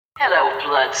Hello,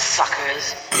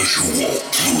 bloodsuckers. As you walk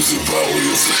through the valley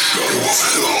of the shadow of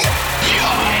hell,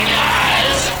 Join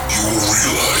us! you will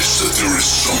realize that there is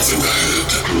something ahead.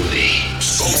 Groovy.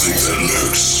 Something that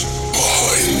lurks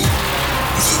behind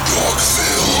the dark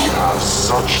veil. We have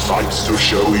such sights to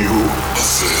show you. A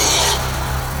veil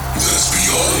that is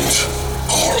beyond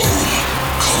our own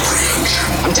comprehension.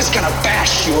 I'm just gonna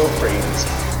bash your brains.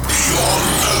 Beyond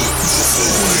the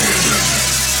void.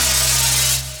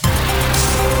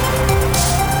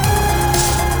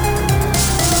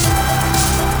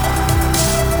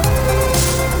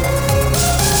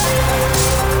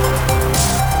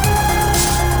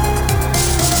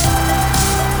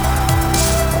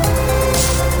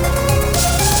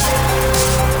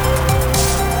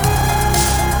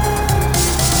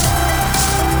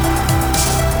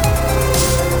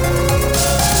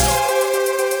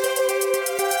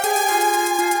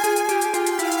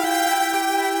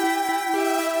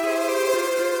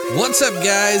 What's up,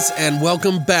 guys, and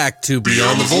welcome back to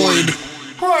Beyond the Void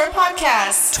Horror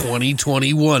Podcast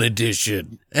 2021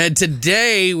 edition. And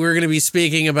today we're going to be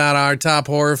speaking about our top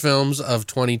horror films of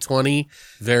 2020.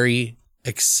 Very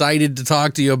excited to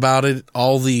talk to you about it.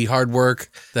 All the hard work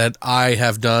that I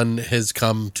have done has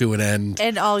come to an end.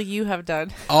 and all you have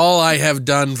done. All I have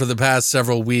done for the past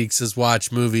several weeks is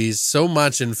watch movies, so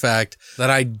much, in fact, that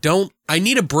I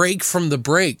need a break from the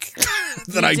break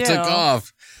that I took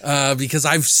off. Because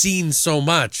I've seen so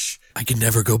much, I can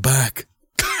never go back.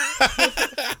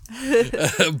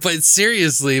 But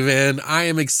seriously, man, I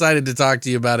am excited to talk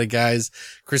to you about it, guys.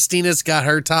 Christina's got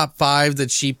her top 5 that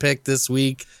she picked this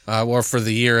week, or for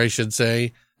the year, I should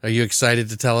say. Are you excited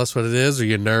to tell us what it is, or are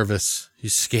you nervous? You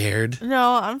scared?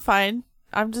 No, I'm fine.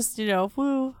 I'm just,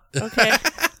 woo. Okay.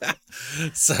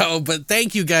 But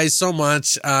thank you guys so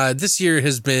much. This year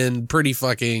has been pretty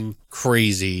fucking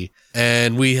crazy,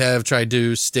 and we have tried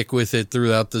to stick with it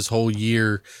throughout this whole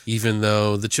year, even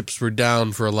though the chips were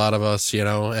down for a lot of us,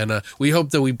 and we hope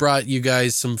that we brought you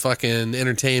guys some fucking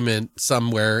entertainment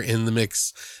somewhere in the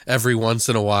mix every once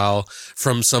in a while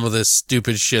from some of this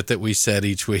stupid shit that we said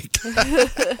each week.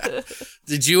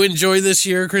 Did you enjoy this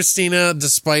year, Christina,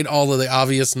 despite all of the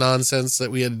obvious nonsense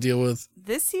that we had to deal with?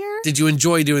 This year? Did you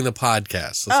enjoy doing the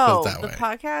podcast? Let's put it that way. The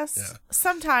podcast? Yeah.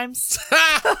 Sometimes.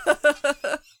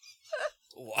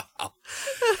 Wow.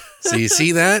 So you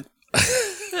see that?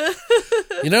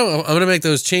 I'm going to make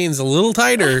those chains a little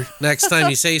tighter next time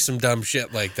you say some dumb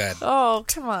shit like that. Oh,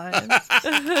 come on.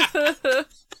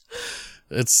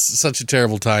 It's such a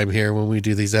terrible time here when we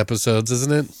do these episodes,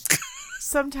 isn't it?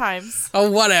 Sometimes. Oh,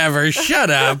 whatever.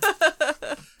 Shut up.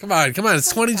 Come on. It's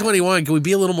 2021. Can we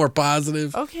be a little more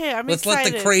positive? Okay, I'm Let's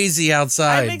excited. let the crazy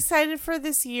outside. I'm excited for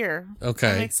this year.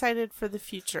 Okay. I'm excited for the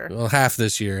future. Well, half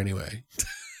this year anyway.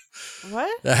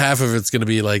 What? Half of it's going to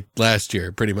be like last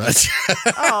year, pretty much.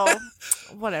 Oh,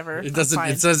 whatever. It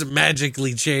doesn't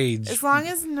magically change. As long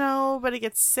as nobody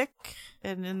gets sick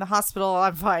and in the hospital,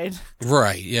 I'm fine.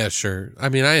 Right. Yeah, sure. I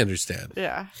mean, I understand.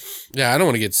 Yeah. Yeah, I don't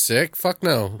want to get sick. Fuck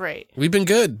no. Right. We've been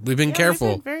good. We've been careful.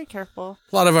 We've been very careful.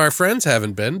 A lot of our friends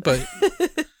haven't been, but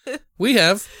we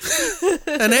have.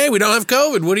 And hey, we don't have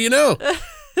COVID. What do you know?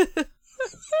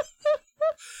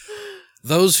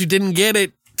 Those who didn't get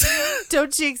it.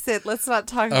 Don't jinx it. Let's not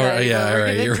talk about right, it. yeah, anymore. all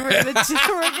right, you're We're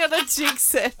gonna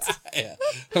jinx it. Yeah.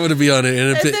 I'm going to be on it.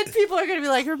 And then people are gonna be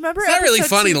like, remember? It's not really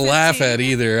episode funny to laugh 215? at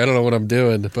either. I don't know what I'm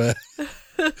doing, but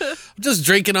I'm just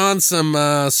drinking on some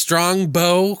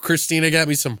Strongbow. Christina got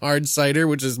me some hard cider,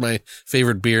 which is my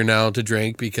favorite beer now to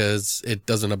drink because it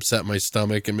doesn't upset my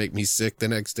stomach and make me sick the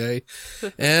next day.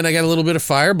 And I got a little bit of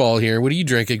Fireball here. What are you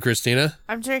drinking, Christina?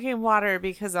 I'm drinking water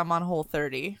because I'm on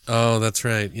Whole30. Oh, that's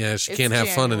right. Yeah, she can't have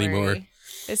fun anymore.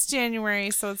 It's January,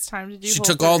 so it's time to do. She Whole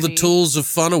took all the 30. tools of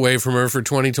fun away from her for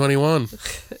 2021.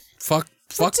 Fuck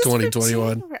But just for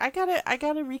 2021. January, I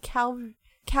gotta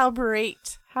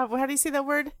recalibrate. How do you say that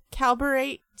word?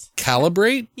 Calibrate.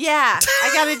 Calibrate? Yeah,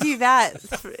 I gotta do that.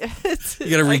 You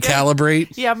gotta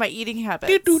recalibrate? Yeah, my eating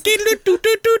habits.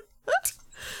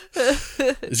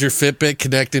 Is your Fitbit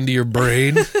connecting to your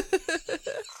brain?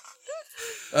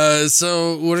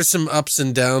 So what are some ups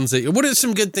and downs what are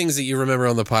some good things that you remember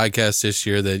on the podcast this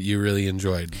year that you really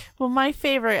enjoyed? Well, my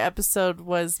favorite episode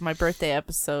was my birthday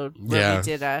episode where we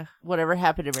did Whatever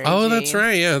Happened to Mary Jane. That's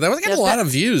right. Yeah, that got a lot of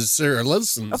views or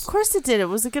listens. Of course it did. It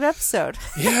was a good episode.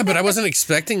 Yeah, but I wasn't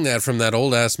expecting that from that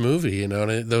old ass movie.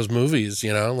 Those movies.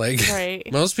 Like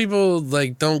right. Most people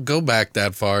don't go back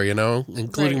that far.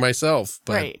 Including myself.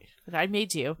 But right. But I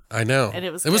made you. I know. And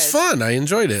it was fun. I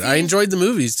enjoyed it. I enjoyed the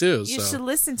movies too. You should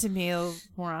listen to me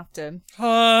more often.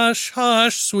 Hush,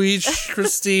 hush, sweet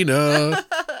Christina.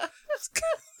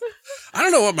 I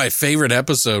don't know what my favorite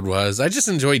episode was. I just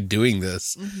enjoyed doing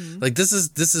this. Like this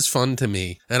is fun to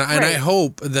me, and I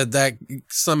hope that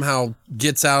somehow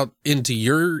gets out into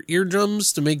your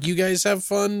eardrums to make you guys have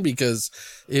fun, because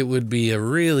it would be a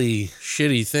really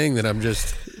shitty thing that I'm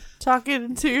just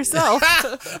talking to yourself.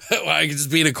 Well, I could just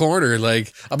be in a corner.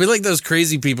 Like, I'll be like those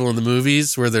crazy people in the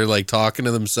movies where they're like talking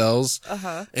to themselves,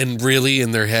 and really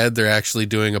in their head they're actually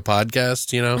doing a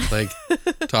podcast. You know, like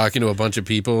talking to a bunch of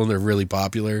people and they're really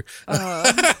popular.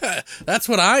 That's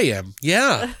what I am.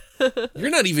 Yeah. You're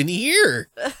not even here.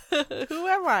 Who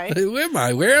am I? Who am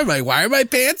I? Where am I? Why are my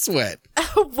pants wet?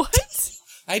 What?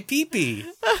 I pee-pee.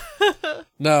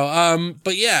 No,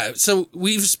 but yeah, so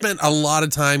we've spent a lot of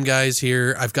time, guys,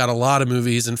 here. I've got a lot of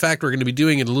movies. In fact, we're going to be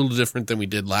doing it a little different than we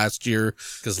did last year,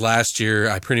 because last year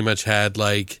I pretty much had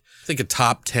like, I think a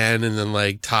top 10 and then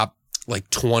like top like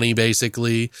 20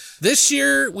 basically. This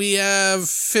year we have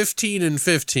 15 and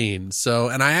 15. So,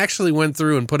 and I actually went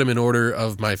through and put them in order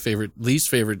of my least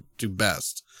favorite to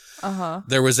best.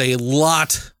 There was a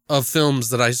lot of films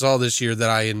that I saw this year that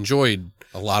I enjoyed.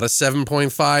 A lot of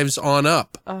 7.5s on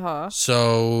up.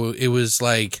 So it was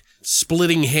like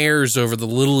splitting hairs over the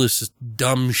littlest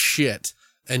dumb shit,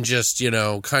 and just, you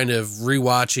know, kind of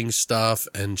rewatching stuff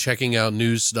and checking out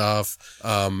new stuff.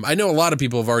 I know a lot of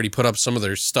people have already put up some of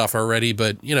their stuff already,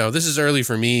 but, you know, this is early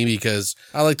for me because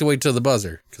I like to wait till the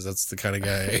buzzer, because that's the kind of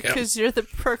guy I am. Because you're the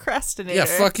procrastinator. Yeah,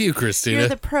 fuck you, Christina. You're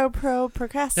the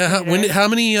procrastinator. Yeah, how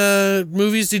many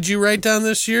movies did you write down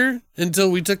this year until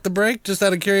we took the break, just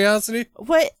out of curiosity?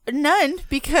 What? None,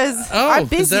 because I'm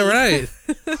busy. Is that right?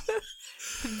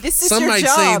 This is Some your might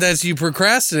job. say that's you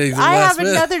procrastinating the I last have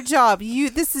minute. another job.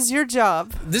 This is your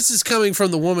job. This is coming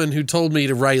from the woman who told me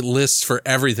to write lists for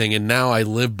everything, and now I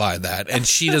live by that, and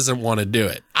she doesn't want to do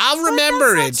it. I'll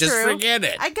remember it. Just forget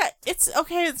it. It's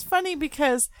okay. It's funny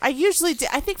because I usually do.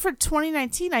 I think for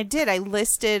 2019 I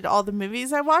listed all the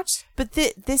movies I watched, but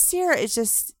this year it's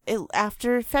just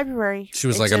after February. She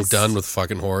was like, I'm done with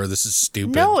fucking horror. This is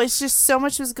stupid. No, it's just so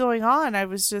much was going on. I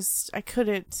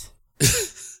couldn't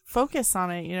focus on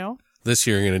it, you know? This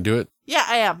year you're going to do it? Yeah,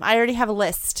 I am. I already have a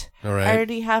list. All right. I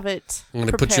already have it. I'm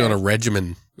going to put you on a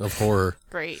regimen of horror.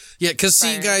 Great. Yeah, because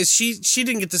see, guys, she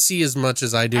didn't get to see as much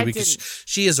as I do, because didn't.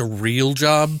 she has a real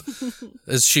job,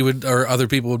 as she would, or other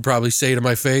people would probably say to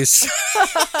my face.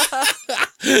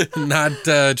 Not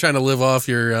trying to live off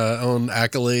your own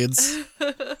accolades.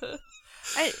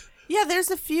 Yeah,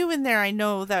 there's a few in there I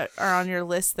know that are on your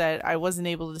list that I wasn't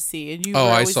able to see. And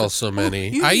I saw so many.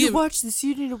 You need to watch this.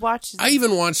 You need to watch this. I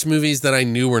even watched movies that I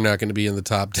knew were not going to be in the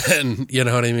top 10. You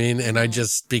know what I mean? And I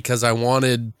just, because I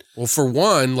wanted, well, for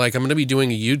one, like I'm going to be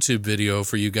doing a YouTube video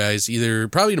for you guys, either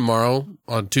probably tomorrow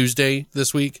on Tuesday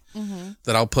this week,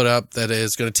 that I'll put up. That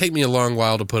is going to take me a long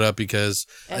while to put up, because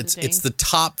it's the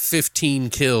top 15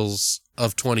 kills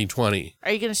of 2020.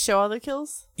 Are you going to show all the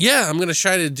kills? Yeah, I'm going to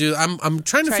try to do, I'm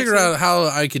trying to figure out how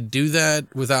I could do that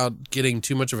without getting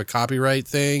too much of a copyright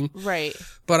thing. Right.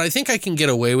 But I think I can get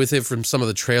away with it from some of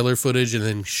the trailer footage and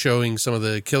then showing some of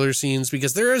the killer scenes,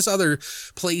 because there is other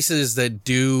places that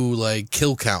do like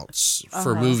kill counts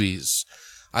for movies.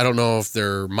 I don't know if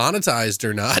they're monetized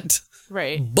or not.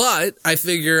 Right. But I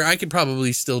figure I could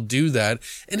probably still do that.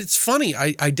 And it's funny.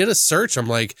 I did a search. I'm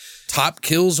like, top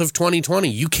kills of 2020.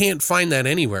 You can't find that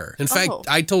anywhere. In fact,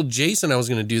 I told Jason I was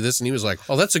going to do this, and he was like,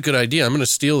 oh, that's a good idea. I'm going to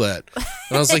steal that.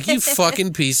 And I was like, you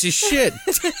fucking piece of shit.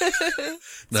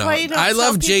 No, I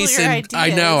love Jason.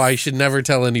 I know I should never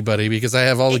tell anybody, because I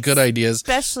have all the good ideas.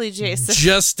 Especially Jason.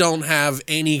 Just don't have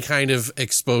any kind of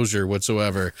exposure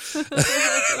whatsoever.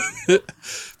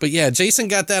 But yeah, Jason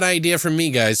got that idea from me,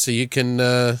 guys, so you can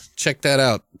check that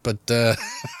out. But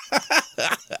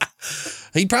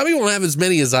he probably won't have as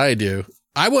many as I do.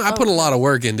 I put a lot of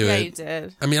work into it. Yeah, you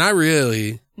did. I mean, I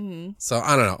really... So,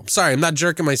 I don't know. Sorry, I'm not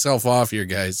jerking myself off here,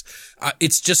 guys.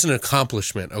 It's just an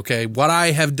accomplishment, okay? What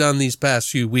I have done these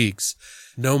past few weeks,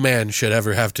 no man should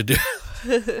ever have to do.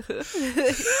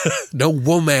 No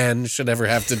woman should ever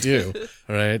have to do,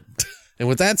 all right? And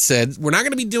with that said, we're not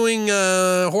going to be doing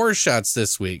horror shots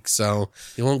this week, so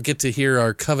you won't get to hear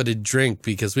our coveted drink,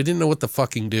 because we didn't know what to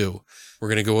fucking do. We're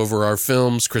going to go over our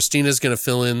films. Christina's going to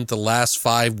fill in the last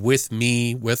 5 with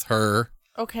me, with her.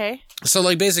 Okay. So,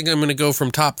 like, basically, I'm going to go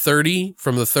from top 30,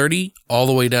 from the 30, all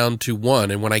the way down to 1.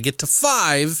 And when I get to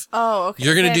 5,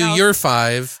 you're going to do your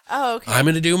 5. Oh, okay. I'm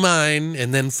going to do mine.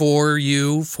 And then 4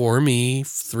 you, 4 me,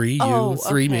 3 you,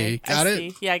 3 me. Got it?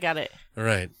 See. Yeah, I got it. All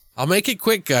right. I'll make it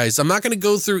quick, guys. I'm not going to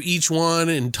go through each one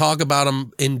and talk about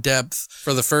them in depth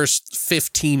for the first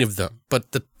 15 of them.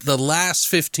 But the last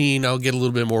 15, I'll get a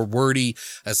little bit more wordy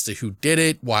as to who did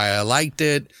it, why I liked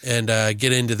it, and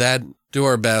get into that. Do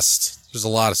our best. There's a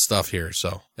lot of stuff here.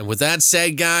 So, and with that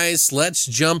said, guys, let's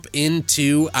jump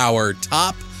into our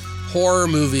top horror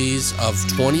movies of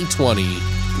 2020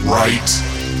 Right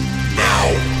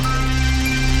now.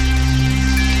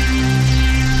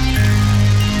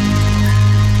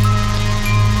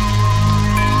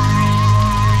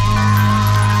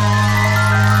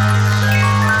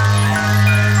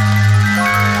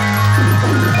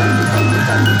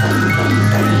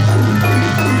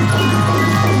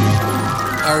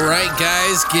 All right,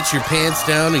 guys, get your pants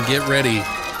down and get ready.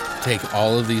 Take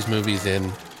all of these movies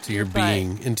in to your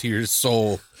being, into your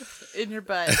soul. In your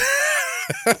butt.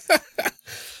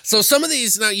 So some of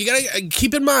these, now you gotta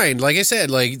keep in mind, like I said,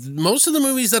 like most of the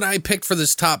movies that I picked for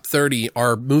this top 30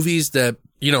 are movies that,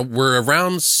 you know, were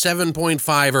around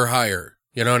 7.5 or higher.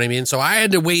 You know what I mean? So I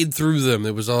had to wade through them.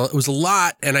 It was a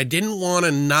lot, and I didn't want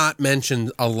to not mention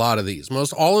a lot of these.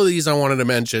 Most all of these I wanted to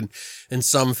mention in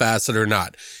some facet or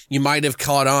not. You might have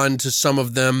caught on to some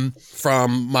of them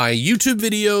from my YouTube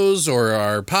videos or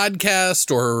our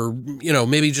podcast, or, you know,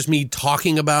 maybe just me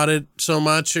talking about it so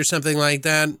much or something like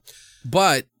that.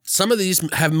 But some of these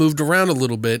have moved around a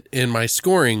little bit in my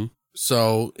scoring.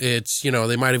 So it's, you know,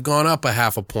 they might have gone up a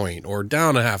half a point or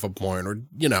down a half a point, or,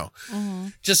 you know,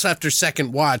 just after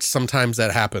second watch, sometimes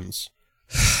that happens.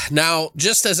 Now,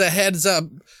 just as a heads up,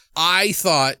 I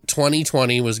thought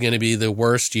 2020 was going to be the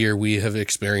worst year we have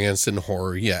experienced in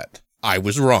horror yet. I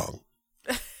was wrong.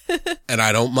 And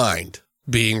I don't mind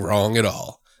being wrong at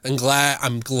all. I'm glad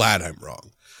I'm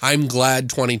wrong. I'm glad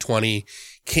 2020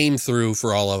 came through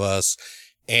for all of us.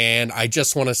 And I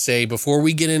just want to say, before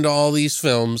we get into all these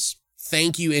films,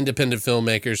 thank you, independent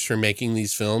filmmakers, for making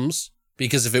these films,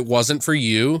 because if it wasn't for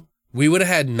you, we would have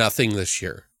had nothing this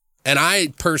year. And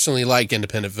I personally like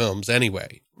independent films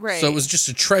anyway. Right. So it was just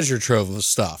a treasure trove of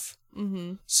stuff.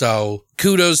 Mm-hmm. So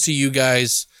kudos to you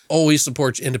guys. Always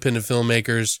support independent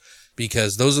filmmakers,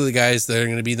 because those are the guys that are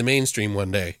going to be the mainstream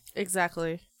one day.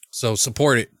 Exactly. So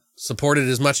support it. Support it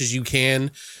as much as you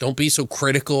can. Don't be so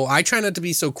critical. I try not to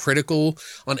be so critical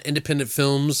on independent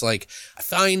films. Like, I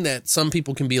find that some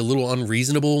people can be a little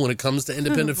unreasonable when it comes to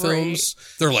independent Right. films.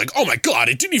 They're like, oh my God,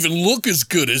 it didn't even look as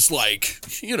good as, like,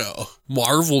 you know,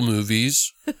 Marvel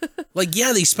movies. Like,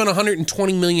 yeah, they spent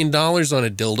 $120 million on a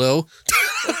dildo.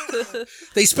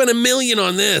 They spent $1 million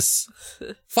on this.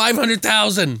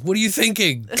 500,000. What are you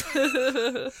thinking?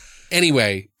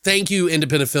 Anyway, thank you,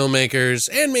 independent filmmakers,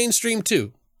 and mainstream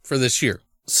too, for this year.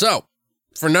 So,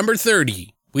 for number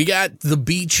 30, we got The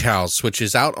Beach House, which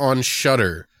is out on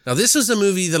Shudder. Now, this is a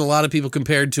movie that a lot of people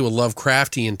compared to a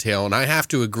Lovecraftian tale, and I have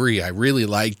to agree, I really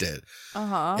liked it.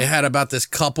 Uh-huh. It had about this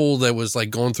couple that was like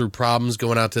going through problems,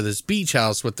 going out to this beach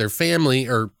house with their family,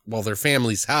 or, well, their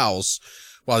family's house,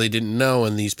 while they didn't know,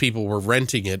 and these people were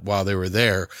renting it while they were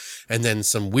there. And then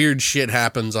some weird shit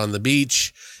happens on the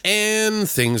beach, and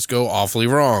things go awfully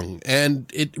wrong. And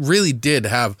it really did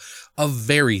have a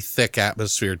very thick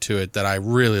atmosphere to it that I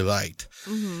really liked.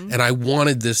 Mm-hmm. And I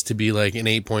wanted this to be like an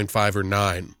 8.5 or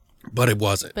 9, but it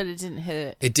wasn't. But it didn't hit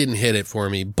it. It didn't hit it for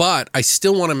me, but I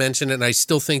still want to mention it, and I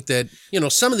still think that, you know,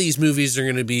 some of these movies are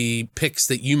going to be picks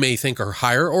that you may think are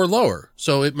higher or lower.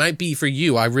 So it might be for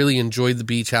you. I really enjoyed The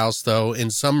Beach House, though, in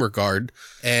some regard,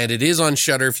 and it is on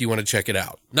Shudder if you want to check it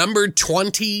out. Number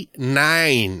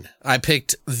 29, I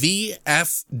picked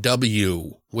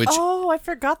VFW, which... Oh, I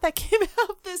forgot that came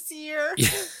out this year.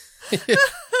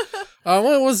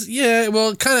 Well, it was, yeah, well,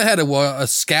 it kind of had a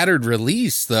scattered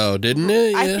release, though, didn't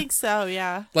it? Yeah. I think so,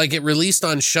 yeah. Like, it released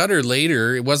on Shudder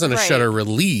later. It wasn't a Right. Shudder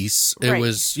release. It Right.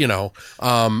 was, you know,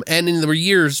 and in the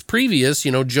years previous,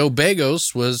 you know, Joe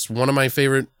Begos was one of my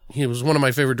favorite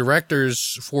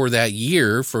directors for that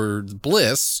year, for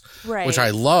Bliss, Right. which I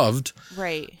loved.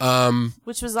 Right.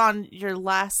 Which was on your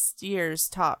last year's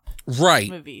top Right.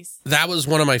 movies. That was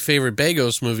one of my favorite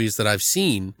Begos movies that I've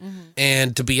seen. Mm-hmm.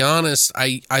 And to be honest,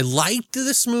 I liked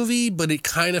this movie, but it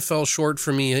kind of fell short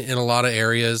for me in a lot of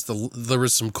areas. There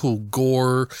was some cool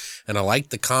gore, and I liked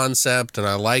the concept, and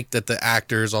I liked that the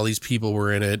actors, all these people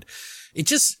were in it. It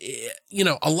just, you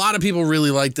know, a lot of people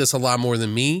really liked this a lot more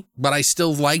than me, but I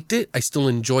still liked it. I still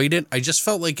enjoyed it. I just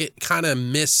felt like it kind of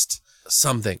missed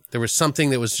something. There was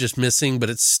something that was just missing, but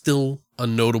it's still a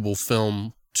notable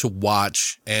film to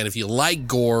watch. And if you like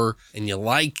gore and you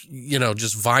like, you know,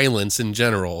 just violence in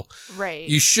general, Right.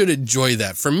 you should enjoy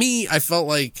that. For me, I felt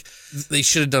like they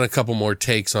should have done a couple more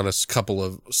takes on a couple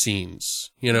of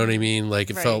scenes. You know what I mean? Like,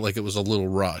 it felt Right. like it was a little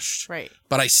rushed. Right.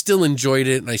 But I still enjoyed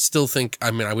it, and I still think,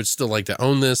 I mean, I would still like to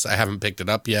own this. I haven't picked it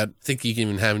up yet. I think you can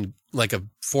even have like a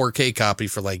 4K copy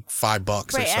for like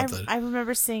 $5 or Right. something. I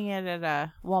remember seeing it at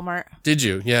Walmart. Did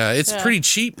you? Yeah, it's Yeah. pretty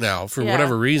cheap now for Yeah.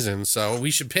 whatever reason, so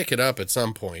we should pick it up at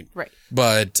some point. Right.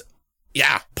 But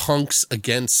Yeah, punks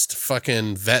against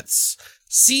fucking vets.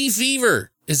 Sea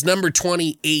Fever is number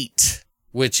 28,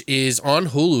 which is on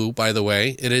Hulu, by the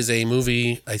way. It is a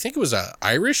movie, I think it was an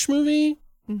Irish movie?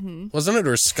 Mm-hmm. Wasn't it?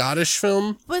 Or a Scottish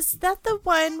film? Was that the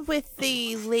one with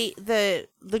the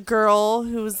girl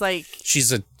who was like... She's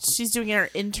doing her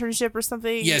internship or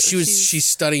something? Yeah, she's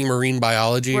studying marine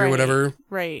biology or whatever.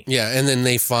 Right. Yeah, and then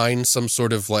they find some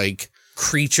sort of like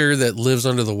creature that lives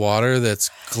under the water that's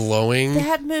glowing.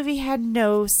 That movie had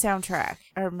no soundtrack.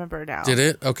 I remember now. Did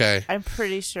it? Okay. I'm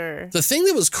pretty sure. The thing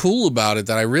that was cool about it,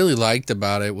 that I really liked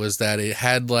about it, was that it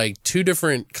had like two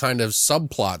different kind of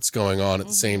subplots going on at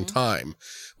the same time.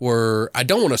 Where, I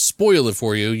don't want to spoil it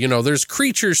for you, you know, there's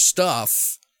creature-esque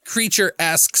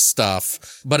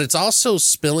stuff, but it's also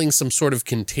spilling some sort of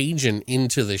contagion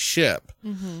into the ship.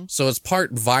 Mm-hmm. So it's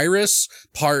part virus,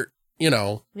 part, you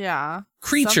know,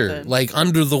 creature, something. Like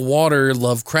under the water,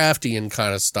 Lovecraftian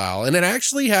kind of style. And it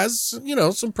actually has, you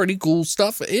know, some pretty cool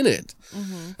stuff in it.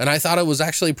 Mm-hmm. And I thought it was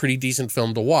actually a pretty decent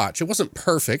film to watch. It wasn't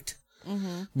perfect,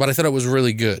 but I thought it was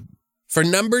really good. For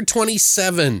number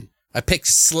 27, I picked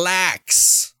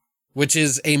Slacks, which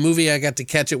is a movie I got to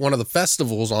catch at one of the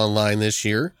festivals online this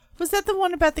year. Was that the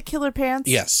one about the killer pants?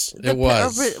 Yes, it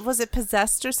was. Was it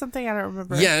possessed or something? I don't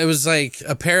remember. Yeah, it was like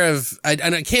a pair of...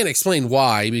 and I can't explain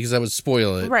why, because I would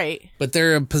spoil it. Right. But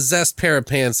they're a possessed pair of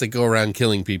pants that go around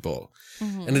killing people.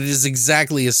 Mm-hmm. And it is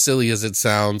exactly as silly as it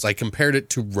sounds. I compared it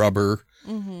to Rubber.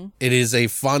 Mm-hmm. It is a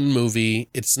fun movie.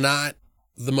 It's not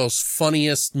the most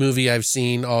funniest movie I've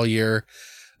seen all year,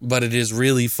 but it is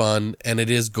really fun, and it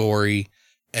is gory,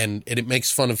 and it makes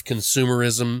fun of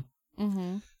consumerism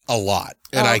a lot.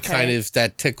 And I kind of,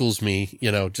 that tickles me,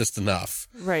 you know, just enough.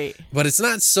 Right. But it's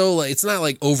not it's not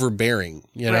like overbearing,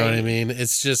 you know what I mean?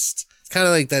 It's just kind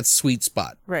of like that sweet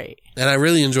spot. Right. And I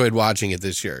really enjoyed watching it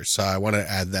this year, so I want to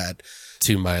add that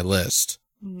to my list.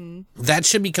 Mm-hmm. That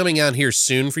should be coming out here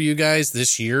soon for you guys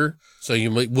this year, so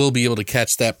you will be able to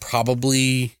catch that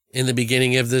probably in the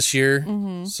beginning of this year.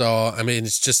 Mm-hmm. So, I mean,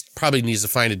 it's just probably needs to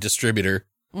find a distributor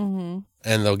and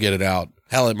they'll get it out.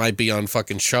 Hell, it might be on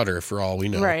fucking Shudder for all we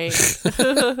know. Right.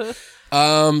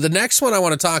 The next one I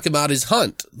want to talk about is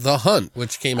Hunt. The Hunt,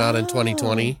 which came out in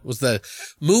 2020, was the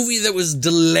movie that was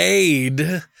delayed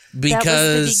because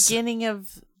that was the beginning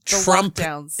of the Trump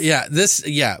lockdowns.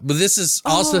 But this is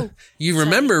also,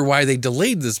 remember why they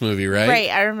delayed this movie, right? Right,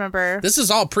 I remember. This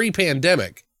is all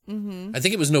pre-pandemic. I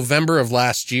think it was November of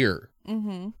last year.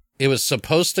 It was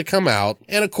supposed to come out.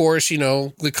 And of course, you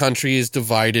know, the country is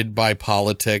divided by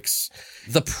politics.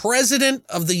 The president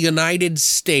of the United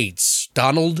States,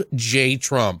 Donald J.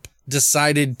 Trump,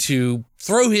 decided to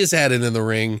throw his hat in the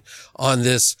ring on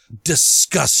this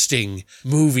disgusting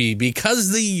movie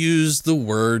because they used the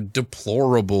word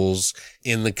deplorables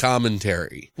in the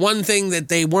commentary. One thing that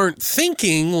they weren't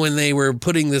thinking when they were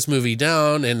putting this movie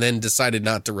down and then decided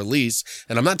not to release,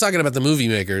 and I'm not talking about the movie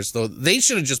makers, though they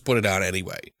should have just put it out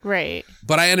anyway. Right.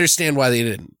 But I understand why they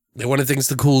didn't. They wanted things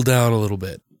to cool down a little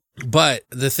bit. But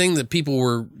the thing that people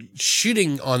were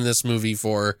shooting on this movie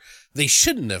for, they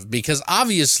shouldn't have, because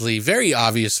obviously, very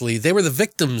obviously, they were the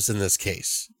victims in this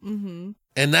case. Mm-hmm.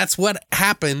 And that's what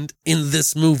happened in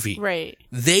this movie. Right.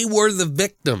 They were the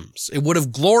victims. It would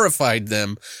have glorified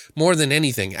them more than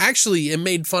anything. Actually, it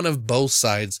made fun of both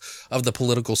sides of the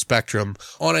political spectrum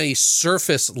on a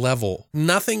surface level.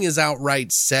 Nothing is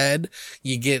outright said.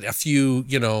 You get a few,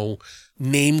 you know,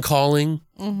 name calling,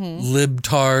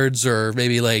 libtards, or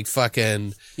maybe like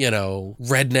fucking, you know,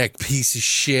 redneck piece of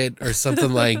shit or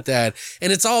something like that.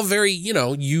 And it's all very, you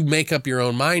know, you make up your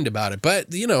own mind about it.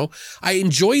 But, you know, I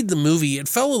enjoyed the movie. It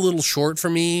fell a little short for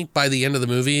me by the end of the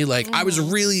movie. Like, I was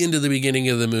really into the beginning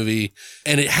of the movie,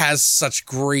 and it has such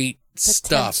great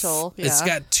stuff. Yeah. It's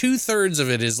got 2/3 of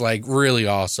it is like really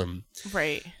awesome.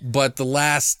 Right. But the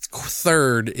last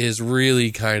third is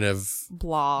really kind of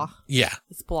blah. Yeah.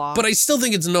 It's blah. But I still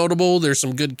think it's notable. There's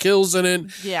some good kills in it.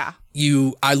 Yeah.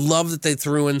 I love that they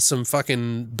threw in some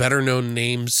fucking better known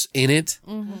names in it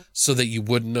so that you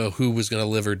wouldn't know who was going to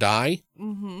live or die.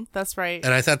 That's right.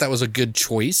 And I thought that was a good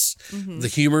choice. The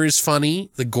humor is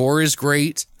funny. The gore is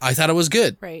great. I thought it was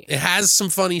good. Right. It has some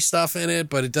funny stuff in it,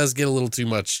 but it does get a little too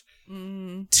much.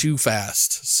 Too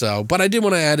fast. So, but I did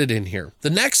want to add it in here. The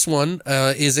next one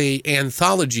is a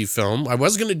anthology film. I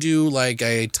was going to do like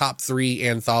a top 3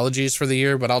 anthologies for the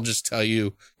year, but I'll just tell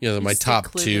you, you know, my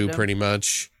top 2 pretty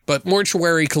much. But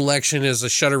Mortuary Collection is a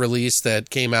Shudder release that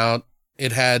came out.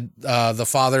 It had the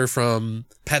father from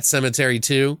Pet Sematary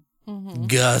 2,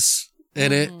 Gus,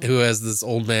 in it, who has this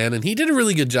old man, and he did a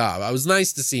really good job. It was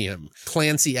nice to see him.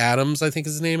 Clancy Adams, I think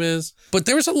his name is. But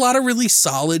there was a lot of really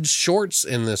solid shorts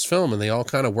in this film, and they all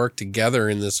kind of work together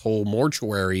in this whole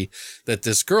mortuary that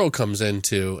this girl comes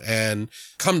into. And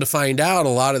come to find out, a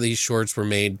lot of these shorts were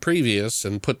made previous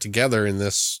and put together in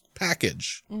this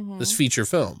package, this feature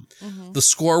film. The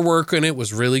score work in it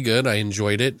was really good. I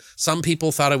enjoyed it. Some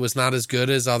people thought it was not as good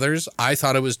as others. I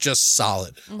thought it was just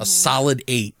solid, a solid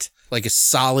 8. Like a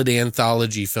solid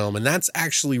anthology film. And that's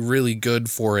actually really good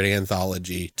for an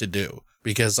anthology to do,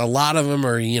 because a lot of them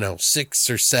are, 6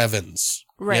 or 7s,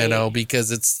 Right.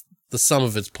 because it's the sum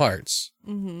of its parts.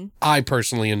 I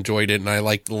personally enjoyed it, and I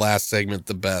liked the last segment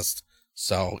the best.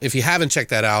 So if you haven't checked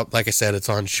that out, like I said, it's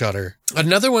on Shudder.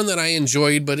 Another one that I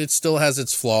enjoyed, but it still has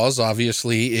its flaws,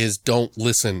 obviously, is Don't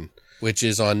Listen, which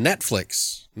is on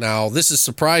Netflix. Now, this is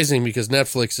surprising because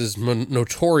Netflix is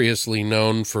notoriously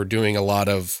known for doing a lot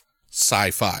of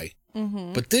sci-fi.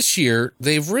 But this year,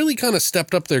 they've really kind of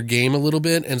stepped up their game a little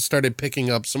bit and started picking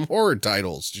up some horror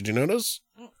titles. Did you notice?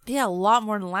 Yeah, a lot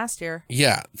more than last year.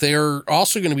 Yeah, they're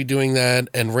also going to be doing that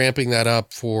and ramping that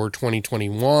up for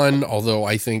 2021, although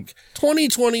I think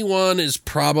 2021 is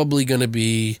probably going to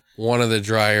be one of the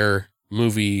drier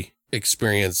movie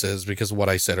experiences because of what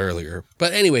I said earlier.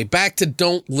 But anyway, back to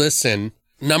Don't Listen,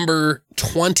 number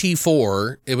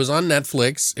 24. It was on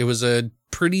Netflix. It was a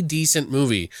pretty decent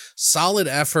movie. Solid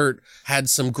effort, had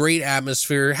some great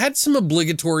atmosphere, had some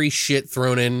obligatory shit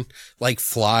thrown in, like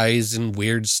flies and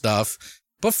weird stuff.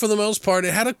 But for the most part,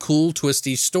 it had a cool,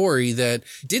 twisty story that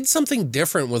did something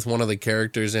different with one of the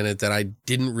characters in it that I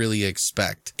didn't really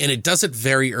expect. And it does it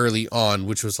very early on,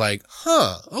 which was like,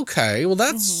 okay, well,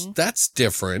 that's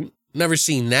different. Never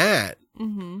seen that.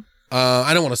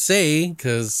 I don't want to say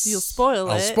because You'll spoil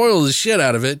I'll it. spoil the shit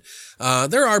out of it.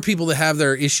 There are people that have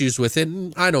their issues with it,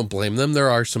 and I don't blame them.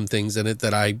 There are some things in it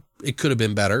that it could have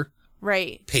been better.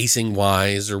 Right. Pacing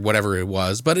wise or whatever it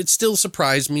was, but it still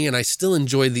surprised me and I still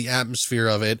enjoyed the atmosphere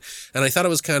of it. And I thought it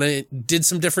was did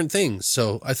some different things.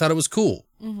 So I thought it was cool.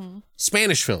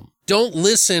 Spanish film. Don't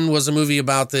Listen was a movie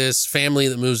about this family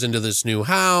that moves into this new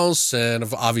house, and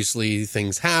obviously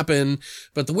things happen,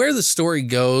 but where the story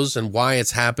goes and why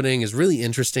it's happening is really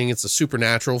interesting. It's a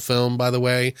supernatural film, by the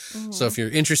way. So if you're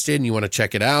interested and you want to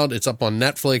check it out, it's up on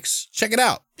Netflix. Check it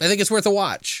out. I think it's worth a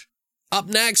watch. Up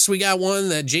next, we got one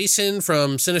that Jason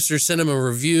from Sinister Cinema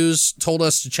Reviews told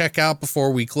us to check out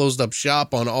before we closed up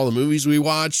shop on all the movies we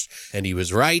watched. And he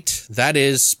was right. That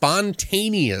is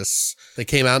Spontaneous, that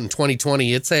came out in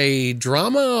 2020. It's a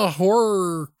drama,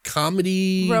 horror,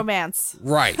 comedy. Romance.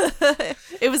 Right.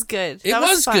 It was good. It That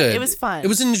was fun. good. It was fun. It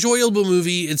was an enjoyable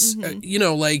movie. It's,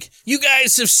 like, you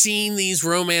guys have seen these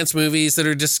romance movies that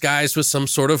are disguised with some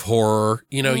sort of horror.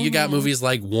 You got movies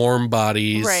like Warm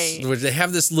Bodies, Right. where they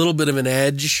have this little bit of an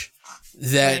edge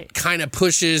that Right. kind of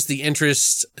pushes the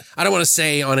interest. I don't want to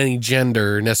say on any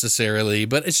gender necessarily,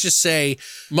 but it's just say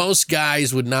most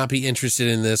guys would not be interested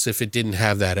in this if it didn't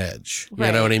have that edge. You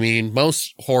Right. know what I mean?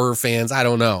 Most horror fans, I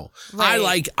don't know.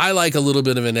 Right. I like a little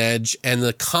bit of an edge, and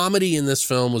the comedy in this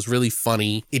film was really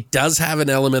funny. It does have an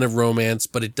element of romance,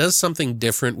 but it does something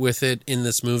different with it in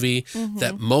this movie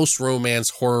that most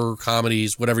romance, horror,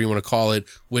 comedies, whatever you want to call it,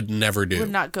 would never do. Would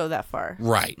not go that far.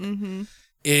 Right.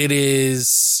 It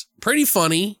is pretty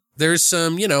funny. There's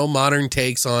some, modern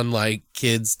takes on like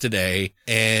kids today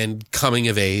and coming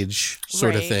of age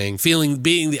sort of Right. thing,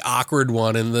 being the awkward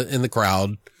one in the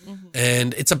crowd.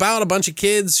 And it's about a bunch of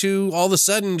kids who all of a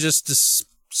sudden just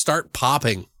start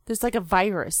popping. There's like a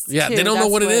virus. Yeah, too. they don't know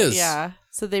That's what it is. Yeah.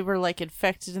 So they were like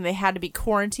infected and they had to be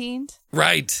quarantined,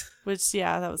 Right. which,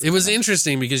 that was. It was kinda-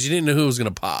 interesting because you didn't know who was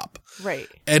going to pop. Right.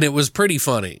 And it was pretty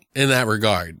funny in that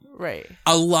regard. Right.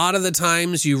 A lot of the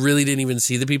times you really didn't even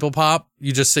see the people pop.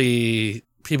 You just see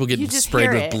people getting You just sprayed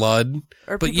hear with it. blood.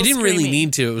 Or But you people didn't really screaming.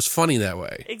 need to. It was funny that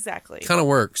way. Exactly. Kind of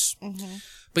works.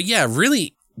 But yeah,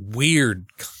 really weird,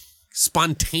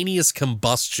 spontaneous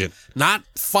combustion. Not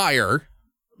fire,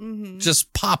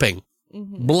 just popping.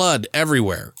 Blood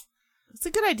everywhere. It's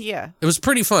a good idea. It was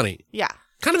pretty funny. Yeah.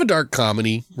 Kind of a dark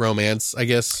comedy romance, I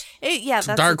guess. That's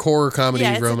Dark horror comedy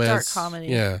yeah, it's a romance. dark comedy.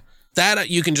 Yeah. That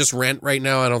you can just rent right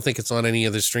now. I don't think it's on any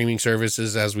of the streaming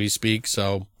services as we speak.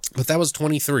 So, but that was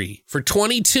 23. For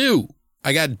 22,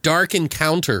 I got Dark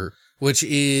Encounter, which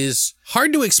is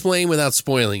hard to explain without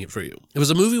spoiling it for you. It was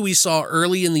a movie we saw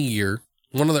early in the year.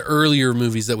 One of the earlier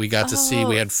movies that we got to see.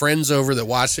 We had friends over that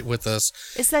watched it with us.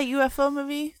 It's that UFO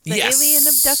movie? The Yes. alien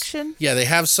abduction? Yeah, they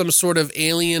have some sort of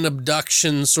alien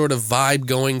abduction sort of vibe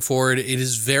going for it. It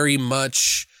is very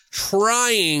much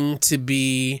trying to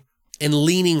be and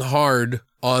leaning hard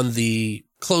on the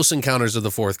Close Encounters of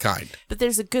the Fourth Kind. But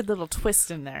there's a good little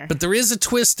twist in there. But there is a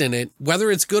twist in it.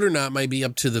 Whether it's good or not might be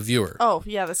up to the viewer. Oh,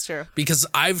 yeah, that's true. Because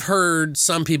I've heard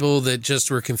some people that just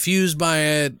were confused by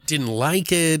it, didn't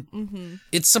like it. Mm-hmm.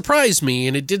 It surprised me,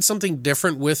 and it did something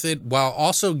different with it while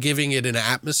also giving it an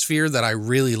atmosphere that I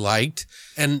really liked.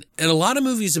 And a lot of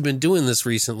movies have been doing this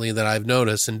recently that I've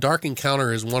noticed, and Dark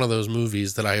Encounter is one of those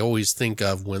movies that I always think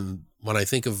of when I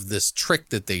think of this trick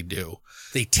that they do.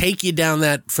 They take you down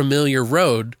that familiar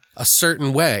road a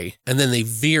certain way, and then they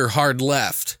veer hard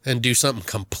left and do something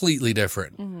completely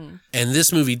different. Mm-hmm. And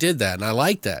this movie did that, and I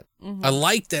like that. Mm-hmm. I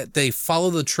like that they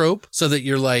follow the trope so that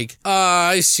you're like,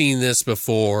 I've seen this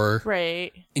before.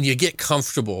 Right. And you get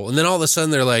comfortable. And then all of a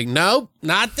sudden they're like, nope,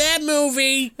 not that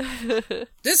movie.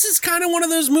 This is kind of one of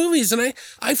those movies. And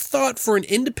I've thought for an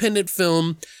independent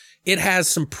film, it has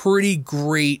some pretty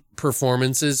great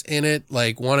performances in it.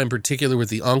 Like one in particular with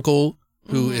the uncle,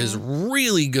 who is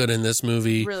really good in this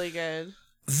movie. Really good.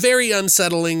 Very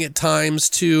unsettling at times,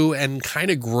 too, and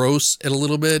kind of gross a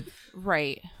little bit.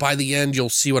 Right. By the end, you'll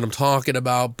see what I'm talking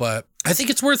about, but I think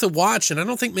it's worth a watch, and I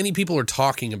don't think many people are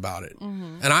talking about it.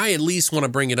 Mm-hmm. And I at least want to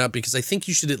bring it up because I think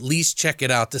you should at least check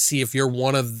it out to see if you're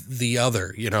one of the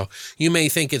other. You know, you may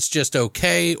think it's just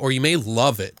okay, or you may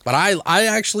love it, but I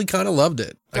actually kind of loved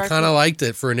it. I kind of liked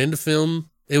it for an indie film.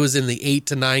 It was in the 8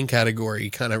 to 9 category,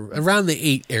 kind of around the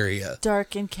 8 area.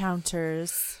 Dark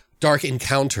Encounters. Dark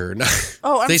Encounter.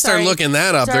 Oh, I'm they start sorry. looking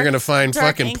that up, they're going to find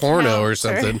fucking Encounter. porno or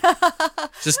something.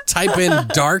 Just type in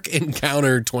Dark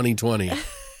Encounter 2020.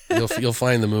 You'll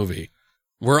find the movie.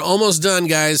 We're almost done,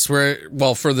 guys. For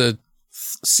the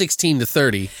 16 to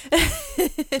 30.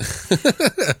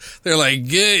 They're like,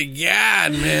 good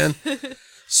God, man.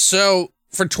 So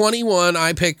for 21,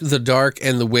 I picked The Dark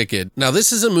and the Wicked. Now,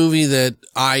 this is a movie that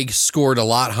I scored a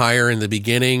lot higher in the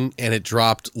beginning, and it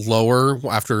dropped lower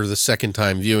after the second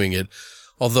time viewing it.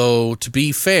 Although, to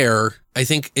be fair, I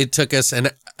think it took us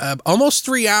almost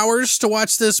 3 hours to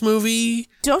watch this movie.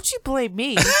 Don't you blame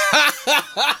me.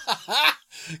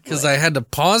 Because I had to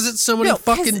pause it so many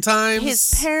fucking times.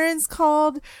 His parents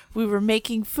called. We were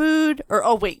making food. We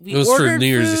ordered for New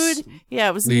Year's, food. Yeah,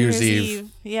 it was New Year's Eve.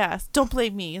 Yeah, don't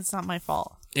blame me. It's not my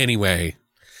fault. Anyway,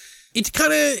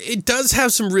 it does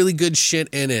have some really good shit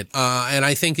in it. And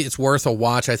I think it's worth a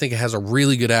watch. I think it has a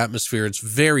really good atmosphere. It's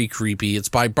very creepy. It's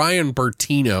by Brian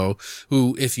Bertino,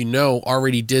 who, if you know,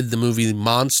 already did the movie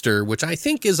Monster, which I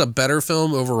think is a better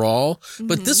film overall. Mm-hmm.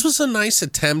 But this was a nice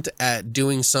attempt at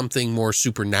doing something more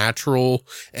supernatural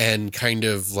and kind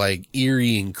of like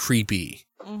eerie and creepy.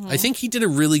 Mm-hmm. I think he did a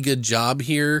really good job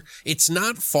here. It's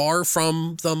not far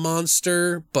from The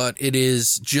Monster, but it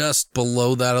is just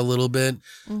below that a little bit.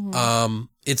 Mm-hmm.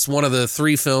 It's one of the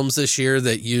 3 films this year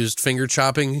that used finger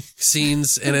chopping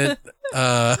scenes in it.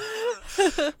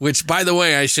 Which, by the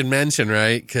way, I should mention,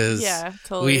 right? Because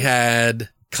we had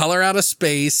Color Out of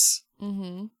Space,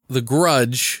 The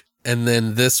Grudge, and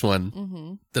then this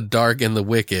one, The Dark and the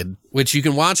Wicked, which you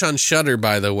can watch on Shudder,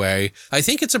 by the way. I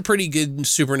think it's a pretty good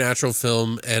supernatural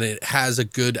film, and it has a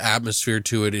good atmosphere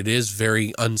to it. It is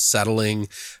very unsettling,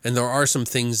 and there are some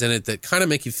things in it that kind of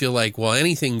make you feel like, well,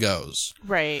 anything goes.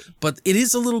 Right. But it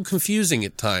is a little confusing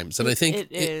at times, and I think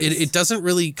it doesn't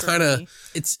really kind of...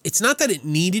 It's not that it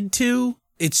needed to,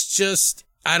 it's just...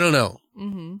 I don't know.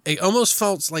 Mm-hmm. It almost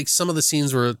felt like some of the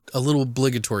scenes were a little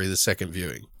obligatory the second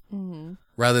viewing. Mm-hmm.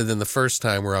 Rather than the first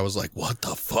time where I was like, what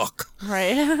the fuck?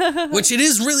 Right. Which it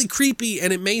is really creepy,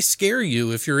 and it may scare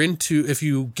you if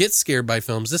you get scared by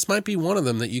films. This might be one of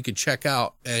them that you could check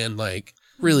out and like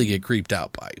really get creeped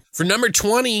out by. For number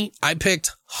 20, I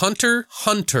picked Hunter x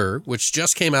Hunter, which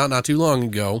just came out not too long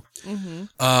ago.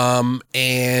 Mm-hmm.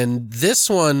 And this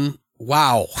one,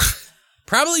 wow.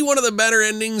 Probably one of the better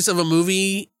endings of a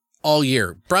movie all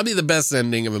year. Probably the best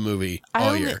ending of a movie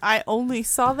all year. I only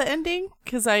saw the ending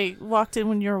because I walked in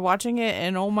when you were watching it,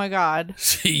 and oh my God.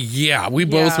 Yeah, we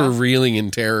both were reeling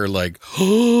in terror like,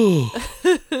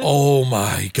 oh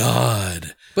my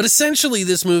God. But essentially,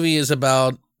 this movie is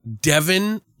about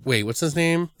Devon. Wait, what's his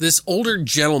name? This older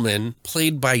gentleman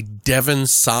played by Devon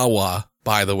Sawa.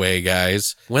 By the way,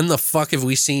 guys, when the fuck have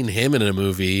we seen him in a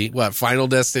movie? What, Final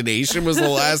Destination was the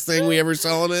last thing we ever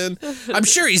saw him in? I'm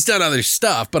sure he's done other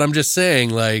stuff, but I'm just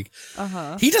saying, like,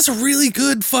 he does a really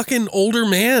good fucking older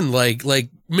man, like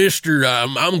Mr.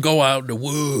 I'm go out in the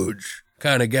woods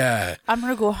kind of guy. I'm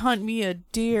going to go hunt me a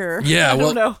deer. Yeah, I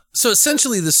don't know. So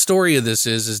essentially the story of this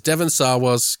is Devon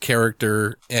Sawa's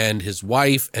character and his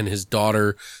wife and his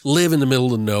daughter live in the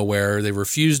middle of nowhere. They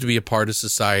refuse to be a part of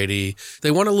society.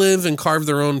 They want to live and carve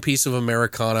their own piece of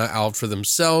Americana out for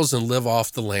themselves and live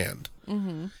off the land.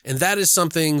 And that is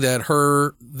something that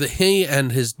he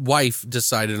and his wife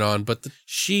decided on, but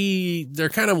they're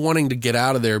kind of wanting to get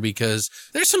out of there because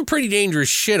there's some pretty dangerous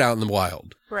shit out in the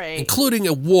wild. Right. Including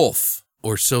a wolf.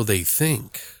 Or so they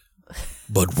think.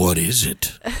 But what is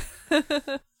it?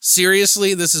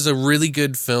 Seriously, this is a really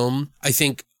good film. I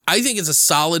think it's a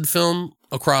solid film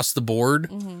across the board.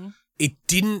 It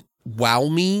didn't wow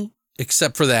me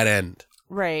except for that end.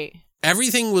 Right.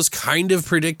 Everything was kind of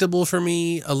predictable for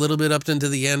me a little bit up into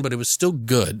the end, but it was still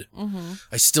good.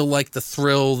 I still like the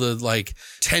thrill, the like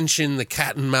tension, the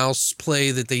cat and mouse play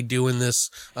that they do in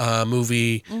this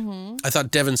movie. I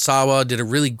thought Devon Sawa did a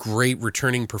really great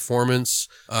returning performance.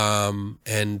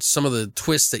 And some of the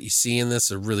twists that you see in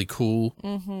this are really cool.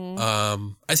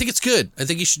 I think it's good. I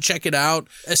think you should check it out,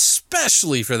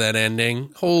 especially for that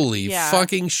ending. Holy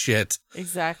fucking shit.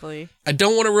 Exactly. I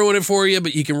don't want to ruin it for you,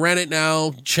 but you can rent it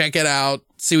now, check it out,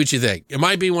 see what you think. It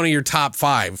might be one of your top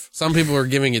 5. Some people are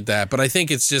giving it that, but I think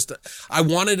it's just, I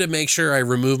wanted to make sure I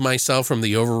remove myself from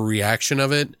the overreaction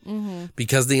of it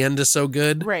because the end is so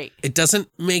good. Right. It doesn't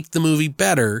make the movie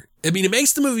better. I mean, it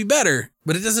makes the movie better,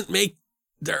 but it doesn't make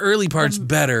the early parts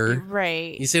better.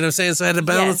 Right. You see what I'm saying? So I had to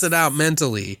balance it out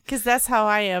mentally. Because that's how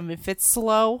I am. If it's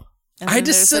slow, and I had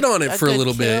to sit on it for a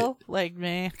little bit. Like,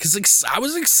 man. Because I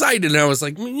was excited and I was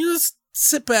like, you just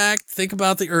sit back, think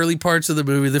about the early parts of the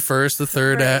movie, the first, the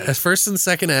third act, first and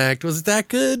second act. Was it that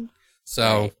good?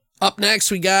 So up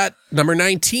next, we got number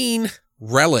 19,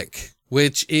 Relic,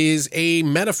 which is a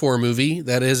metaphor movie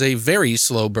that is a very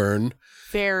slow burn.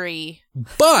 Very.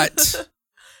 But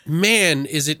man,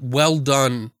 is it well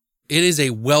done. It is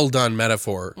a well done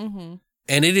metaphor. And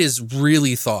it is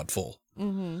really thoughtful.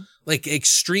 Like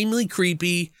extremely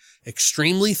creepy,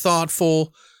 extremely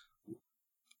thoughtful,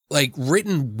 like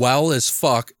written well as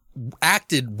fuck,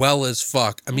 acted well as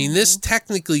fuck. I mean, this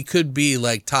technically could be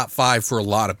like top 5 for a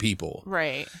lot of people.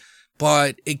 Right.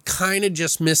 But it kind of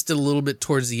just missed it a little bit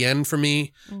towards the end for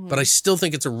me. But I still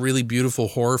think it's a really beautiful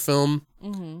horror film,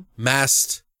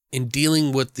 masked in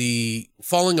dealing with the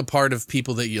falling apart of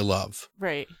people that you love.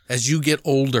 Right. As you get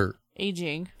older.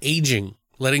 Aging,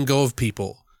 Letting go of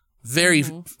people. Very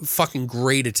fucking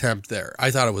great attempt there. I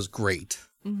thought it was great.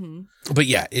 But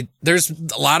yeah, there's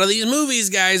a lot of these movies,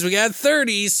 guys. We got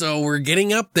 30, so we're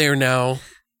getting up there now.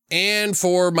 And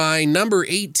for my number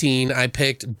 18, I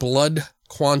picked Blood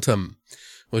Quantum,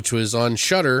 which was on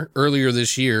Shudder earlier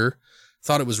this year.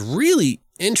 Thought it was really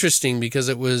interesting because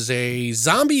it was a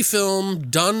zombie film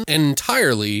done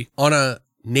entirely on a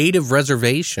native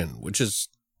reservation, which is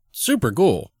super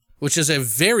cool, which is a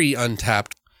very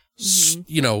untapped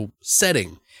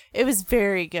setting. It was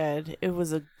very good. It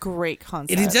was a great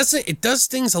concept. It does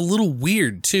things a little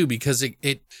weird too because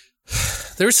it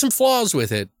there's some flaws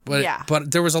with it, but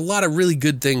there was a lot of really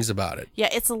good things about it. Yeah,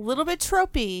 it's a little bit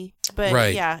tropey, but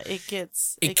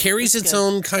it carries its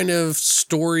own kind of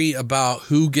story about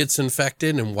who gets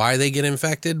infected and why they get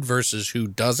infected versus who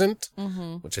doesn't,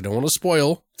 which I don't want to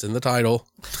spoil. It's in the title.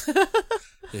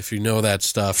 If you know that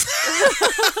stuff.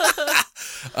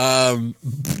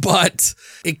 But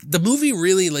the movie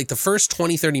really, like the first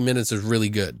 20-30 minutes is really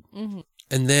good.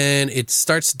 And then it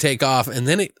starts to take off and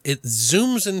then it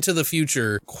zooms into the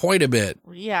future quite a bit.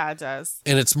 Yeah, it does.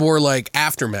 And it's more like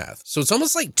aftermath. So it's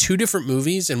almost like 2 different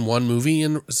movies in one movie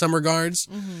in some regards.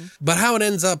 But how it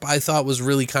ends up, I thought was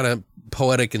really kind of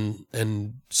poetic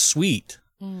and sweet.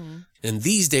 And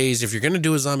these days, if you're going to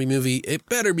do a zombie movie, it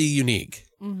better be unique.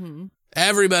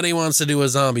 Everybody wants to do a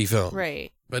zombie film.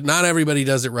 Right. But not everybody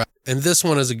does it right. And this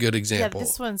one is a good example. Yeah,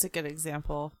 this one's a good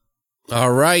example.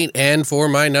 All right. And for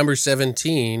my number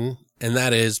 17, and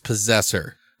that is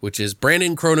Possessor, which is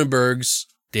Brandon Cronenberg's,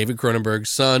 David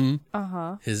Cronenberg's son.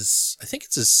 I think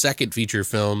it's his second feature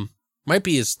film. Might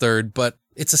be his third, but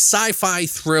it's a sci-fi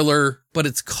thriller, but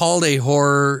it's called a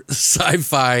horror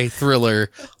sci-fi thriller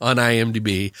on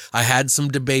IMDb. I had some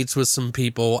debates with some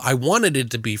people. I wanted it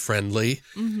to be friendly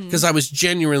because I was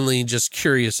genuinely just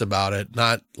curious about it,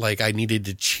 not like I needed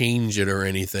to change it or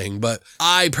anything. But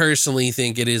I personally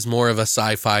think it is more of a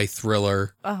sci-fi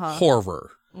thriller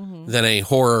horror than a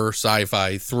horror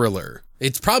sci-fi thriller.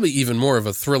 It's probably even more of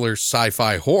a thriller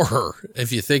sci-fi horror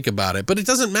if you think about it, but it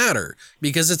doesn't matter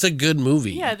because it's a good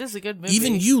movie. Yeah, it is a good movie.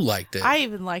 Even you liked it. I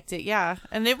even liked it, yeah.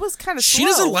 And it was kind of slow. She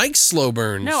doesn't like slow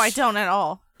burns. No, I don't at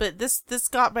all. But this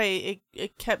got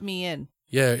it kept me in.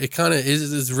 Yeah, it kind of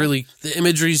is really, the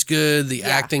imagery's good, the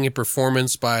acting and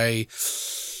performance by,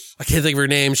 I can't think of her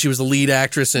name. She was the lead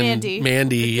actress in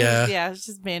Mandy. Yeah, it's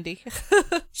just Mandy.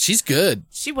 She's good.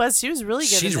 She was really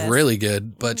good. She's really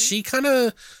good, but she kind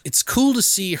of, it's cool to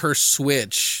see her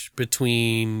switch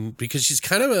because she's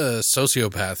kind of a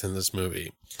sociopath in this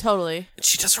movie. Totally.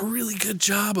 She does a really good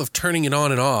job of turning it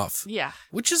on and off. Yeah.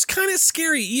 Which is kind of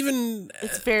scary, even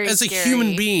It's very as scary. a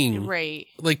human being. Right.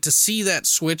 Like, to see that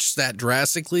switch that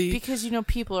drastically. Because, some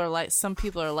people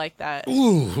are like that.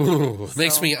 Ooh,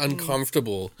 makes me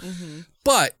uncomfortable. Mm-hmm.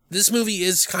 But this movie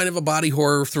is kind of a body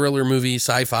horror thriller movie,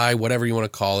 sci-fi, whatever you want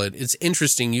to call it. It's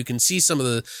interesting. You can see some of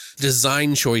the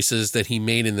design choices that he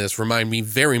made in this remind me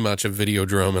very much of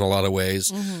Videodrome in a lot of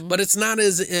ways. Mm-hmm. But it's not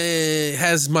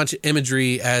has much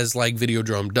imagery as like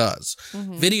Videodrome does.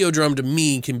 Mm-hmm. Videodrome to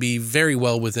me can be very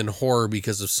well within horror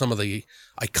because of some of the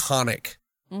iconic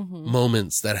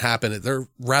moments that happen. They're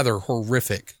rather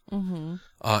horrific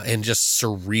and just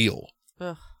surreal.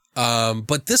 Ugh.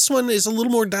 But this one is a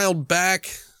little more dialed back,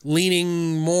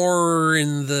 leaning more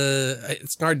in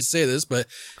it's hard to say this, but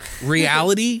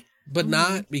reality, but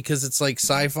not, because it's like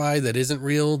sci-fi that isn't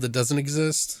real, that doesn't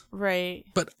exist. Right.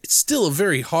 But it's still a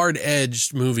very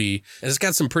hard-edged movie, and it's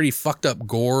got some pretty fucked up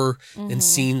gore and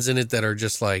scenes in it that are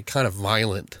just like kind of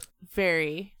violent.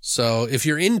 Very. So if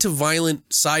you're into violent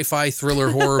sci-fi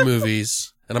thriller horror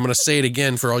movies, and I'm going to say it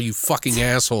again for all you fucking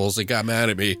assholes that got mad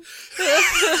at me.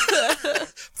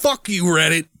 Fuck you,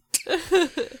 Reddit.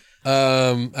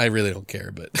 I really don't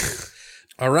care, but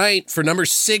all right, for number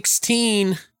 16,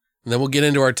 and then we'll get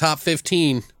into our top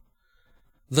 15.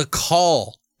 The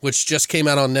Call, which just came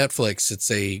out on Netflix.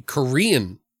 It's a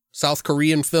South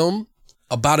Korean film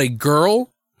about a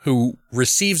girl who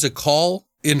receives a call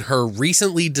in her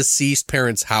recently deceased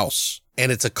parents' house.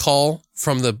 And it's a call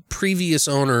from the previous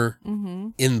owner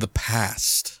in the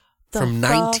past, from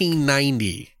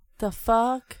 1990. The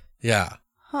fuck? Yeah.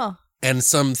 Huh. And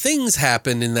some things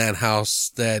happen in that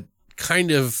house that kind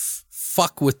of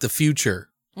fuck with the future.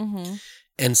 Mm-hmm.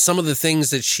 And some of the things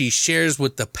that she shares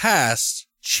with the past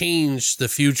change the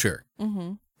future.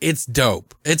 Mm-hmm. It's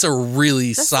dope. It's a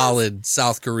really solid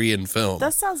South Korean film.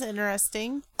 That sounds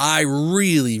interesting. I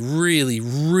really, really,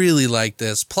 really like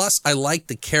this. Plus, I like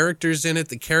the characters in it.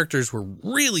 The characters were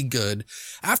really good.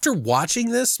 After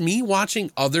watching this, me watching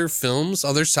other films,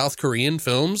 other South Korean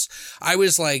films, I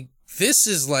was like, this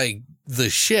is like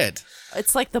the shit.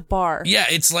 It's like the bar. Yeah,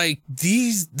 it's like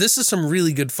this is some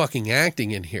really good fucking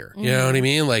acting in here. You know what I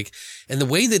mean? Like, and the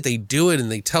way that they do it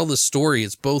and they tell the story,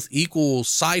 it's both equal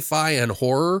sci-fi and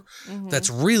horror. That's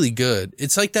really good.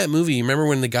 It's like that movie. You remember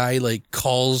when the guy like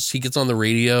he gets on the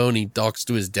radio and he talks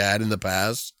to his dad in the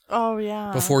past? Oh,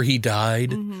 yeah. Before he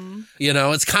died. You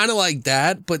know, it's kind of like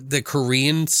that, but the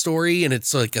Korean story, and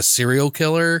it's like a serial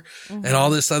killer and all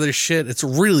this other shit. It's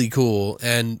really cool,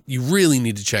 and you really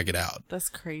need to check it out. That's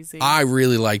crazy. I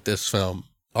really like this film.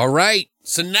 All right.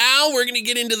 So now we're going to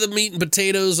get into the meat and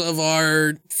potatoes of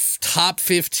our top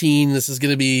 15. This is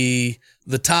going to be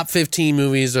the top 15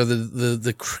 movies, or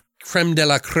the creme de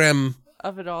la creme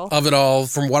of it all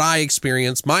from what I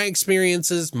experienced. My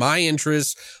experiences, my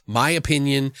interests, my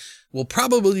opinion will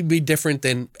probably be different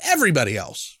than everybody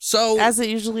else. So, as it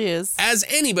usually is. As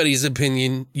anybody's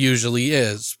opinion usually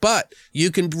is. But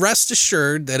you can rest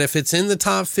assured that if it's in the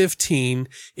top 15,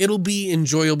 it'll be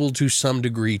enjoyable to some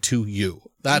degree to you.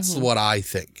 That's what I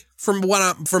think. From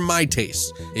my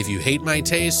taste. If you hate my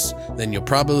taste, then you'll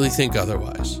probably think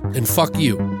otherwise. And fuck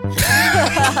you.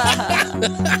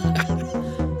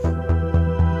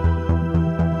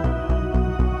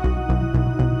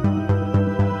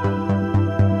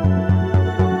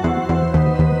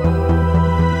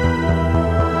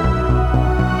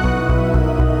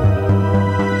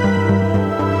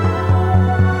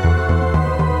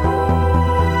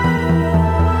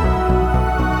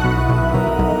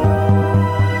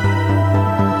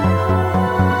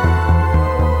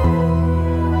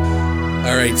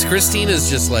 Christina's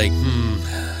just like, I'm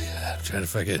trying to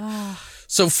fuck it.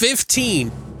 So 15.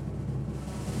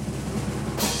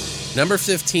 Number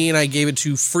 15, I gave it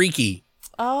to Freaky.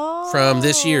 Oh. From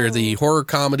this year, the horror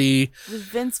comedy. With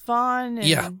Vince Vaughn.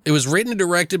 Yeah. It was written and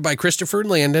directed by Christopher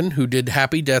Landon, who did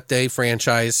Happy Death Day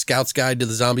franchise, Scout's Guide to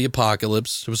the Zombie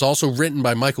Apocalypse. It was also written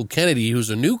by Michael Kennedy,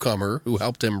 who's a newcomer who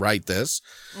helped him write this.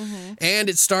 And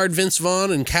it starred Vince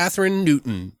Vaughn and Catherine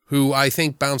Newton, who I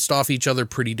think bounced off each other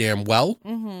pretty damn well.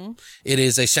 It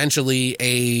is essentially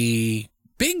a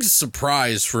big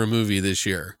surprise for a movie this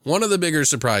year. One of the bigger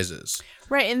surprises.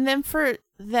 Right, and then for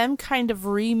them kind of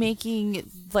remaking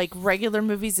like regular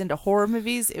movies into horror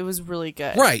movies, it was really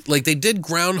good. Right, like he did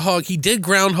Groundhog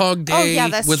Day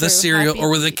with true. a serial or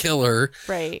with a killer.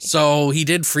 Right. So he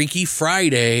did Freaky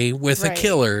Friday with a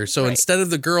killer. So instead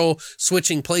of the girl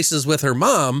switching places with her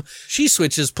mom, she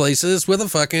switches places with a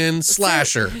fucking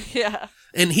slasher. Yeah.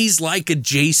 And he's like a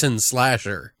Jason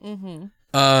slasher. And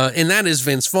that is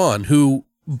Vince Vaughn, who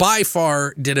by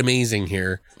far did amazing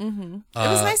here. It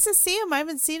was nice to see him. I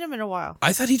haven't seen him in a while.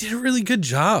 I thought he did a really good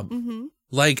job.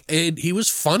 Like, he was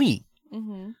funny.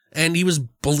 And he was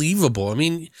believable. I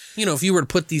mean, you know, if you were to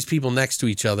put these people next to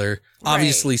each other,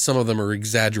 obviously some of them are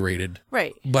exaggerated.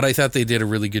 Right. But I thought they did a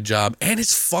really good job. And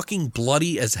it's fucking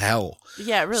bloody as hell.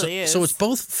 Yeah, it really is. So it's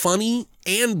both funny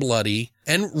and bloody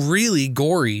and really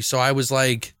gory. So I was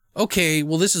like, okay,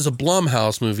 well, this is a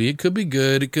Blumhouse movie. It could be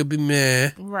good. It could be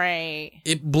meh. Right.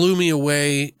 It blew me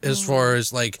away as far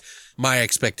as like my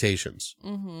expectations.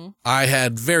 I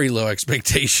had very low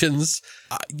expectations.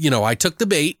 You know, I took the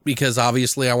bait because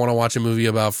obviously I want to watch a movie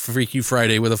about Freaky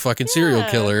Friday with a fucking serial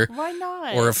killer. Why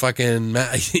not? Or a fucking,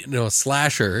 you know,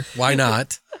 slasher. Why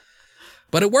not?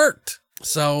 But it worked.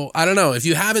 So I don't know. If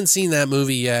you haven't seen that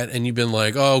movie yet and you've been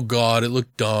like, oh God, it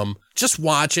looked dumb, just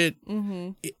watch it.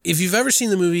 If you've ever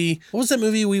seen the movie, what was that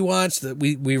movie we watched that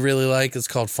we really like? It's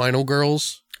called Final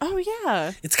Girls. Oh,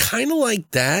 yeah. It's kind of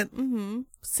like that.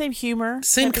 Same humor.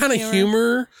 Same kind of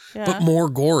humor, but more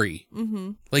gory.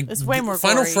 Like It's way more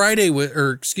Final gory.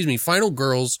 Friday, Final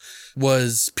Girls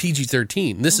was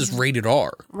PG-13. This is rated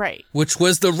R. Right. Which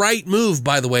was the right move,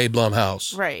 by the way,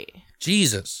 Blumhouse. Right.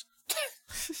 Jesus.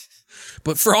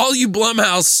 But for all you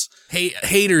Blumhouse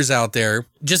haters out there,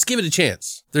 just give it a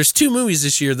chance. There's 2 movies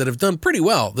this year that have done pretty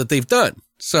well that they've done.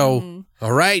 So,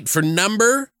 all right, for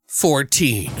number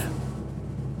 14.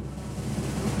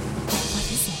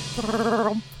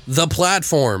 The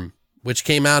Platform, which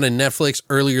came out in Netflix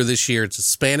earlier this year. It's a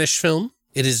Spanish film.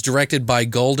 It is directed by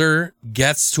Golder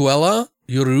Gatzuela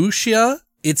Urrutia.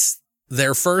 It's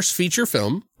their first feature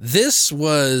film. This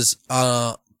was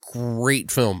a great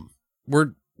film.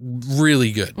 We're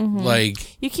really good.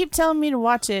 Like, You keep telling me to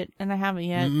watch it, and I haven't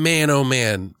yet. man, oh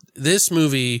man. This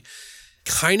movie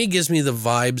kind of gives me the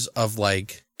vibes of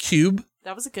like Cube.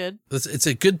 That was good. It's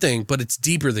a good thing, but it's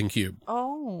deeper than Cube.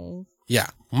 Oh. Yeah,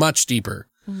 much deeper.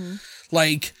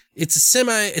 Like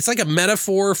it's like a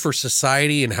metaphor for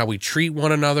society and how we treat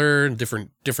one another and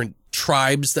different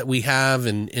tribes that we have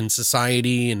in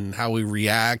society and how we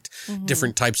react,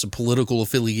 different types of political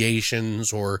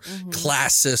affiliations or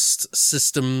classist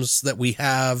systems that we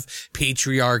have,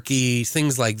 patriarchy,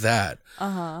 things like that.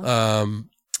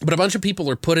 But a bunch of people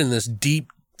are put in this deep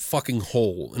fucking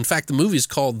hole. In fact, the movie's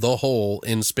called The Hole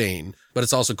in Spain, but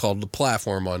it's also called The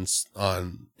Platform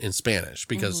in Spanish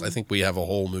because I think we have a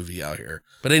whole movie out here.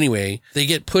 But anyway, they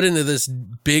get put into this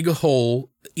big hole.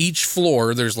 Each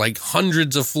floor, there's like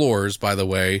hundreds of floors, by the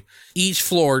way. Each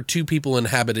floor, 2 people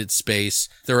inhabit its space.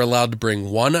 They're allowed to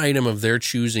bring one item of their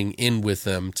choosing in with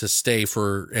them to stay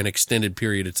for an extended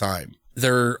period of time.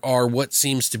 There are what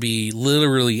seems to be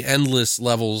literally endless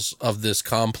levels of this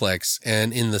complex,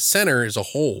 and in the center is a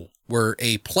hole where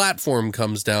a platform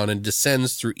comes down and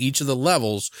descends through each of the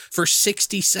levels for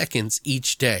 60 seconds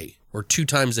each day, or 2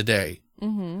 times a day.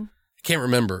 I can't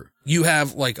remember. You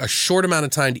have like a short amount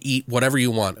of time to eat whatever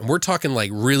you want, and we're talking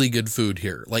like really good food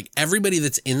here. Like everybody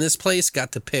that's in this place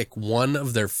got to pick one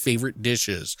of their favorite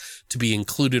dishes to be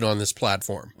included on this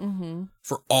platform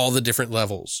for all the different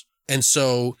levels. And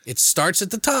so it starts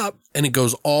at the top and it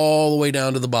goes all the way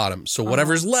down to the bottom. So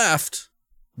whatever's left,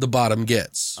 the bottom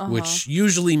gets, which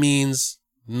usually means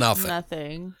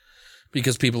nothing.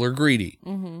 Because people are greedy.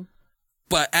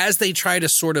 But as they try to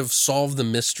sort of solve the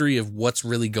mystery of what's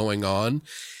really going on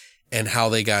and how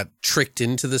they got tricked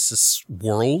into this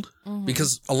world,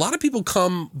 because a lot of people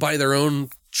come by their own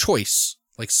choice.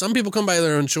 Like some people come by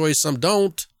their own choice, some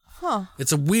don't.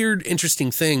 It's a weird,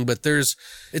 interesting thing, but it's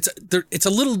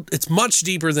much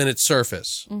deeper than its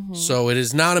surface. So it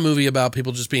is not a movie about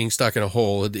people just being stuck in a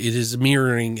hole. It is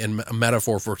mirroring and a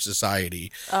metaphor for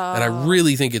society. And I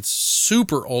really think it's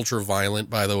super ultra violent,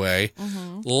 by the way.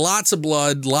 Lots of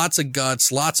blood, lots of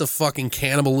guts, lots of fucking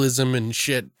cannibalism and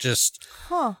shit. Just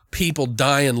people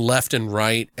dying left and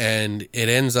right. And it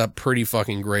ends up pretty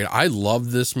fucking great. I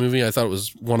loved this movie. I thought it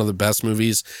was one of the best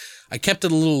movies. I kept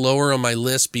it a little lower on my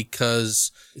list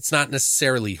because it's not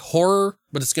necessarily horror,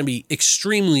 but it's going to be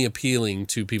extremely appealing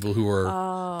to people who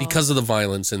are, because of the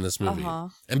violence in this movie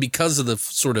and because of the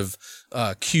sort of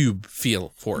Cube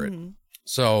feel for it.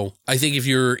 So I think if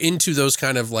you're into those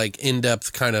kind of like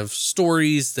in-depth kind of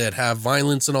stories that have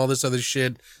violence and all this other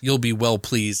shit, you'll be well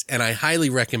pleased. And I highly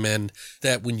recommend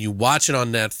that when you watch it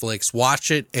on Netflix,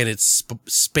 watch it and it's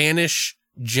Spanish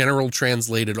general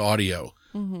translated audio.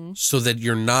 So that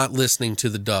you're not listening to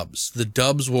the dubs. The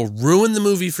dubs will ruin the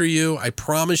movie for you. I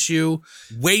promise you.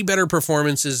 Way better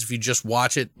performances if you just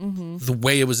watch it the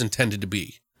way it was intended to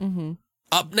be.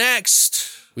 Up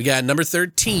next, we got number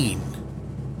 13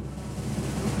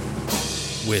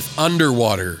 with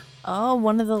Underwater, Oh,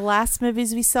 one of the last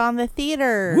movies we saw in the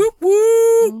theater. Whoop,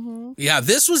 whoop. Yeah,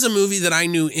 this was a movie that I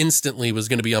knew instantly was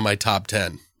going to be on my top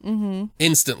 10.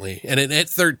 Instantly. And it hit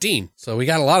 13. So we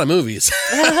got a lot of movies.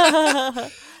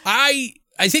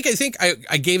 I think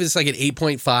I gave this like an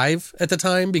 8.5 at the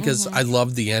time because I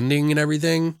loved the ending and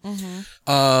everything.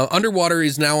 Underwater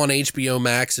is now on HBO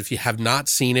Max. If you have not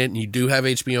seen it and you do have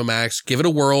HBO Max, give it a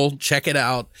whirl. Check it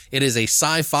out. It is a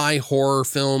sci-fi horror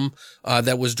film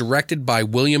that was directed by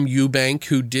William Eubank,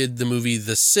 who did the movie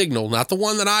The Signal, not the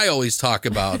one that I always talk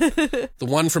about, the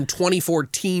one from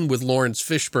 2014 with Lawrence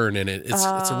Fishburne in it. It's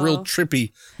a real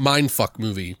trippy mindfuck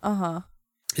movie.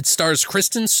 It stars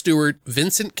Kristen Stewart,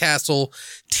 Vincent Castle,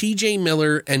 T.J.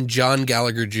 Miller, and John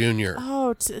Gallagher Jr.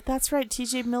 Oh, that's right.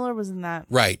 T.J. Miller was in that.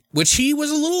 Right. Which he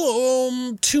was a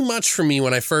little too much for me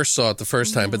when I first saw it the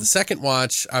first time. But the second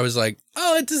watch, I was like,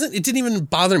 oh, it didn't even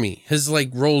bother me. His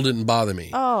like role didn't bother me.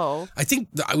 Oh. I think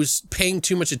I was paying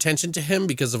too much attention to him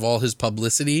because of all his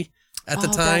publicity at the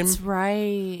time. That's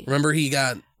right. Remember he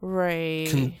got...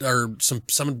 Right. Or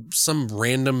some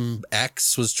random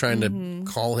ex was trying to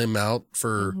call him out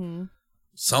for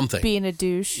something. Being a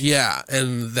douche. Yeah,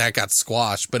 and that got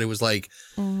squashed, but it was like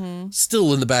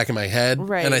still in the back of my head.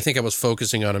 Right. And I think I was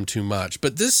focusing on him too much.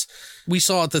 But this, we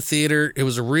saw at the theater. It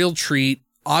was a real treat.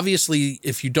 Obviously,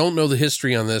 if you don't know the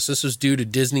history on this was due to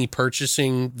Disney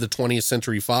purchasing the 20th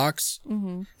Century Fox,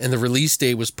 and the release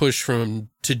date was pushed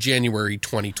to January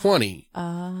 2020.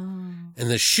 And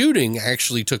the shooting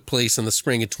actually took place in the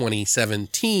spring of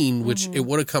 2017, which it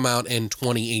would have come out in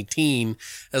 2018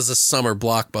 as a summer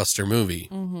blockbuster movie.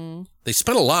 They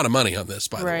spent a lot of money on this,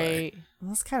 by the way. Right.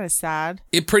 That's kind of sad.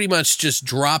 It pretty much just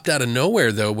dropped out of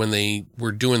nowhere, though, when they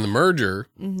were doing the merger.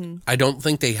 I don't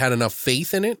think they had enough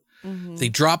faith in it. They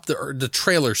dropped the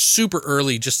trailer super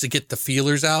early just to get the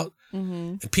feelers out.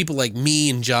 And people like me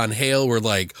and John Hale were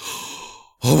like,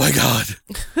 oh my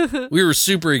God. We were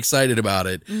super excited about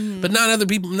it. But not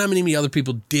many other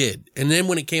people did. And then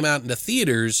when it came out into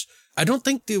theaters, I don't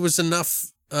think there was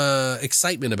enough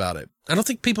excitement about it. I don't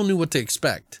think people knew what to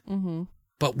expect.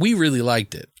 But we really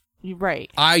liked it. You're right.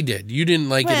 I did. You didn't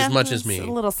like it as much as me. A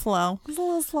little slow. It was a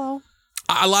little slow.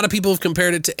 A lot of people have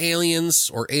compared it to Aliens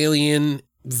or Alien.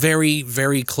 Very,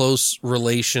 very close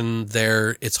relation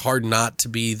there. It's hard not to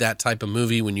be that type of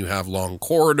movie when you have long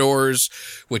corridors,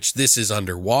 which this is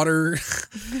underwater.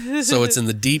 So it's in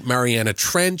the deep Mariana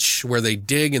Trench where they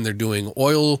dig and they're doing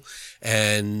oil,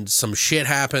 and some shit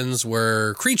happens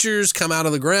where creatures come out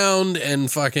of the ground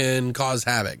and fucking cause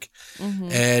havoc.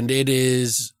 And it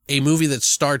is a movie that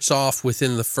starts off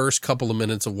within the first couple of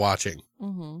minutes of watching.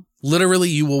 Literally,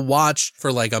 you will watch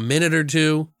for like a minute or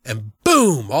two and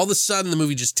boom, all of a sudden the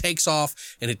movie just takes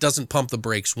off and it doesn't pump the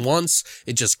brakes once.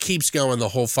 It just keeps going the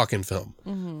whole fucking film,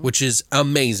 which is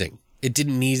amazing. It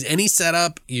didn't need any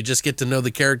setup. You just get to know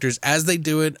the characters as they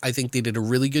do it. I think they did a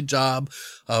really good job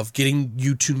of getting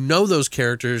you to know those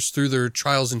characters through their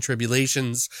trials and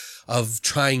tribulations of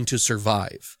trying to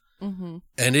survive. And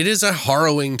it is a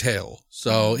harrowing tale.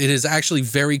 So it is actually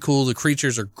very cool. The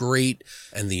creatures are great.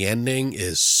 And the ending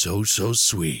is so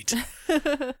sweet.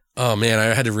 Oh man,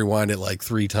 I had to rewind it like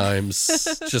 3 times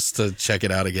just to check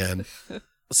it out again.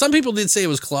 Some people did say it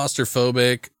was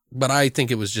claustrophobic, but I think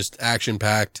it was just action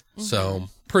packed. So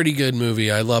pretty good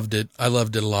movie. I loved it. I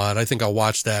loved it a lot. I think I'll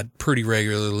watch that pretty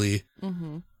regularly.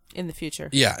 In the future.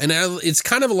 Yeah. And it's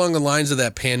kind of along the lines of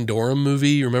that Pandorum movie.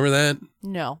 You remember that?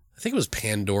 No. I think it was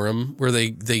Pandorum, where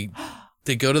they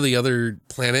go to the other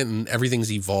planet and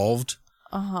everything's evolved.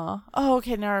 Oh,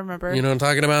 okay. Now I remember. You know what I'm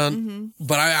talking about?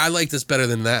 But I like this better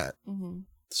than that.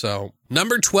 So,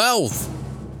 number 12.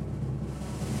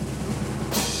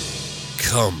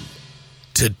 Come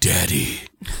to Daddy.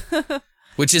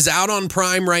 Which is out on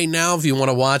Prime right now. If you want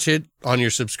to watch it on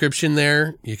your subscription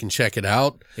there, you can check it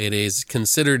out. It is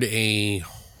considered a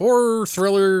horror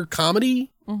thriller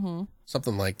comedy.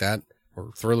 Something like that.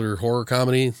 Or thriller horror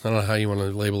comedy. I don't know how you want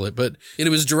to label it, but it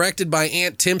was directed by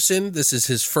Ant Timpson. This is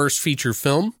his first feature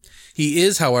film. He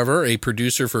is, however, a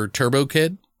producer for Turbo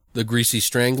Kid, The Greasy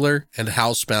Strangler, and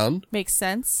Housebound. Makes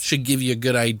sense. Should give you a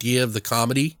good idea of the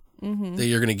comedy that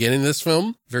you're going to get in this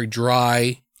film. Very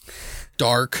dry,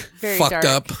 dark, Very fucked dark.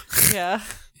 up. Yeah.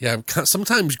 Yeah,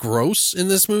 sometimes gross in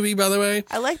this movie, by the way.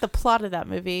 I like the plot of that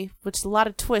movie, which is a lot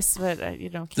of twists, but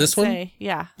can't This one? say.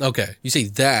 Yeah. Okay. You say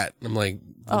that. I'm like,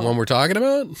 the one we're talking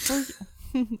about?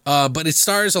 But it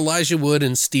stars Elijah Wood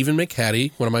and Stephen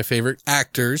McHattie, one of my favorite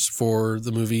actors for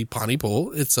the movie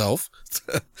Pontypool itself.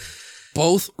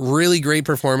 Both really great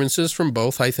performances from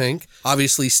both, I think.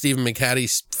 Obviously, Stephen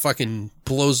McHattie fucking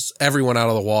blows everyone out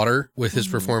of the water with his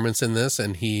performance in this,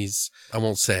 and I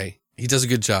won't say, he does a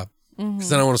good job. Because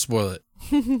then I want to spoil it.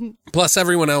 Plus,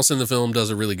 everyone else in the film does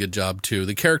a really good job, too.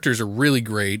 The characters are really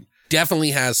great.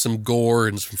 Definitely has some gore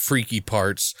and some freaky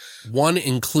parts. One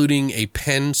including a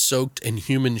pen soaked in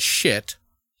human shit.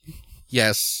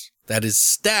 Yes, that is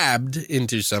stabbed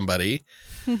into somebody,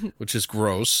 which is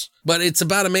gross. But it's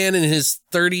about a man in his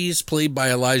 30s, played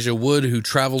by Elijah Wood, who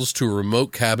travels to a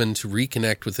remote cabin to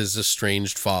reconnect with his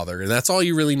estranged father. And that's all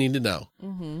you really need to know.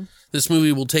 Mm-hmm. This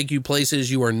movie will take you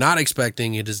places you are not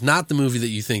expecting. It is not the movie that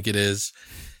you think it is.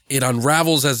 It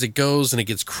unravels as it goes, and it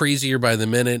gets crazier by the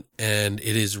minute, and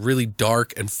it is really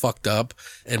dark and fucked up.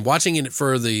 And watching it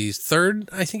for the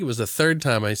third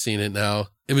time I've seen it now,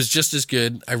 it was just as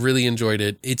good. I really enjoyed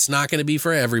it. It's not going to be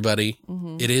for everybody.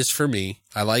 Mm-hmm. It is for me.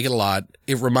 I like it a lot.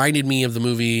 It reminded me of the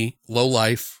movie Low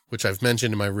Life, which I've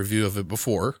mentioned in my review of it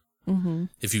before. Mm-hmm.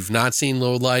 If you've not seen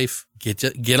Low Life, get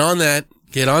on that.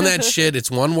 Get on that shit. It's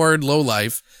one word, Low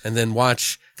Life, and then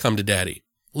watch Come to Daddy.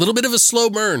 A little bit of a slow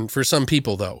burn for some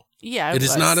people, though. Yeah, it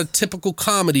is not a typical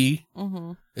comedy.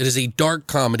 Mm-hmm. It is a dark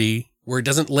comedy where it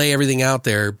doesn't lay everything out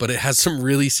there, but it has some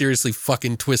really seriously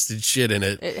fucking twisted shit in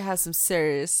it. It has some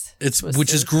serious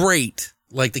which is great.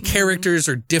 Like, the characters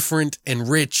are different and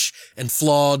rich and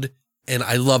flawed, and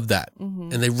I love that.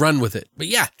 Mm-hmm. And they run with it. But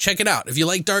yeah, check it out. If you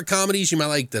like dark comedies, you might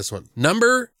like this one.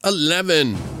 Number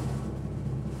 11.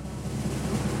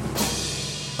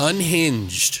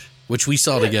 Unhinged, which we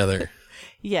saw together.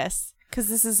 Yes, because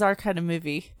this is our kind of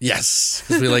movie. Yes,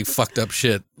 because we like fucked up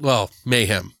shit. Well,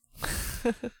 mayhem.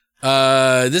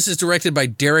 This is directed by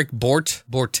Derek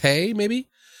Borte, maybe?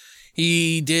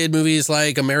 He did movies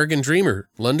like American Dreamer,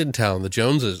 London Town, The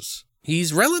Joneses.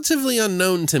 He's relatively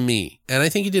unknown to me, and I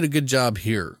think he did a good job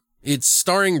here. It's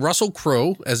starring Russell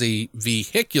Crowe as a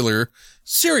vehicular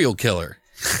serial killer.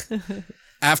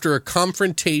 After a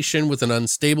confrontation with an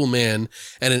unstable man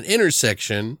at an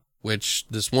intersection, which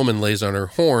this woman lays on her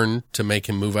horn to make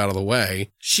him move out of the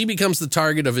way, she becomes the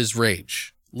target of his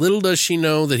rage. Little does she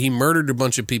know that he murdered a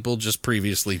bunch of people just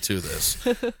previously to this.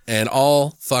 And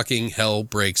all fucking hell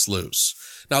breaks loose.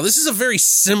 Now, this is a very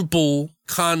simple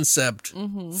concept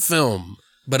film,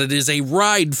 but it is a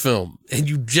ride film, and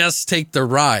you just take the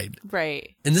ride.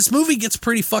 Right. And this movie gets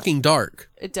pretty fucking dark.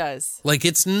 It does. Like,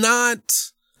 it's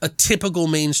not a typical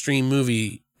mainstream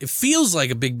movie. It feels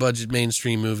like a big budget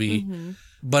mainstream movie,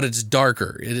 but it's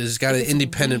darker. It has got an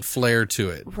independent flair to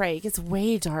it. Right. It gets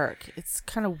way dark. It's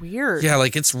kind of weird. Yeah,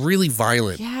 like, it's really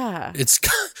violent. Yeah. It's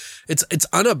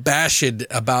unabashed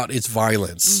about its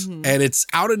violence, and it's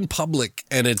out in public,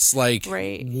 and it's like,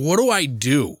 what do I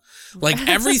do? Like,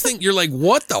 everything, you're like,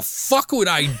 what the fuck would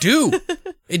I do?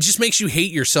 It just makes you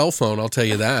hate your cell phone, I'll tell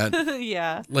you that.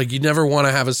 Yeah. Like, you never want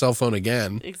to have a cell phone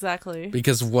again. Exactly.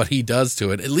 Because of what he does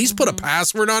to it. At least put a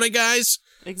password on it, guys.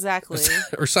 Exactly.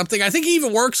 Or something. I think he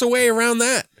even works a way around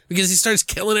that. Because he starts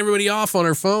killing everybody off on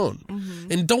her phone.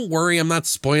 And don't worry, I'm not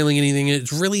spoiling anything.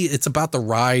 It's about the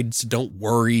ride, so don't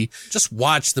worry. Just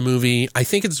watch the movie. I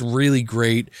think it's really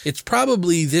great. It's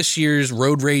probably this year's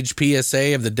Road Rage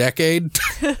PSA of the decade.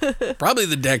 Probably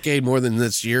the decade more than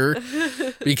this year.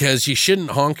 Because you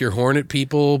shouldn't honk your horn at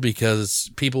people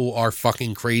because people are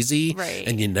fucking crazy. Right.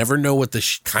 And you never know what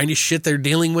the kind of shit they're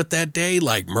dealing with that day,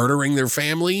 like murdering their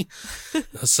family.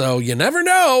 So you never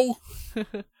know.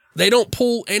 They don't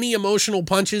pull any emotional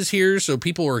punches here, so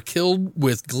people are killed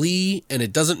with glee, and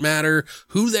it doesn't matter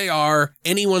who they are.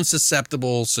 Anyone's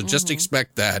susceptible, so just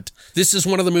expect that. This is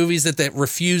one of the movies that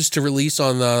refused to release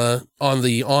on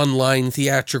the online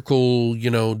theatrical,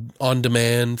 on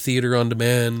demand, theater on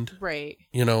demand. Right.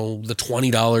 The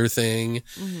 $20 thing.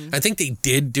 I think they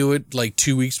did do it like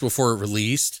 2 weeks before it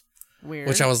released. Weird.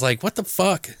 Which I was like, what the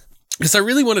fuck? Because I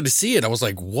really wanted to see it. I was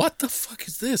like, what the fuck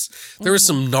is this? There was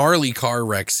some gnarly car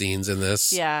wreck scenes in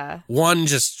this. Yeah. One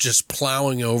just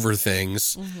plowing over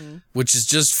things, which is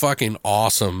just fucking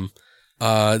awesome.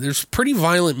 There's a pretty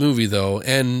violent movie, though.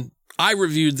 And I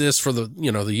reviewed this for the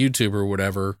YouTube or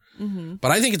whatever. But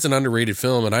I think it's an underrated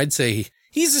film. And I'd say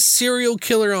he's a serial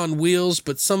killer on wheels,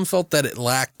 but some felt that it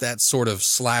lacked that sort of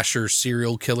slasher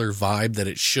serial killer vibe that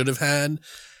it should have had.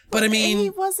 But I mean, he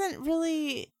wasn't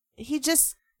really, he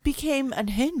just became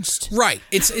unhinged. Right.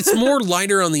 It's more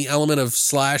lighter on the element of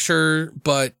slasher,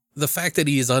 but the fact that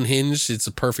he is unhinged, it's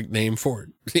a perfect name for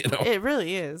it. It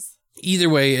really is. Either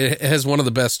way, it has one of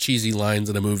the best cheesy lines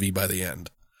in a movie by the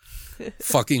end.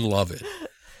 Fucking love it.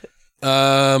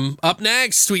 Up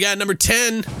next, we got number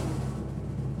 10.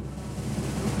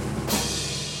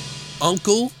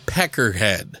 Uncle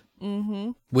Peckerhead.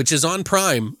 Which is on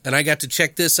Prime, and I got to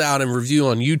check this out and review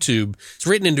on YouTube. It's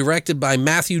written and directed by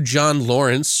Matthew John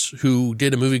Lawrence, who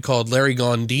did a movie called Larry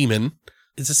Gone Demon.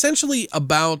 It's essentially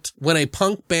about when a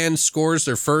punk band scores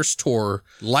their first tour,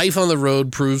 life on the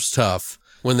road proves tough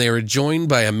when they are joined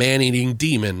by a man-eating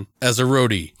demon as a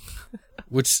roadie.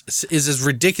 Which is as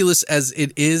ridiculous as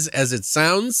it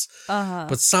sounds,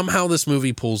 but somehow this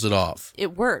movie pulls it off.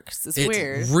 It works. It's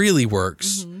weird. It really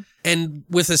works. Mm-hmm. And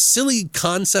with a silly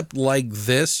concept like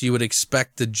this, you would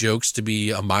expect the jokes to be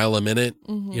a mile a minute,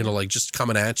 like just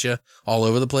coming at you all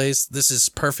over the place. This is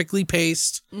perfectly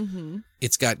paced. Mm-hmm.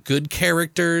 It's got good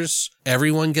characters.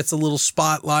 Everyone gets a little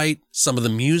spotlight. Some of the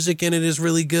music in it is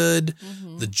really good.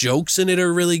 Mm-hmm. The jokes in it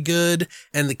are really good.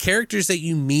 And the characters that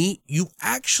you meet, you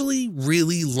actually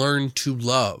really learn to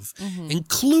love,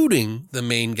 including the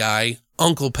main guy,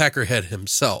 Uncle Peckerhead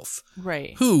himself.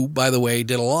 Right. Who, by the way,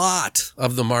 did a lot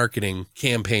of the marketing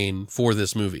campaign for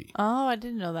this movie. Oh, I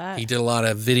didn't know that. He did a lot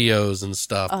of videos and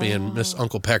stuff being Miss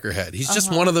Uncle Peckerhead. He's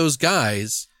just one of those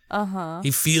guys.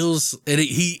 He feels,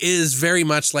 he is very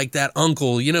much like that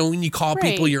uncle, when you call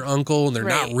people your uncle and they're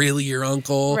not really your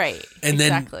uncle. Right. And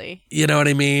exactly. Then, you know what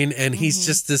I mean? And he's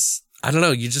just this, I don't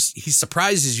know, he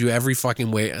surprises you every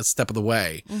fucking way, a step of the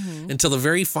way until the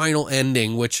very final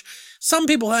ending, which some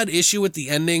people had issue with the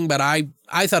ending, but I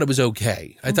thought it was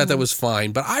okay. I thought that was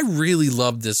fine, but I really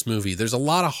loved this movie. There's a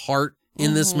lot of heart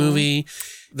in this movie.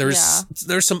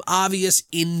 There's some obvious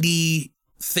indie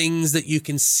things that you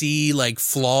can see, like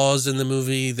flaws in the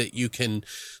movie that you can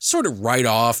sort of write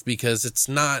off because it's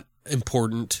not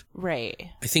important. Right.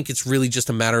 I think it's really just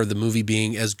a matter of the movie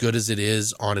being as good as it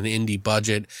is on an indie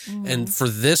budget. And for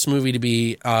this movie to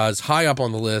be as high up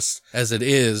on the list as it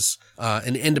is,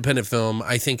 an independent film,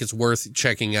 I think it's worth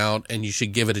checking out and you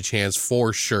should give it a chance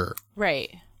for sure.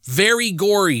 Right. Very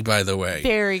gory, by the way.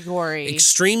 Very gory.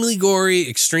 Extremely gory,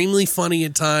 extremely funny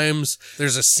at times.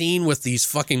 There's a scene with these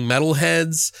fucking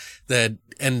metalheads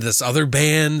and this other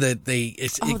band that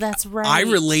that's right. I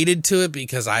related to it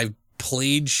because I've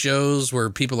played shows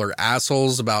where people are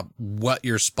assholes about what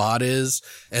your spot is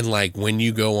and like when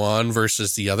you go on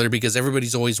versus the other, because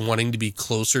everybody's always wanting to be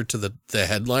closer to the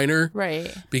headliner.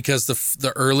 Right. Because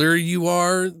the earlier you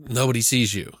are, nobody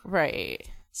sees you. Right.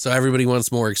 So everybody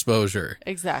wants more exposure.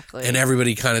 Exactly. And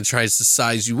everybody kind of tries to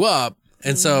size you up.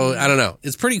 And so, I don't know.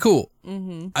 It's pretty cool.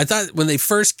 Mm-hmm. I thought when they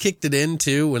first kicked it in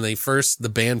too, when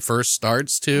the band first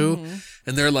starts too,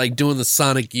 and they're like doing the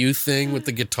Sonic Youth thing with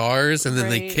the guitars and then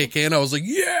they kick in, I was like,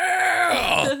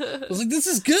 yeah! I was like, this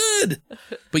is good.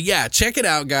 But yeah, check it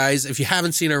out, guys. If you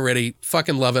haven't seen it already,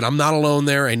 fucking love it. I'm not alone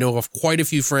there. I know of quite a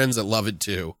few friends that love it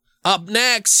too. Up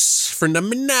next for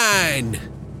number 9.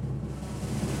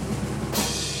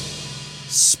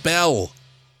 Spell.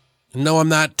 No, I'm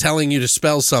not telling you to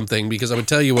spell something because I'm going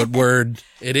to tell you what word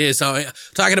it is. I'm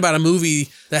talking about a movie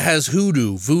that has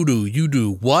voodoo, you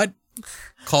do what?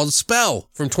 Called Spell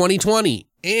from 2020.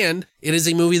 And it is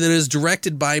a movie that is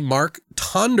directed by Mark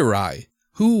Tonderai,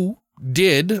 who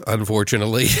did,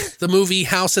 unfortunately, the movie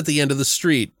House at the End of the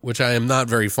Street, which I am not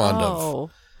very fond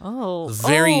of.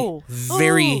 Very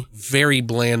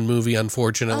bland movie,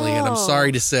 unfortunately. And I'm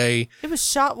sorry to say. It was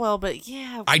shot well, but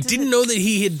yeah. I didn't know that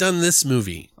he had done this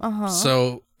movie.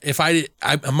 So if I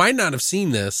might not have seen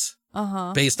this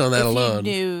based on that alone.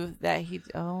 You knew that he,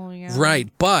 yeah. Right.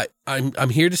 But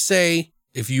I'm here to say,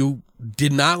 if you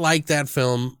did not like that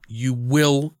film, you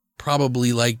will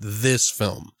probably like this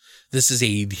film. This is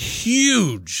a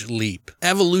huge leap.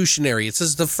 Evolutionary. It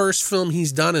says the first film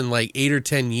he's done in like 8 or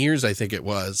 10 years, I think it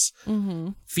was.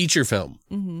 Feature film.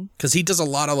 Because he does a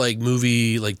lot of like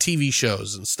movie, like TV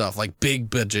shows and stuff, like big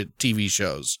budget TV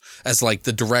shows as like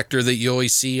the director that you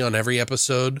always see on every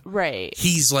episode. Right.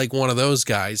 He's like one of those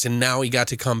guys. And now he got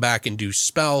to come back and do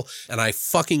Spell. And I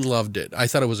fucking loved it. I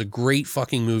thought it was a great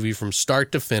fucking movie from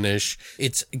start to finish.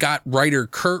 It's got writer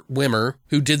Kurt Wimmer,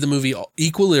 who did the movie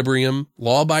Equilibrium,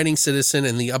 Law Abiding Citizen,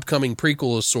 and the upcoming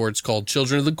prequel of sorts called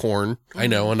Children of the Corn. I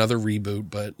know, another reboot,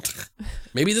 but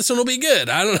maybe this one will be good.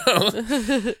 I don't know.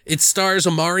 It stars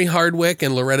Omari Hardwick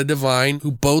and Loretta Devine,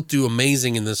 who both do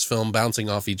amazing in this film, bouncing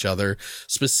off each other.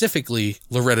 Specifically,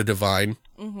 Loretta Devine.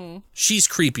 She's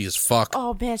creepy as fuck.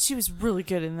 Oh, man, she was really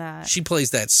good in that. She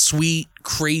plays that sweet,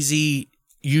 crazy,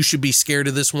 you should be scared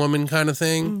of this woman kind of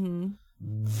thing.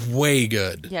 Way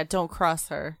good. Yeah, don't cross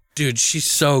her. Dude, she's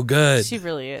so good. She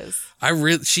really is.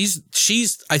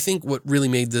 She's I think what really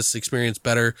made this experience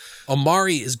better.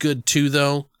 Omari is good too,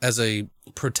 though, as a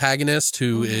protagonist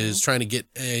who is trying to get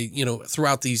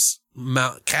throughout these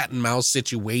cat and mouse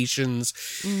situations.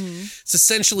 It's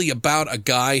essentially about a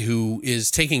guy who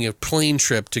is taking a plane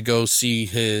trip to go see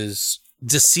his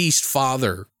deceased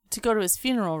father to go to his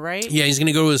funeral, right? Yeah, he's going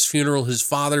to go to his funeral. His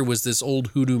father was this old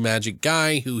hoodoo magic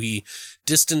guy who he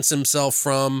distanced himself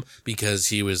from because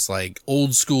he was like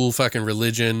old school fucking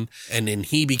religion. And then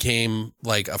he became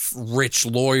like a rich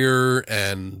lawyer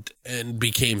and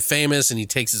became famous, and he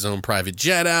takes his own private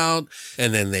jet out,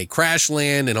 and then they crash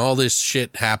land and all this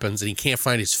shit happens and he can't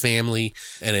find his family,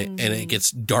 and it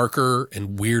gets darker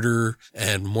and weirder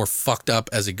and more fucked up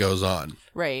as it goes on.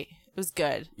 Right. It was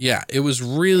good. Yeah, it was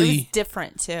really... It was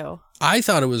different, too. I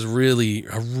thought it was really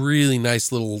a really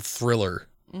nice little thriller.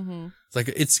 Mm-hmm. Like,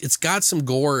 it's got some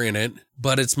gore in it,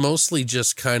 but it's mostly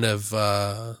just kind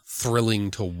of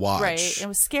thrilling to watch. Right. It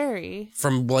was scary.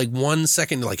 From, like, 1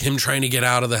 second, like, him trying to get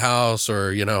out of the house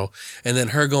or, you know, and then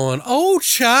her going, oh,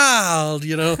 child,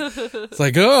 you know. It's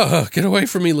like, oh, get away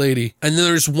from me, lady. And then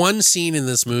there's one scene in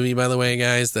this movie, by the way,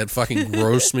 guys, that fucking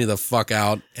grossed me the fuck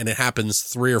out, and it happens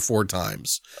 3 or 4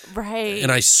 times. Right.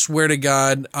 And I swear to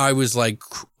God, I was like,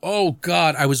 oh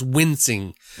God, I was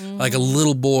wincing like a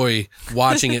little boy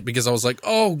watching it because I was like,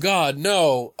 oh God,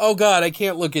 no. Oh God, I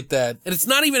can't look at that. And it's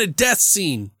not even a death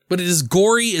scene, but it is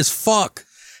gory as fuck.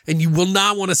 And you will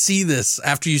not want to see this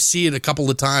after you see it a couple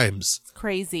of times. It's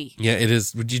crazy. Yeah, it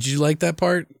is. Did you like that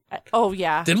part? Oh,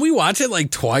 yeah. Didn't we watch it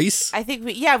like twice? I think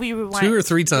we rewind. 2 or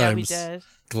 3 times. Yeah, we did.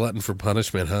 Glutton for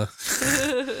punishment, huh?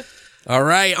 All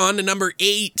right, on to number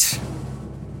 8.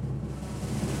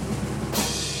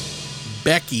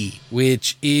 Becky,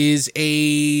 which is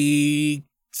a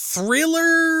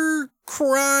thriller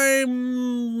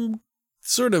crime,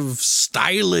 sort of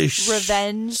stylish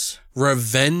revenge,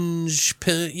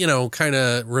 you know, kind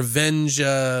of revenge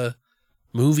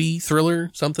movie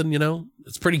thriller, something, you know.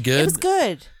 It's pretty good. It was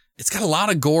good. It's got a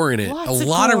lot of gore in it. Lots a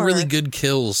lot of of really good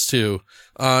kills too.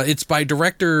 It's by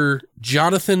director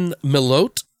Jonathan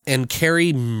Milot and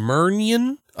Carrie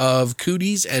Murnion of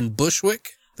Cooties and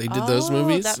Bushwick. They did those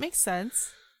movies. That makes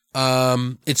sense.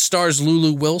 It stars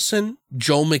Lulu Wilson,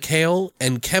 Joel McHale,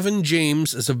 and Kevin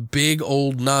James as a big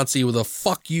old Nazi with a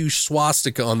fuck you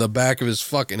swastika on the back of his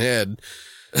fucking head.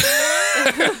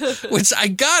 Which I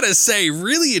gotta say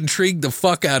really intrigued the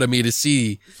fuck out of me to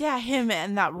see. Yeah, him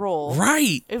in that role.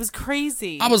 Right. It was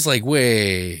crazy. I was like,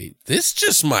 wait, this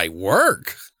just might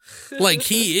work. Like,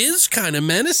 he is kind of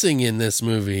menacing in this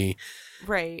movie.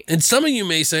 Right. And some of you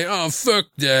may say, oh, fuck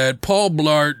that. Paul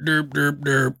Blart, derp, derp,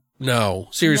 derp. No,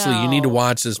 seriously, you need to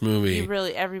watch this movie.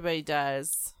 Everybody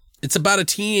does. It's about a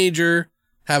teenager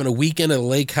having a weekend at a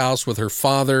lake house with her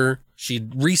father.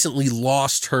 She'd recently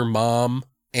lost her mom,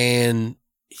 and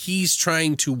he's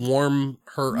trying to warm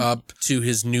her up to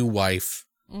his new wife,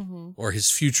 or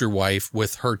his future wife,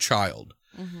 with her child.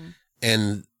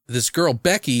 And this girl,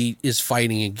 Becky, is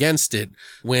fighting against it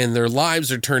when their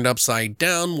lives are turned upside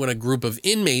down when a group of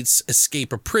inmates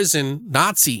escape a prison,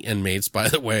 Nazi inmates, by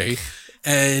the way,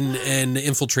 and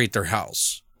infiltrate their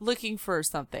house. Looking for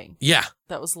something. Yeah.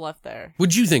 That was left there.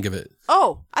 What'd you think of it?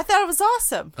 Oh, I thought it was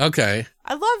awesome. Okay.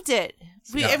 I loved it.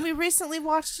 Yeah. We recently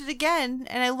watched it again,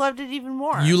 and I loved it even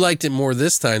more. You liked it more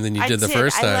this time than you did the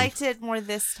first time. I liked it more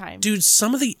this time. Dude,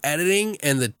 some of the editing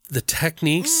and the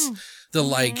techniques, the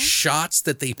like shots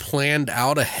that they planned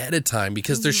out ahead of time,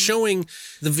 because they're showing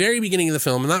the very beginning of the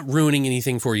film. I'm not ruining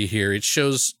anything for you here. It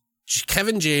shows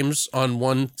Kevin James on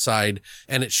one side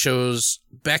and it shows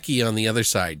Becky on the other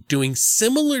side doing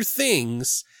similar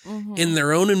things in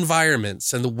their own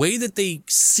environments, and the way that they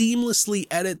seamlessly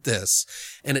edit this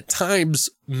and at times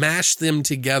mash them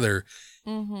together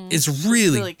is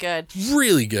really good.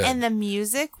 Really good. And the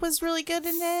music was really good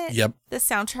in it. Yep. The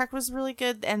soundtrack was really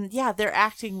good. And yeah, their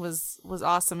acting was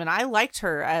awesome. And I liked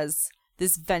her as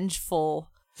this vengeful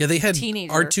they had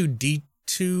teenager.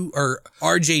 R2D2 or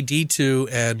RJD2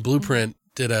 and Blueprint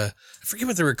did I forget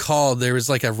what they were called. There was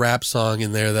like a rap song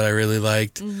in there that I really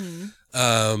liked.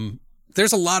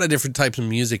 There's a lot of different types of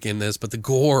music in this, but the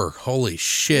gore, holy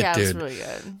shit, dude. Yeah, it's really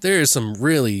good. There is some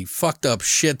really fucked up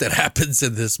shit that happens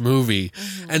in this movie.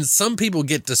 And some people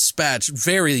get dispatched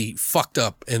very fucked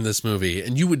up in this movie,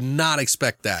 and you would not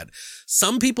expect that.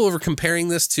 Some people are comparing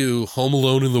this to Home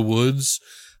Alone in the Woods,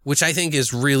 which I think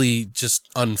is really just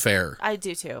unfair. I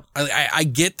do too. I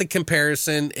get the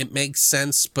comparison. It makes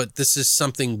sense, but this is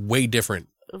something way different.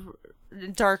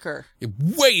 Darker.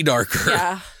 Way darker.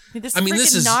 Yeah. There's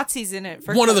this is Nazis in it.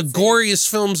 One of the goriest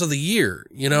films of the year.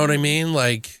 You know what I mean?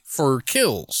 Like, for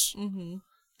kills. And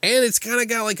it's kind of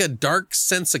got like a dark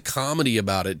sense of comedy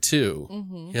about it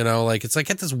too. You know, like it's like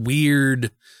got this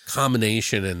weird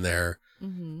combination in there.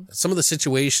 Some of the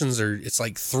situations it's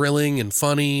like thrilling and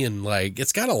funny and like,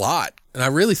 it's got a lot. And I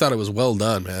really thought it was well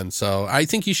done, man. So I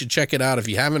think you should check it out. If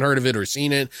you haven't heard of it or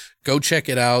seen it, go check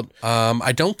it out.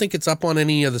 I don't think it's up on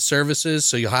any of the services,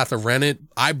 so you'll have to rent it.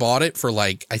 I bought it for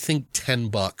like, I think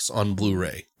 $10 on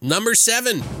Blu-ray. Number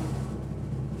 7.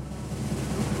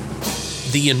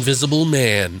 The Invisible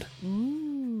Man.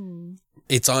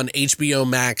 It's on HBO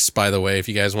Max, by the way, if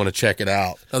you guys want to check it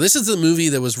out. Now, this is the movie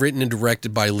that was written and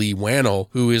directed by Lee Wannell,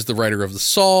 who is the writer of The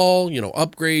Saw,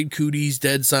 Upgrade, Cooties,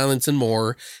 Dead Silence, and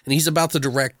more. And he's about to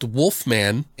direct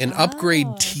Wolfman, an Upgrade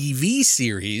TV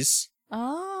series.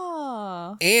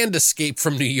 Oh. And Escape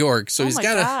from New York. So he's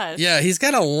got he's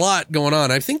got a lot going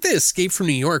on. I think the Escape from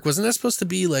New York, wasn't that supposed to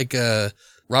be like a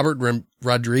Robert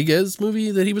Rodriguez movie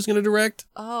that he was going to direct?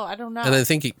 Oh, I don't know. And I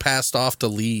think it passed off to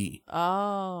Lee.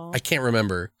 Oh. I can't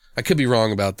remember. I could be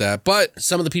wrong about that. But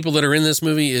some of the people that are in this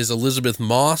movie is Elizabeth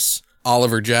Moss,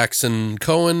 Oliver Jackson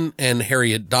Cohen, and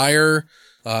Harriet Dyer,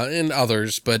 and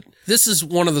others. But this is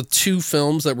one of the 2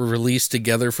 films that were released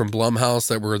together from Blumhouse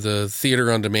that were the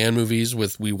theater on demand movies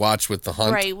we watched with The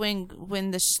Hunt. Right, when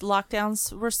the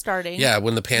lockdowns were starting. Yeah,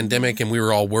 when the pandemic, and we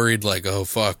were all worried like, oh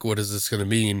fuck, what is this going to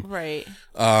mean? Right.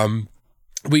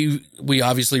 We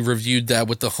obviously reviewed that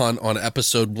with The Hunt on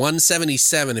episode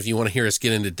 177, if you want to hear us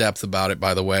get into depth about it,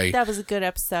 by the way. That was a good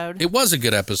episode. It was a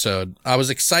good episode. I was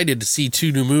excited to see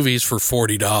 2 new movies for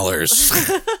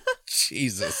 $40.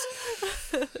 Jesus.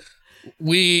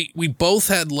 We both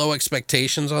had low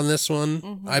expectations on this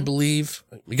one, I believe,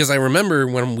 because I remember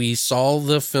when we saw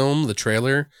the film, the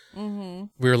trailer, we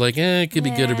were like, it could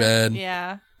be good or bad.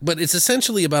 Yeah. But it's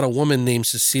essentially about a woman named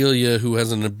Cecilia who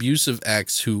has an abusive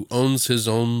ex who owns his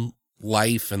own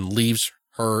life and leaves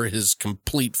her his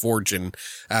complete fortune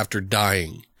after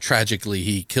dying. Tragically,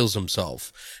 he kills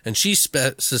himself, and she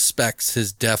suspects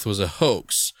his death was a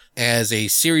hoax. As a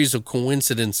series of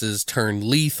coincidences turn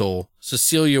lethal,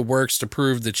 Cecilia works to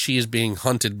prove that she is being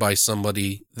hunted by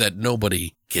somebody that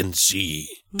nobody can see.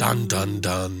 Dun, dun,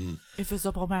 dun.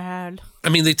 Invisible Man. I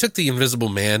mean, they took the Invisible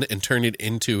Man and turned it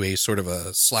into a sort of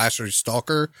a slasher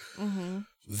stalker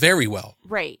very well.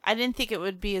 Right. I didn't think it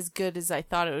would be as good as I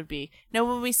thought it would be. Now,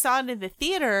 when we saw it in the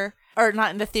theater, or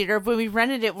not in the theater, when we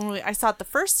rented it, I saw it the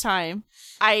first time,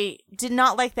 I did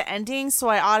not like the ending, so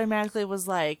I automatically was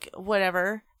like,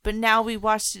 whatever. But now we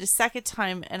watched it a second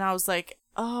time, and I was like,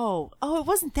 oh, it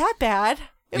wasn't that bad.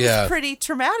 It was pretty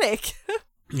traumatic.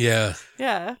 Yeah.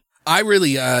 Yeah. I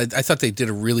really, I thought they did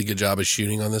a really good job of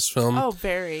shooting on this film. Oh,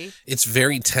 very. It's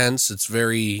very tense. It's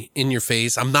very in your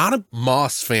face. I'm not a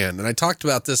Moss fan, and I talked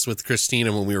about this with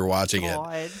Christina when we were watching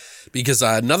it. Because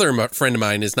another friend of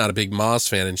mine is not a big Moss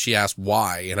fan, and she asked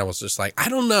why, and I was just like, I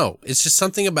don't know. It's just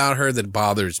something about her that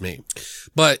bothers me.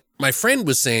 But my friend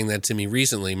was saying that to me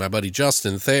recently, my buddy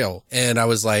Justin Thale, and I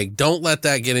was like, don't let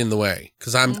that get in the way,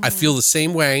 because I feel the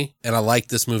same way, and I like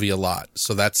this movie a lot,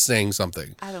 so that's saying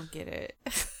something. I don't get it.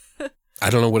 I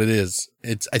don't know what it is.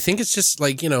 I think it's just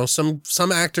like,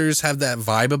 some actors have that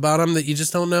vibe about them that you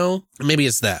just don't know. Maybe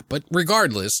it's that, but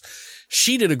regardless,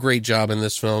 she did a great job in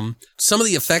this film. Some of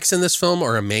the effects in this film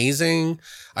are amazing.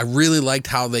 I really liked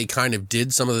how they kind of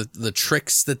did some of the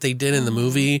tricks that they did in the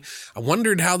movie. I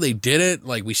wondered how they did it.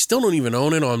 Like, we still don't even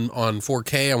own it on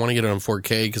 4K. I want to get it on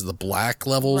 4K because the black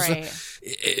levels. Right.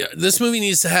 This movie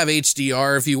needs to have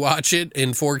HDR if you watch it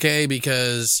in 4K,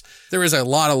 because there is a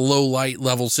lot of low light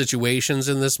level situations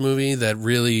in this movie that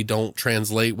really don't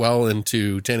translate well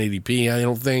into 1080p, I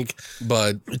don't think,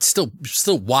 but it's still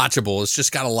watchable. It's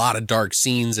just got a lot of dark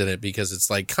scenes in it because it's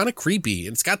like kind of creepy.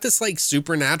 It's got this like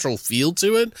supernatural feel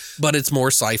to it, but it's more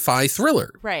sci-fi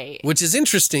thriller. Right. Which is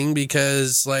interesting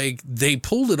because like they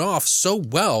pulled it off so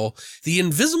well. The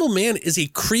Invisible Man is a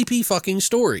creepy fucking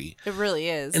story. It really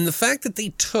is. And the fact that they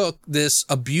took this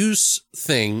abuse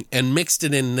thing and mixed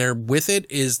it in there with it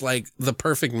is like the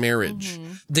perfect marriage.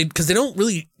 Because they don't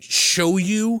really show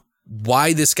you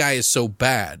why this guy is so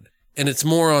bad. And it's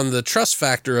more on the trust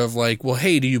factor of like, well,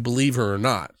 hey, do you believe her or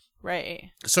not? Right.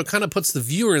 So it kind of puts the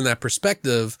viewer in that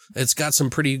perspective. It's got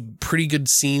some pretty good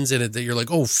scenes in it that you're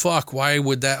like, oh, fuck, why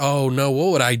would that? Oh, no,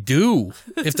 what would I do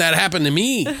if that happened to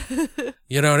me?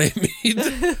 You know what I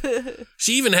mean?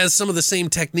 She even has some of the same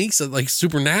techniques that like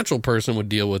supernatural person would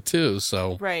deal with too.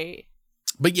 So, right.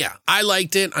 But yeah, I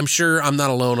liked it. I'm sure I'm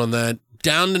not alone on that.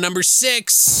 Down to number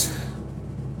 6.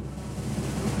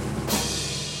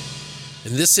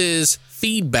 And this is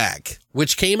Feedback,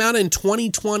 which came out in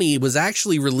 2020. It was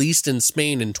actually released in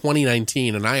Spain in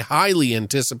 2019, and I highly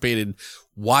anticipated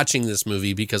watching this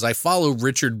movie because I follow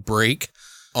Richard Brake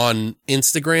on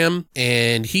Instagram,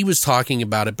 and he was talking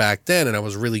about it back then, and I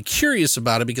was really curious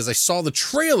about it because I saw the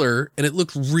trailer and it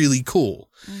looked really cool.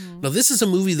 Now, this is a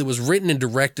movie that was written and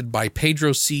directed by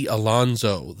Pedro C.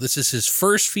 Alonso. This is his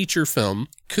first feature film,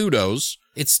 Kudos.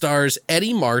 It stars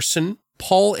Eddie Marsan,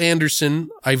 Paul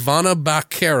Anderson, Ivana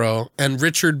Baquero, and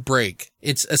Richard Brake.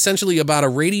 It's essentially about a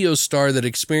radio star that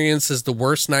experiences the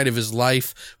worst night of his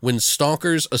life when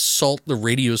stalkers assault the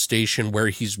radio station where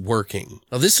he's working.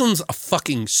 Now, this one's a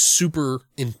fucking super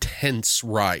intense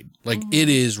ride. Like, it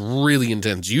is really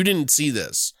intense. You didn't see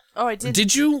this. Oh, I did.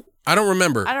 Did you? I don't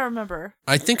remember. I don't remember.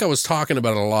 I think I was talking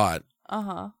about it a lot.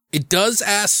 Uh-huh. It does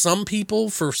ask some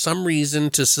people, for some reason,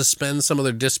 to suspend some of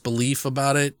their disbelief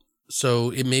about it.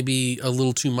 So it may be a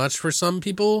little too much for some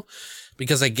people,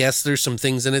 because I guess there's some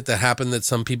things in it that happen that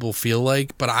some people feel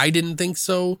like, but I didn't think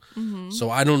so.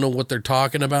 So I don't know what they're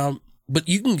talking about. But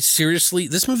you can seriously,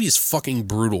 this movie is fucking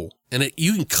brutal. And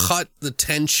you can cut the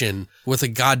tension with a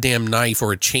goddamn knife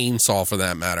or a chainsaw, for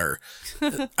that matter.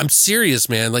 I'm serious,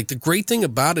 man. Like, the great thing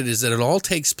about it is that it all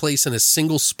takes place in a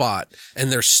single spot,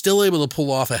 and they're still able to pull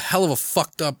off a hell of a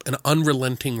fucked up and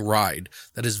unrelenting ride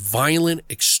that is violent,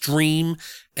 extreme,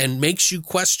 and makes you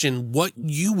question what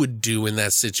you would do in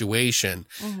that situation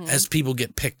as people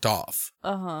get picked off.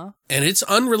 And it's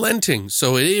unrelenting,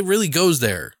 so it really goes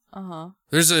there.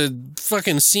 There's a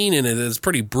fucking scene in it that's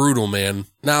pretty brutal, man.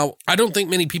 Now, I don't think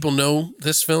many people know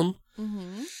this film.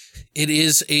 It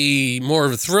is a more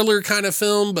of a thriller kind of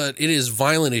film, but it is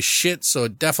violent as shit, so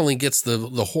it definitely gets the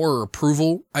horror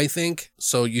approval, I think.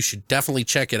 So you should definitely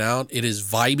check it out. It is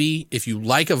vibey. If you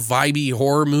like a vibey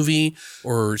horror movie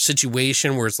or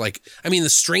situation where it's like, I mean, The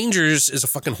Strangers is a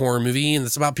fucking horror movie, and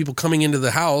it's about people coming into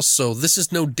the house, so this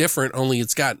is no different, only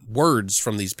it's got words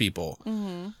from these people.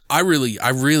 I really,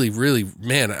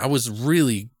 man, I was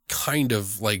really kind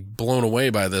of like blown away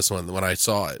by this one when I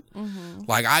saw it.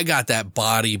 Like, I got that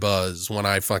body buzz when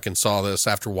I fucking saw this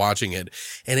after watching it.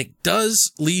 And it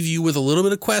does leave you with a little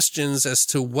bit of questions as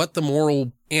to what the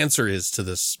moral answer is to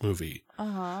this movie,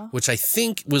 which I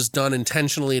think was done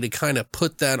intentionally to kind of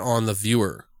put that on the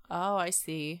viewer. Oh, I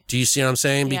see. Do you see what I'm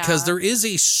saying? Yeah. Because there is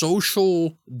a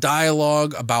social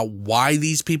dialogue about why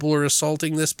these people are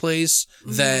assaulting this place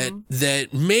that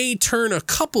may turn a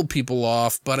couple people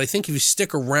off, but I think if you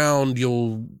stick around,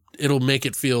 it'll make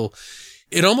it feel,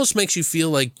 it almost makes you feel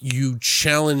like you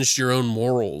challenged your own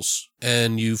morals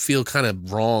and you feel kind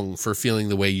of wrong for feeling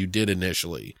the way you did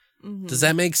initially. Does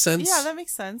that make sense? Yeah, that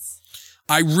makes sense.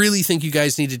 I really think you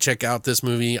guys need to check out this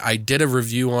movie. I did a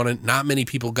review on it. Not many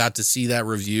people got to see that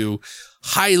review.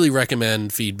 Highly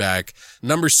recommend Feedback.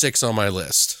 Number 6 on my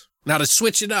list. Now, to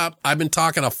switch it up, I've been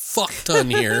talking a fuck ton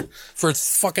here for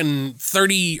fucking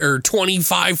 30 or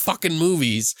 25 fucking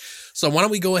movies. So why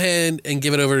don't we go ahead and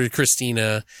give it over to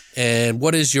Christina? And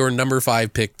what is your number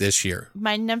 5 pick this year?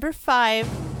 My number 5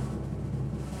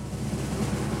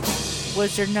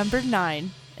 was your number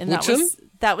 9. And Which one?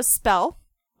 That was Spell.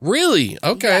 Really?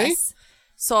 Okay. Yes.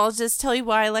 So I'll just tell you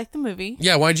why I like the movie.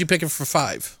 Yeah, why'd you pick it for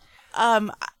 5?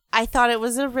 I thought it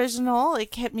was original. It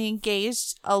kept me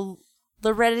engaged.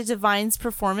 Loretta Devine's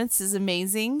performance is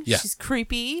amazing. Yeah. She's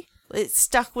creepy. It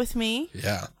stuck with me.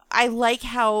 Yeah. I like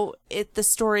how the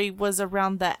story was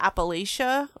around the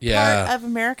Appalachia Yeah. part of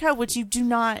America, which you do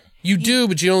not. You do,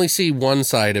 but you only see one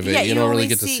side of it. Yeah, you you don't really only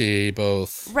get to see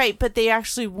both. Right, but they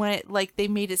actually went, like, they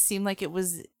made it seem like it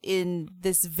was in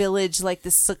this village, like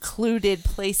this secluded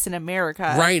place in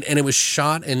America. Right, and it was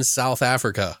shot in South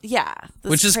Africa. Yeah.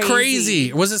 that's Which is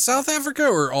crazy. Was it South Africa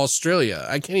or Australia?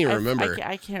 I can't even remember.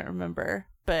 I can't remember,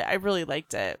 but I really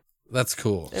liked it. That's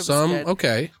cool. It was good.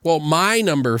 Okay. Well, my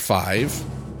number 5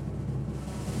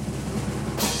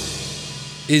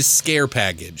 is Scare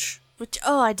Package. Which,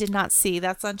 I did not see.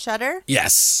 That's on Shudder?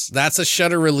 Yes, that's a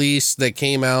Shudder release that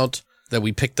came out that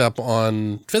we picked up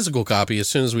on physical copy as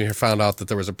soon as we found out that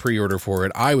there was a pre-order for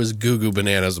it. I was goo-goo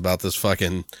bananas about this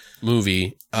fucking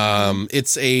movie.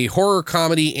 It's a horror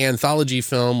comedy anthology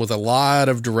film with a lot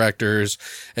of directors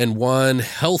and one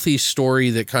healthy story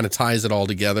that kind of ties it all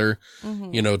together,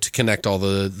 to connect all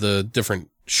the different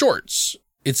shorts.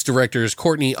 Its directors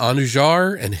Courtney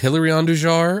Andujar and Hilary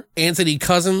Andujar, Anthony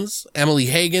Cousins, Emily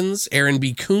Higgins, Aaron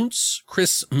B. Kuntz,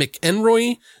 Chris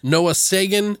McEnroy, Noah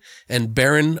Sagan, and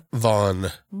Baron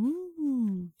Vaughn.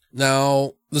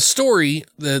 Now, the story,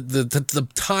 the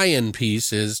tie-in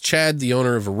piece is Chad, the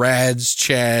owner of Rad's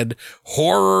Chad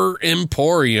Horror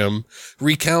Emporium,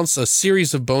 recounts a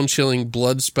series of bone-chilling,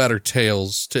 blood-spatter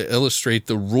tales to illustrate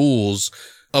the rules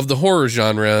of the horror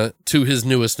genre to his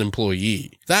newest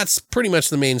employee. That's pretty much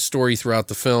the main story throughout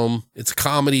the film. It's a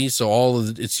comedy, so all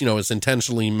of it's, it's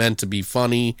intentionally meant to be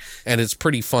funny, and it's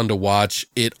pretty fun to watch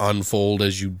it unfold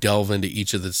as you delve into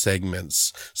each of the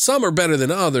segments. Some are better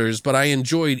than others, but I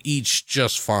enjoyed each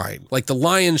just fine. Like, the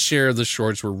lion's share of the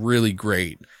shorts were really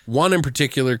great. One in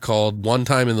particular called One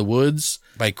Time in the Woods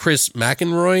by Chris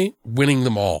McEnroy, winning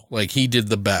them all. Like, he did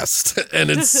the best. And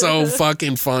it's so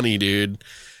fucking funny, dude.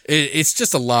 It's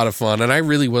just a lot of fun, and I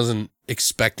really wasn't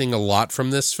expecting a lot from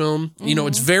this film.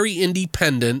 It's very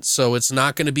independent, so it's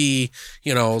not going to be,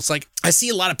 it's like, I see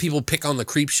a lot of people pick on the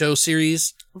Creepshow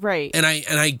series. Right. And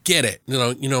I get it.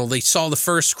 They saw the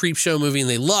first Creepshow movie and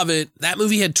they love it. That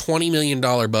movie had $20 million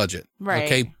budget. Right.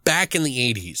 Okay. Back in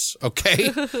the 80s. Okay.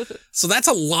 So that's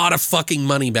a lot of fucking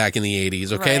money back in the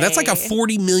 80s. Okay. That's like a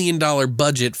 $40 million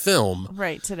budget film.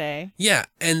 Right. Today. Yeah.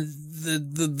 And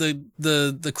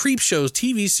the Creepshow's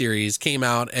TV series came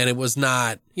out, and it was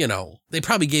not, they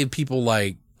probably gave people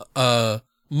like a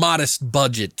modest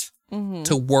budget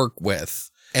to work with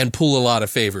and pull a lot of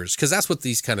favors, because that's what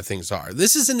these kind of things are.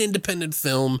 This is an independent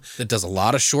film that does a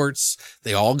lot of shorts.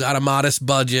 They all got a modest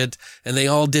budget, and they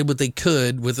all did what they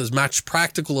could with as much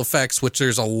practical effects, which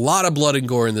there's a lot of blood and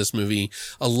gore in this movie,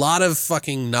 a lot of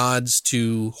fucking nods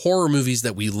to horror movies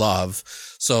that we love.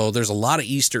 So there's a lot of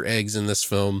Easter eggs in this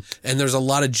film, and there's a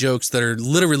lot of jokes that are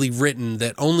literally written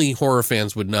that only horror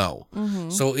fans would know.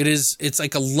 So it's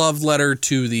like a love letter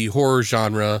to the horror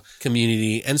genre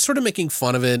community, and sort of making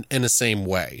fun of it in the same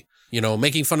way.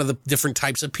 Making fun of the different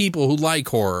types of people who like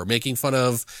horror, making fun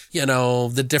of,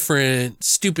 the different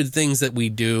stupid things that we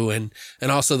do, and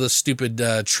also the stupid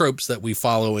tropes that we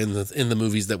follow in the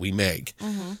movies that we make.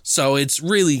 So it's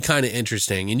really kind of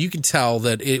interesting, and you can tell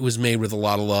that it was made with a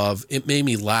lot of love. It made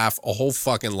me laugh a whole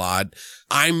fucking lot.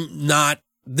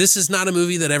 This is not a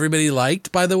movie that everybody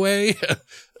liked, by the way.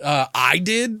 I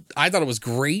did. I thought it was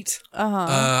great.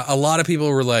 A lot of people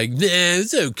were like, nah,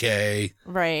 it's okay.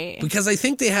 Right. Because I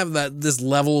think they have this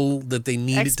level that they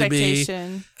need it to be.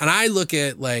 And I look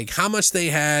at like how much they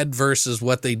had versus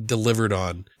what they delivered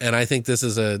on. And I think this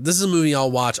is a movie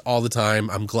I'll watch all the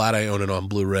time. I'm glad I own it on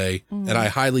Blu-ray. And I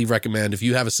highly recommend, if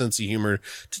you have a sense of humor,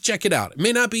 to check it out. It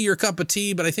may not be your cup of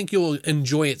tea, but I think you'll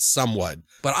enjoy it somewhat.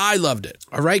 But I loved it.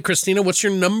 All right, Christina, what's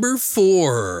your number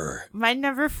 4? My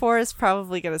number 4 is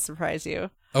probably going to surprise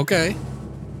you. Okay.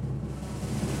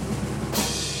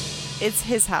 It's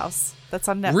His House. That's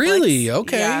on Netflix. Really?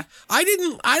 Okay. Yeah.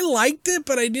 I liked it,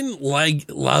 but I didn't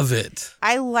love it.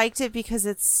 I liked it because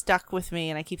it's stuck with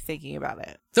me and I keep thinking about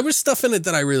it. There was stuff in it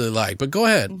that I really liked, but go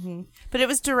ahead. But it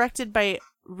was directed by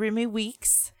Remy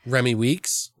Weeks. Remy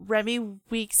Weeks,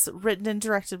 written and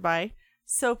directed by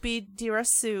Sophie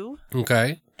Dirasu.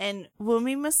 Okay. And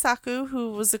Wumi Masaku,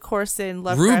 who was, of course, in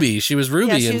Lovecraft. Ruby. She was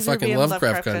Ruby in was fucking Ruby in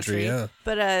Lovecraft Country. Yeah.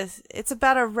 But it's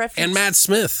about a refugee. And Matt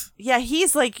Smith.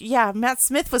 Yeah, Matt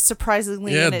Smith was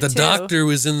surprisingly in it, the too. doctor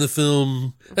was in the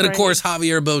film. And, of Right. course,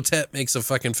 Javier Botet makes a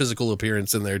fucking physical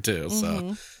appearance in there, too.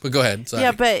 So, but go ahead. Sorry.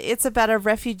 Yeah, but it's about a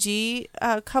refugee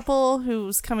couple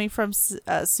who's coming from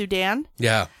Sudan.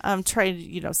 Yeah.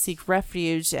 Trying to, seek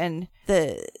refuge, and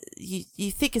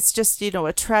you think it's just,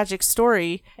 a tragic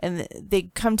story, and they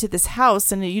come to this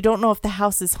house, and you don't know if the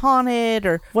house is haunted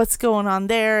or what's going on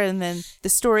there, and then the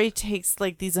story takes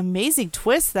like these amazing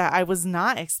twists that I was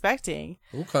not expecting.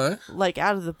 Okay. Like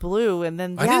out of the blue, and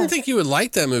then I didn't think you would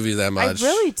like that movie that much. I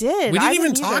really did. We didn't I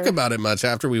even didn't talk either. about it much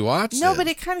after we watched it. No, but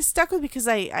it kind of stuck with me because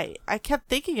I kept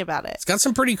thinking about it. It's got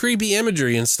some pretty creepy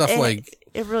imagery and stuff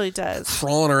It really does.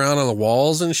 crawling around on the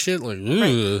walls and shit. Like,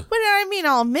 ugh. But I mean,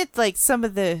 I'll admit, like, some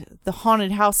of the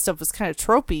haunted house stuff was kind of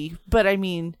tropey, but I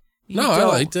mean, I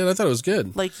liked it. I thought it was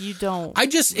good. Like, you don't.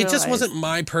 it just realize. wasn't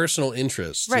my personal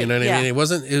interest. Right, You know what yeah. I mean?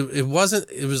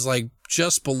 It was like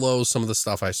just below some of the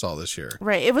stuff I saw this year.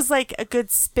 Right. It was like a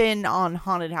good spin on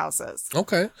haunted houses.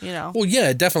 Okay. Well,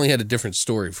 yeah, it definitely had a different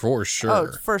story for sure.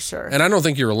 Oh, for sure. And I don't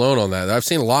think you're alone on that. I've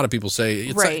seen a lot of people say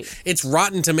it's Right. it's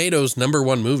Rotten Tomatoes'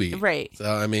 #1 movie. Right. So,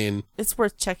 I mean, It's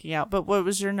worth checking out. But what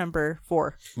was your number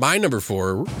 4? my number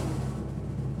 4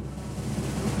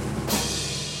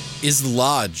 is The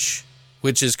Lodge,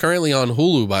 which is currently on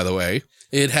Hulu, by the way.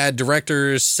 It had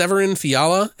directors Severin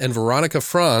Fiala and Veronica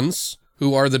Franz,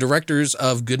 who are the directors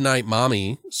of Goodnight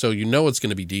Mommy, so you know it's going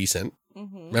to be decent.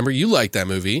 Remember, you liked that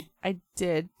movie. I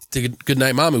did.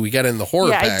 Goodnight Mommy, we got it in the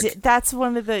horror pack. I did. That's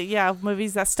one of the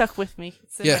movies that stuck with me.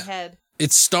 It's in my head.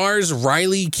 It stars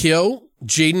Riley Keough,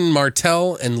 Jaden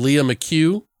Martell, and Leah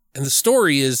McHugh. And the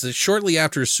story is that shortly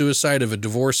after the suicide of a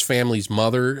divorced family's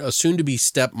mother, a soon-to-be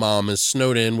stepmom is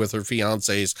snowed in with her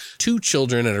fiancé's 2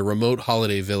 children at a remote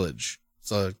holiday village.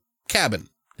 It's a cabin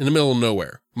in the middle of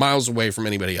nowhere, miles away from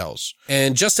anybody else.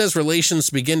 And just as relations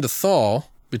begin to thaw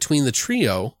between the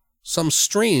trio, some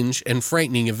strange and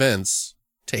frightening events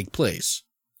take place.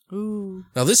 Ooh.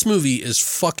 Now, this movie is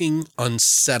fucking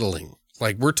unsettling.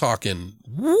 Like, we're talking,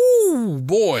 woo,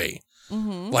 boy.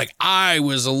 Mm-hmm. Like, I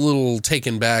was a little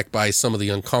taken back by some of the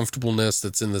uncomfortableness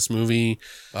that's in this movie.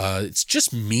 It's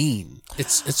just mean.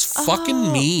 It's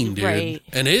fucking mean, dude. Right.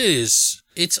 And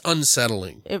it's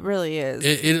unsettling. It really is.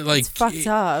 It's fucked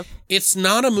up. It's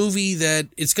not a movie that,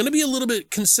 it's going to be a little bit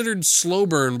considered slow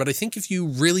burn, but I think if you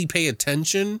really pay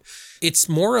attention, it's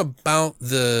more about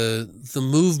the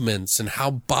movements and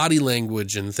how body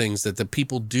language and things that the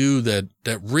people do that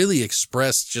really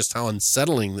express just how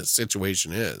unsettling this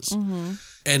situation is. Mm-hmm.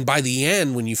 And by the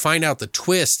end, when you find out the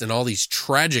twist and all these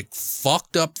tragic,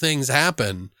 fucked up things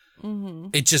happen,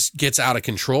 it just gets out of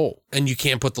control and you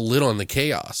can't put the lid on the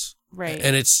chaos. Right.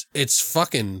 And it's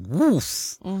fucking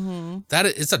woof.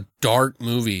 It's a dark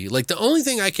movie. Like, the only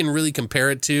thing I can really compare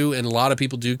it to, and a lot of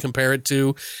people do compare it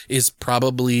to, is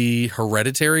probably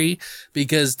Hereditary,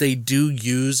 because they do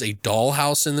use a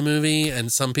dollhouse in the movie,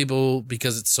 and some people,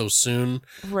 because it's so soon,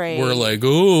 Right. were like,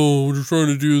 oh, we're trying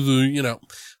to do the,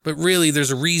 But really,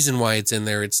 there's a reason why it's in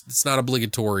there. It's not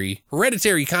obligatory.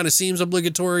 Hereditary kind of seems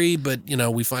obligatory, but,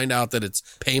 we find out that it's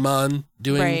Paimon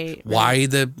doing why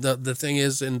the thing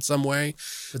is in some way.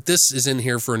 But this is in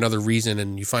here for another reason,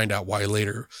 and you find out why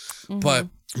later. But,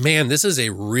 man, this is a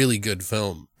really good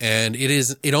film. And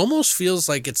it almost feels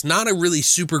like it's not a really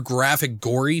super graphic,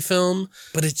 gory film,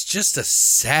 but it's just a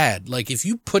sad, like, if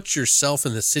you put yourself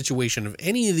in the situation of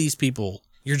any of these people,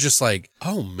 you're just like,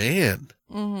 oh, man.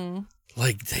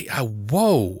 Like,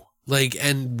 whoa. Like,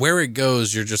 and where it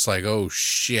goes, you're just like, oh,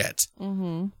 shit.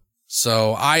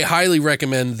 So I highly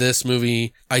recommend this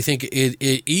movie. I think it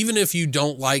even if you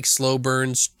don't like slow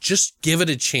burns, just give it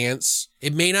a chance.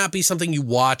 It may not be something you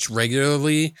watch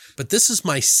regularly, but this is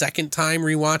my second time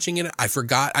rewatching it. I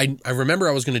forgot. I remember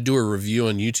I was going to do a review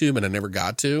on YouTube and I never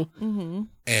got to.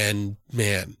 And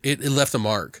man, it left a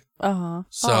mark.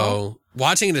 So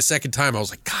watching it a second time, I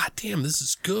was like, God damn, this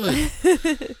is good.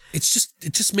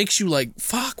 It just makes you like,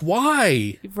 fuck,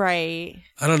 why? Right.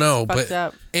 I don't know. Fucked But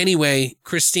up. anyway,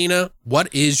 Christina,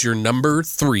 what is your number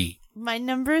 3? My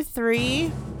number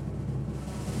 3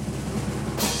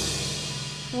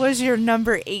 was your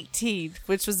number 18,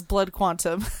 which was Blood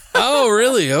Quantum. Oh,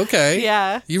 really? Okay.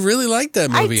 Yeah. You really like that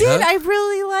movie, I did. huh? I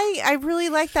really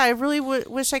like that. I really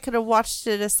wish I could have watched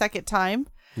it a second time.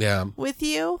 Yeah. With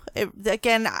you.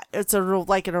 Again, it's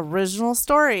like an original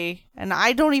story, and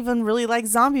I don't even really like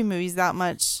zombie movies that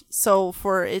much. So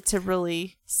for it to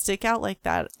really stick out like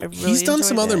that, I really He's done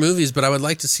some enjoyed other it. movies, but I would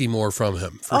like to see more from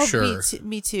him for sure.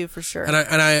 Me too, for sure. And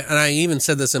I even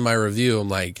said this in my review. I'm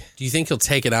like, do you think he'll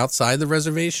take it outside the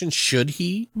reservation? Should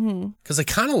he? Because I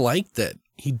kind of like that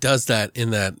he does that in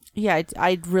that. Yeah,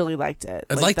 I really liked it.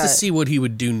 I'd like to see what he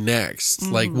would do next.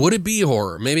 Like, would it be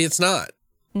horror? Maybe it's not.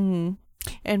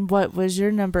 And what was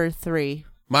your number 3?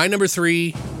 My number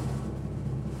 3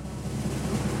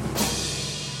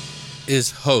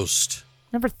 is Host.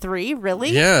 Number 3?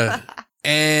 Really? Yeah.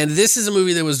 And this is a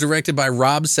movie that was directed by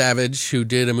Rob Savage, who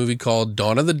did a movie called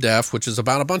Dawn of the Deaf, which is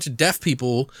about a bunch of deaf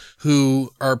people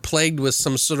who are plagued with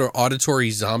some sort of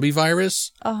auditory zombie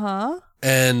virus.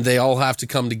 And they all have to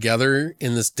come together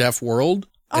in this deaf world.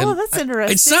 Oh, And that's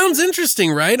interesting. It sounds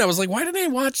interesting, right? I was like, why didn't I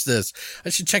watch this? I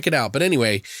should check it out. But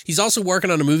anyway, he's also working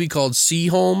on a movie called Sea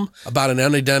Home about an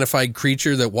unidentified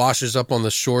creature that washes up on the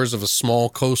shores of a small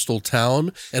coastal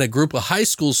town. And a group of high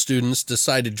school students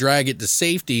decide to drag it to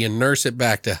safety and nurse it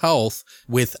back to health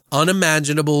with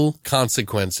unimaginable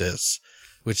consequences.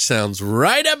 Which sounds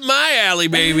right up my alley,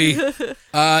 baby.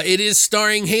 It is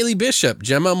starring Haley Bishop,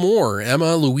 Gemma Moore,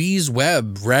 Emma Louise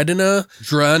Webb, Radina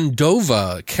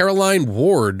Drandova, Caroline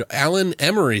Ward, Alan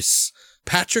Emeris,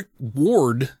 Patrick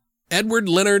Ward, Edward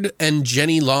Leonard, and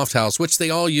Jenny Lofthouse, which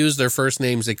they all use their first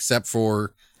names except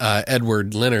for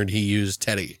Edward Leonard. He used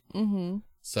Teddy.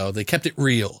 So they kept it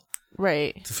real.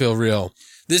 Right. To feel real.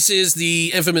 This is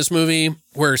the infamous movie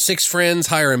where 6 friends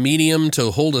hire a medium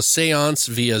to hold a seance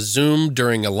via Zoom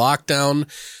during a lockdown,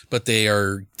 but they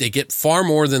get far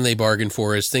more than they bargained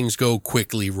for as things go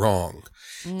quickly wrong.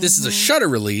 This is a Shudder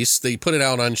release. They put it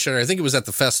out on Shudder. I think it was at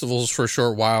the festivals for a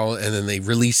short while, and then they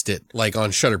released it like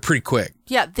on Shudder pretty quick.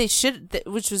 Yeah, they should,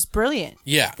 which was brilliant.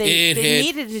 Yeah, they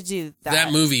needed to do that.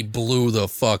 That movie blew the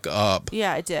fuck up.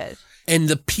 Yeah, it did. And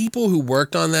the people who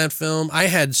worked on that film, I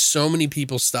had so many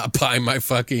people stop by my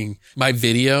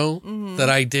video that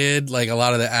I did, like a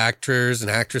lot of the actors and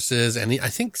actresses, and I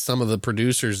think some of the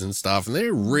producers and stuff, and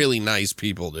they're really nice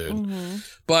people, dude.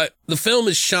 But the film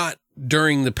is shot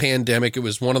during the pandemic, it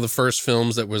was one of the first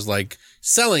films that was like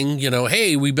selling,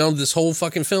 hey, we built this whole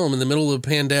fucking film in the middle of the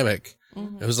pandemic.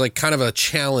 It was like kind of a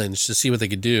challenge to see what they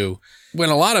could do. When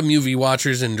a lot of movie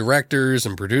watchers and directors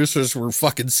and producers were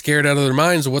fucking scared out of their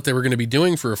minds of what they were going to be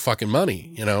doing for fucking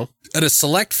money, And a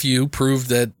select few proved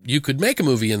that you could make a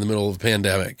movie in the middle of a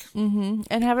pandemic. And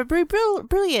have it be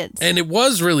brilliant. And it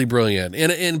was really brilliant.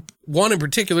 And one in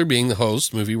particular being the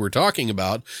Host movie we're talking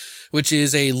about, which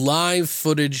is a live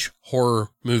footage horror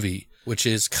movie, which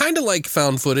is kind of like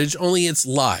found footage, only it's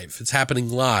live. It's happening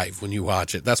live when you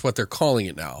watch it. That's what they're calling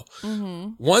it now.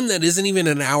 One that isn't even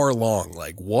an hour long.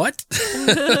 Like, what?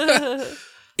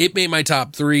 It made my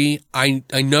top 3. I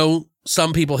know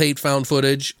some people hate found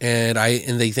footage and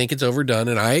they think it's overdone,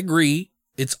 and I agree.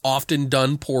 It's often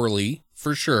done poorly,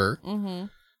 for sure.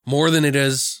 More than it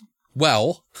is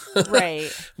well.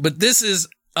 Right. But this is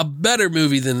a better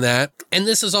movie than that. And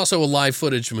this is also a live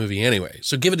footage movie anyway.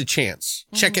 So give it a chance.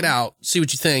 Check it out. See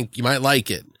what you think. You might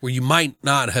like it, or you might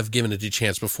not have given it a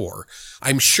chance before.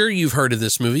 I'm sure you've heard of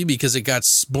this movie because it got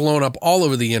blown up all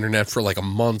over the internet for like a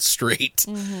month straight.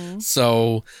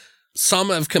 So some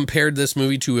have compared this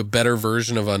movie to a better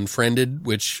version of Unfriended,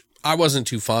 which I wasn't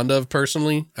too fond of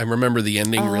personally. I remember the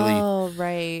ending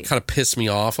really kind of pissed me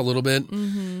off a little bit.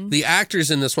 The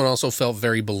actors in this one also felt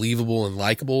very believable and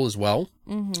likable as well.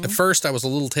 At first, I was a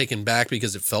little taken back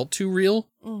because it felt too real.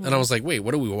 And I was like, wait,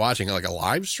 what are we watching? Like a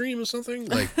live stream or something?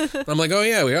 Like, I'm like, oh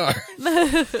yeah, we are.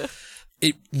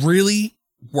 It really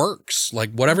works.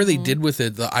 Like whatever they did with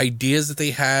it, the ideas that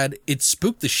they had, it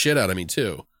spooked the shit out of me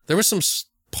too. There were some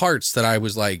parts that I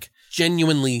was like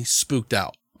genuinely spooked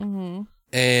out.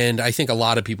 And I think a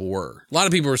lot of people were. A lot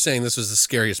of people were saying this was the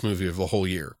scariest movie of the whole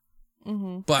year.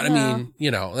 But I mean,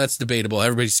 that's debatable.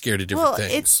 Everybody's scared of different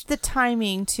things. It's the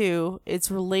timing too. It's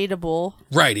relatable.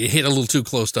 Right. It hit a little too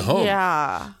close to home.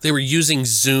 Yeah. They were using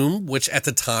Zoom, which at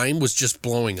the time was just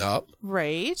blowing up.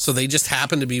 Right. So they just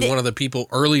happened to be one of the people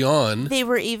early on. They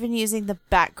were even using the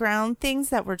background things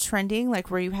that were trending,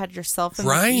 like where you had yourself in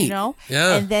right.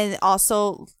 Yeah. And then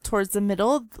also towards the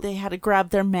middle, they had to grab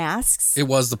their masks. It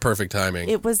was the perfect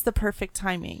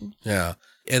timing. Yeah.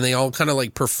 And they all kind of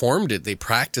like performed it. They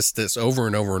practiced this over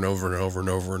and over and over and over and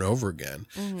over and over again.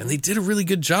 And they did a really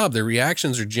good job. Their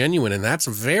reactions are genuine, and that's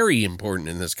very important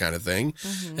in this kind of thing.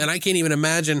 And I can't even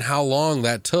imagine how long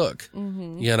that took.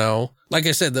 Like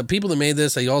I said, the people that made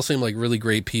this, they all seem like really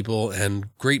great people, and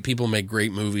great people make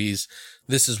great movies.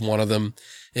 This is one of them.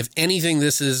 If anything,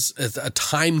 this is a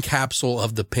time capsule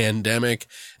of the pandemic,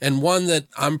 and one that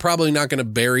I'm probably not going to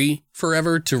bury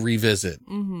forever to revisit.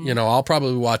 I'll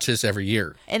probably watch this every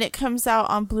year. And it comes out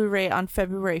on Blu-ray on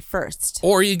February 1st.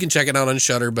 Or you can check it out on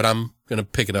Shudder, but I'm going to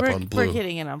pick it up on Blu. We're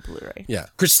getting it on Blu-ray. Yeah.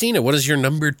 Christina, what is your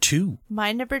number 2?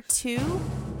 My number 2?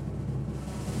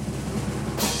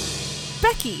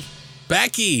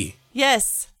 Becky.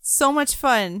 Yes. So much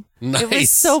fun. Nice. It was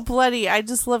so bloody. I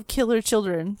just love killer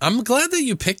children. I'm glad that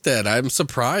you picked that. I'm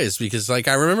surprised because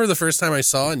I remember the first time I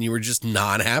saw it and you were just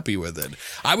not happy with it.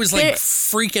 I was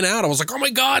freaking out. I was like, oh my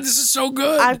God, this is so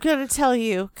good. I'm going to tell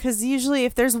you, because usually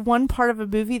if there's one part of a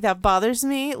movie that bothers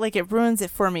me, like it ruins it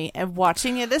for me. And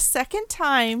watching it a second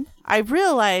time, I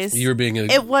realized you were being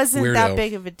it wasn't weirdo. That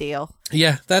big of a deal.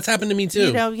 Yeah, that's happened to me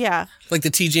too. Yeah. Like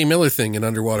the TJ Miller thing in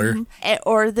Underwater.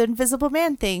 Or the Invisible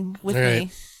Man thing with me.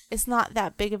 It's not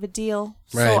that big of a deal.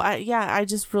 Right. So, I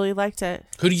just really liked it.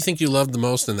 Who do you think you loved the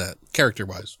most in that,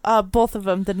 character-wise? Both of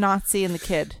them, the Nazi and the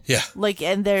kid. Yeah.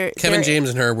 And Kevin James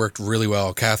and her worked really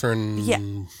well.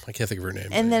 Catherine, I can't think of her name.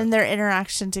 And then their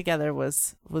interaction together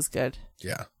was good.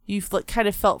 Yeah. You kind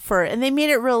of felt for it. And they made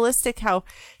it realistic how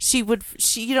she's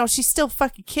still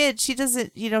fucking kid. She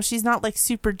doesn't, she's not like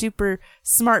super duper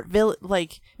smart,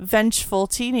 vengeful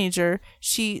teenager.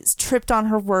 She tripped on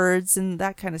her words and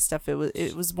that kind of stuff.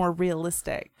 It was more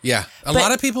realistic. Yeah. A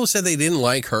lot of people said they didn't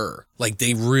like her. Like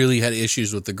they really had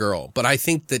issues with the girl. But I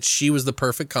think that she was the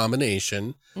perfect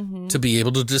combination to be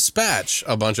able to dispatch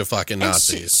a bunch of fucking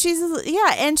Nazis.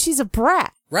 And she's a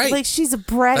brat. Right. Like she's a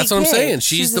bratty That's what I'm kid. saying.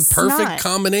 She's the perfect snot.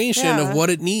 Combination of what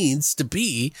it needs to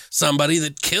be somebody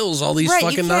that kills all these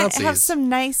fucking Nazis. You can't have some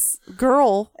nice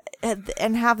girl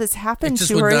and have this happen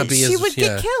to her. She would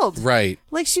get killed. Right.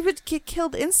 Like she would get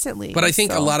killed instantly. But I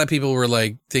think a lot of people were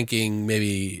like thinking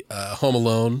maybe Home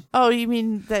Alone. Oh, you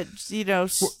mean that, he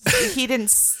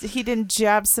didn't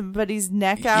jab somebody's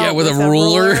neck out? Yeah, with a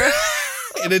ruler.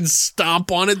 And then stomp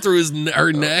on it through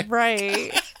her neck.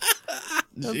 Right.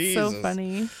 That's Jesus. so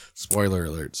funny. Spoiler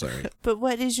alert, sorry. But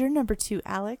what is your number 2,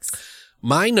 Alex?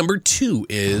 My number 2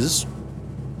 is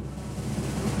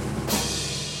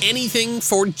Anything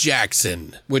for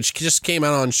Jackson, which just came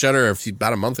out on Shudder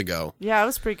about a month ago. Yeah, it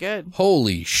was pretty good.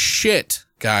 Holy shit,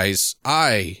 guys.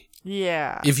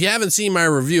 Yeah. If you haven't seen my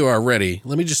review already,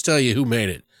 let me just tell you who made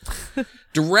it.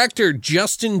 Director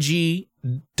Justin G.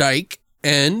 Dyke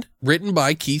and written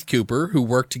by Keith Cooper, who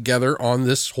worked together on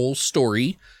this whole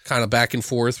story, kind of back and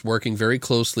forth, working very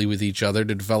closely with each other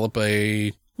to develop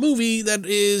a movie that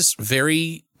is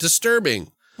very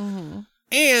disturbing. Mm-hmm.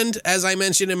 And as I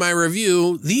mentioned in my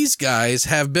review, these guys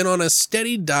have been on a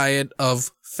steady diet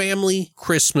of family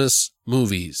Christmas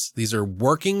movies. These are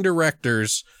working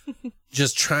directors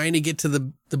just trying to get to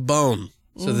the bone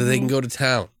so that they can go to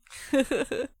town.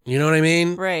 You know what I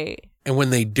mean? Right. And when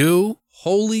they do,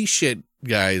 holy shit,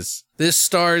 guys. This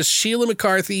stars Sheila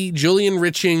McCarthy, Julian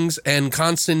Richings, and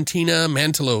Konstantina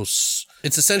Mantelos.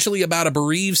 It's essentially about a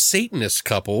bereaved Satanist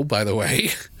couple, by the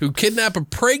way, who kidnap a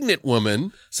pregnant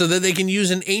woman so that they can use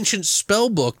an ancient spell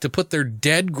book to put their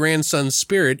dead grandson's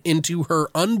spirit into her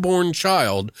unborn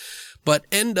child, but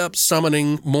end up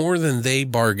summoning more than they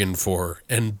bargained for.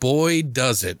 And boy,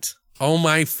 does it. Oh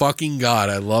my fucking God,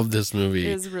 I love this movie.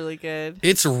 It was really good.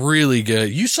 It's really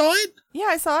good. You saw it? Yeah,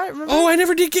 I saw it. Remember? Oh, I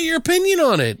never did get your opinion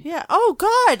on it. Yeah. Oh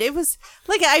God, it was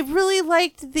like I really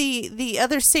liked the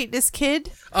other Satanist kid.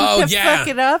 Who Oh kept yeah,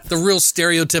 fucking up. the real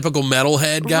stereotypical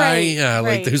metalhead guy. Right, Yeah, like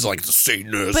right. who's like the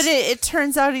Satanist. But it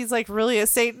turns out he's like really a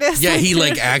Satanist. Yeah, he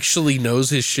like actually knows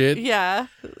his shit. Yeah.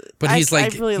 But he's I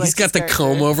like, really he's liked got his the character.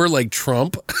 comb over like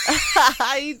Trump.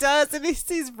 He does, and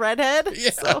he's redhead.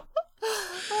 Yeah. So,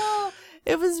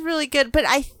 it was really good. But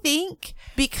I think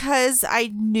because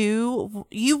I knew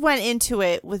you went into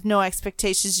it with no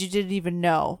expectations, you didn't even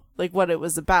know like what it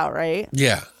was about, right?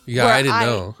 Yeah, I didn't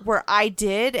know. Where I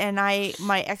did, and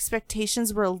my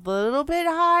expectations were a little bit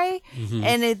high,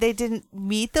 and they didn't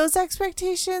meet those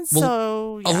expectations. Well,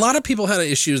 so A lot of people had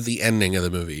issues with the ending of the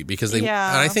movie because and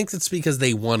I think that's because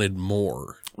they wanted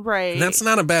more. right, And that's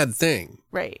not a bad thing.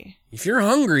 right. If you're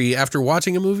hungry after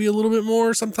watching a movie a little bit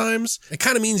more sometimes, it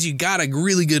kind of means you got a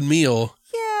really good meal.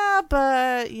 Yeah,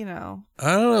 but I don't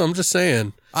know. I'm just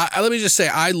saying. Let me just say,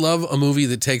 I love a movie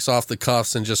that takes off the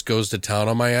cuffs and just goes to town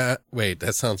on my ass. Wait,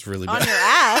 that sounds really on bad. your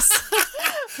ass.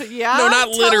 Yeah, No, not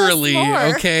tell us literally. more.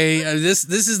 Okay, this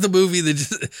is the movie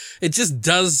that just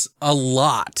does a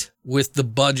lot with the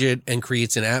budget and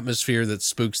creates an atmosphere that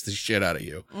spooks the shit out of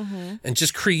you, and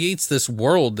just creates this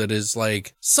world that is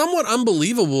like somewhat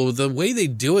unbelievable. The way they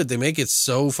do it, they make it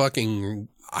so fucking.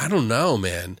 I don't know,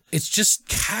 man. It's just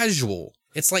casual.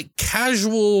 It's like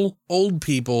casual old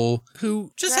people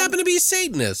who just happen to be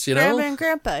Satanists, you know? Grandma and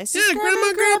Grandpa. It's Yeah, just grandma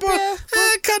and grandpa.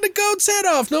 Cut the goat's head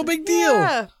off. No big deal.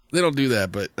 Yeah. They don't do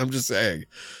that, but I'm just saying.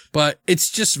 But it's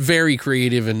just very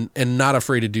creative and not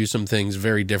afraid to do some things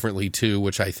very differently too,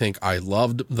 which I think I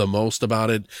loved the most about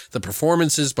it. The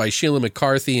performances by Sheila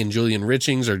McCarthy and Julian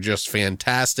Richings are just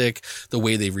fantastic. The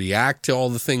way they react to all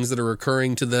the things that are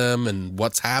occurring to them and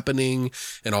what's happening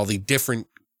and all the different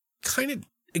kind of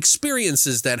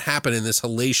experiences that happen in this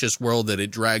hellacious world that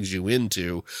it drags you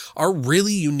into are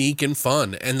really unique and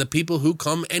fun. And the people who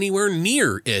come anywhere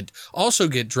near it also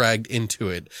get dragged into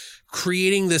it,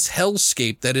 creating this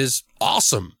hellscape that is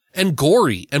awesome and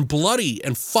gory and bloody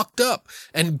and fucked up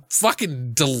and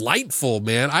fucking delightful,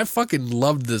 man. I fucking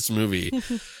loved this movie.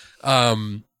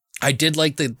 I did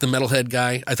like the metalhead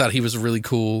guy. I thought he was really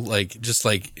cool. Like, just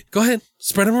like, go ahead,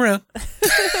 spread him around.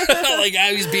 Like,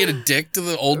 I was being a dick to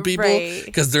the old people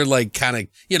because they're like kind of,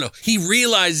 he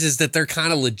realizes that they're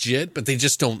kind of legit, but they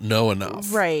just don't know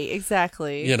enough. Right,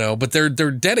 exactly. But they're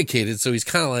dedicated. So he's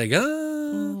kind of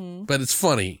like, but it's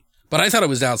funny. But I thought it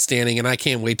was outstanding, and I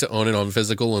can't wait to own it on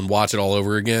physical and watch it all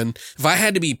over again. If I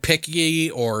had to be picky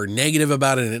or negative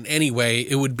about it in any way,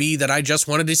 it would be that I just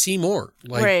wanted to see more.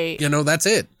 Like, right. That's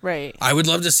it. Right. I would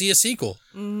love to see a sequel.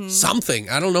 Something.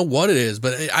 I don't know what it is,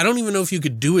 but I don't even know if you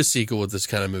could do a sequel with this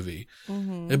kind of movie.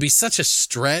 It'd be such a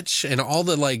stretch, and all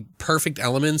the like perfect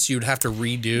elements you'd have to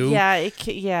redo.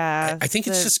 Yeah, I think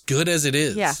it's just good as it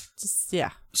is.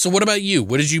 Yeah. So what about you?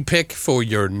 What did you pick for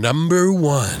your number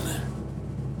one?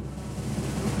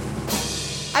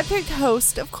 I picked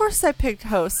Host. Of course I picked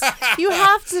Host. You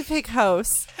have to pick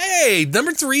Host. Hey,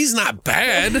 number 3's not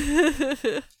bad.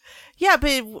 Yeah,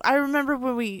 but I remember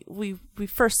when we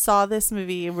first saw this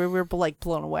movie and we were like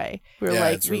blown away. We were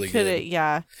like, it's really we couldn't, good.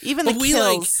 yeah. Even But the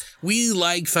kills. we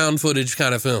like found footage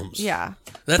kind of films. Yeah.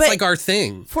 That's But like our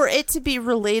thing. for it to be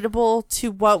relatable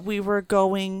to what we were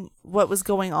going what was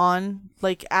going on,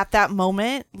 like at that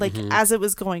moment, like as it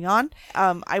was going on.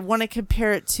 I want to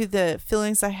compare it to the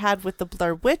feelings I had with the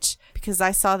Blair Witch, because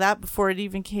I saw that before it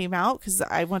even came out, because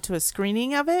I went to a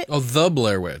screening of it. Oh, The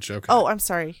Blair Witch. Okay. Oh, I'm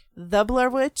sorry. The Blair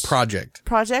Witch Project.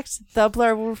 The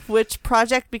Blair Witch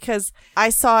Project, because I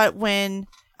saw it when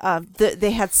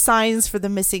they had signs for the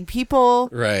missing people.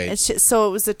 Right. And so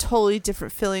it was a totally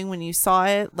different feeling when you saw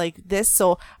it like this.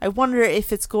 So I wonder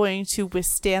if it's going to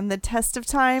withstand the test of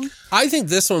time. I think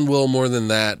this one will more than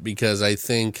that, because I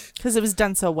think... Because it was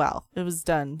done so well. It was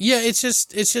done. Yeah, it's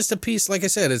just a piece, like I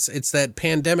said, it's that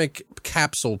pandemic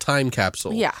time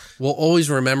capsule. Yeah. We'll always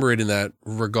remember it in that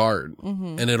regard.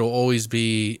 And it'll always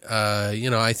be,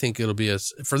 I think it'll be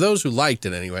for those who liked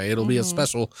it anyway, it'll be a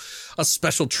special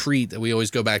treat that we always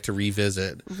go back to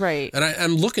revisit. Right. And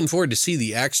I'm looking forward to see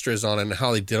the extras on it and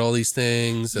how they did all these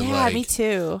things. And Yeah, me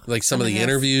too. Like some of the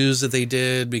interviews that they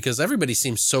did, because everybody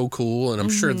seems so cool, and I'm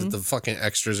sure that the fucking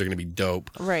extras are going to be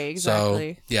dope. Right,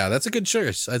 exactly. So, yeah, that's a good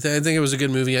choice. I think it was a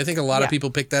good movie. I think a lot of people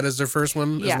picked that as their first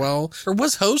one as well. Or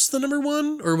was Host the number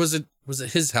one? Or was it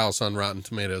His House on Rotten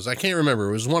Tomatoes? I can't remember.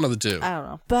 It was one of the two. I don't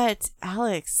know. But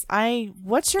Alex,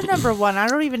 what's your number one? I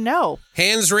don't even know.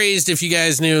 Hands raised if you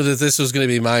guys knew that this was going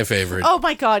to be my favorite. Oh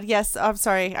my God, yes. I'm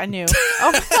sorry. I knew.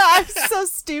 Oh, I'm so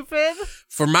stupid.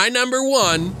 For my number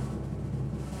one,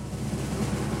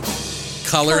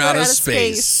 Color Out of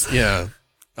Space. Yeah.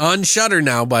 On Shudder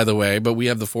now, by the way, but we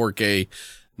have the 4K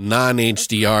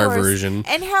non-HDR version.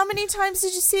 And how many times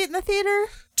did you see it in the theater?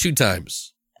 2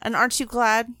 times. And aren't you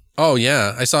glad? Oh,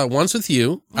 yeah. I saw it once with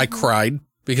you. I cried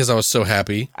because I was so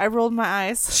happy. I rolled my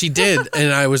eyes. She did.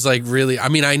 And I was like, really, I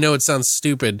mean, I know it sounds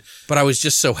stupid, but I was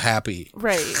just so happy.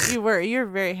 Right. You were. You're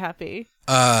very happy.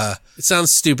 It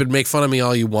sounds stupid. Make fun of me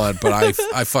all you want, but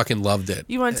I fucking loved it.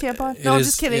 You want a tampon? No, I'm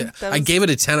just kidding. Yeah. I gave it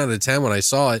a 10 out of 10 when I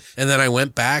saw it. And then I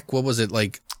went back. What was it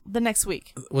like? The next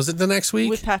week. Was it the next week?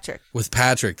 With Patrick. With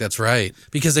Patrick, that's right.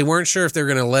 Because they weren't sure if they were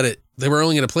going to let it. They were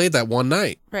only going to play it that one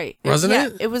night. Right. Wasn't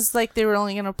it? It was like they were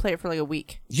only going to play it for like a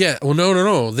week. Yeah. Well,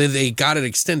 no. They got it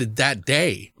extended that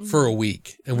day for a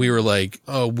week. And we were like,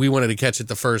 oh, we wanted to catch it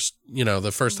the first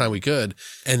time we could.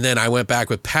 And then I went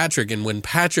back with Patrick. And when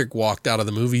Patrick walked out of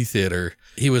the movie theater,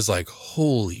 he was like,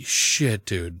 holy shit,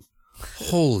 dude.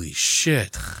 Holy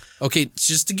shit. Okay,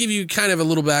 just to give you kind of a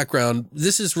little background,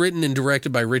 this is written and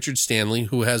directed by Richard Stanley,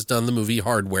 who has done the movie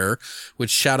Hardware, which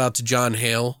shout out to John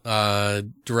Hale,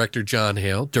 director John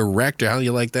Hale. Director, how do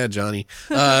you like that, Johnny?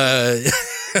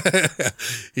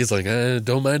 He's like,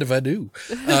 don't mind if I do.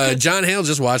 John Hale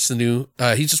just watched he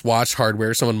just watched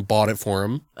Hardware. Someone bought it for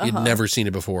him. He'd never seen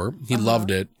it before. He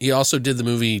loved it. He also did the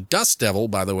movie Dust Devil,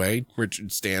 by the way,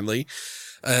 Richard Stanley.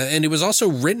 And it was also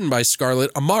written by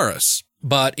Scarlett Amaris.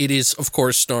 But it is, of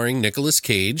course, starring Nicolas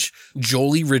Cage,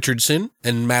 Jolie Richardson,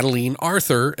 and Madeleine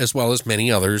Arthur, as well as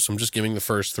many others. I'm just giving the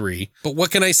first 3. But what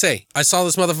can I say? I saw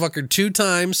this motherfucker 2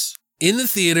 times in the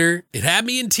theater. It had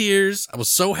me in tears. I was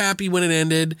so happy when it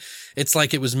ended. It's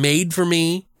like it was made for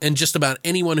me and just about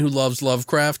anyone who loves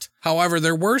Lovecraft. However,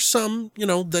 there were some,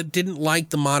 that didn't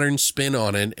like the modern spin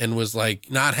on it and was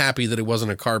like not happy that it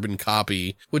wasn't a carbon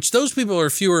copy, which those people are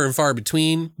fewer and far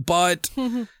between. But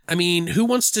I mean, who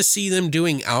wants to see them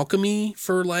doing alchemy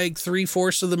for like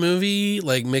 3/4 of the movie?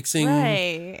 Like mixing.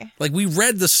 Right. Like we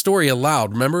read the story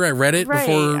aloud. Remember I read it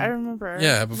before. I remember.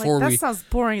 Yeah. Before that sounds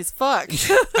boring as fuck.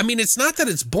 I mean, it's not that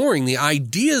it's boring. The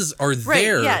ideas are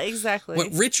there. Right. Yeah, exactly.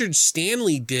 What Richard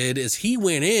Stanley did is he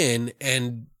went in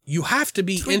and you have to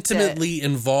be intimately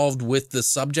involved with the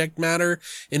subject matter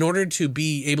in order to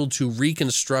be able to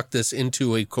reconstruct this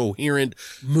into a coherent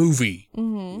movie.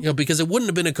 Because it wouldn't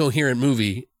have been a coherent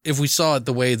movie if we saw it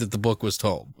the way that the book was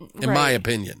told, in my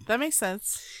opinion. That makes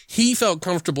sense. He felt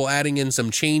comfortable adding in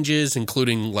some changes,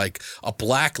 including like a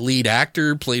black lead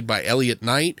actor played by Elliot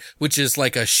Knight, which is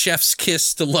like a chef's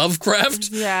kiss to Lovecraft.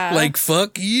 Yeah. Like,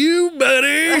 fuck you,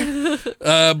 buddy.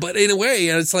 But in a way,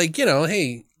 it's like,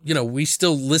 hey, we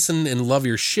still listen and love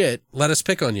your shit. Let us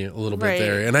pick on you a little bit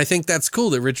there. And I think that's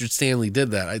cool that Richard Stanley did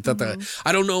that. I thought that,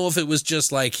 I don't know if it was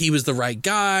just like he was the right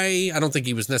guy. I don't think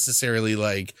he was necessarily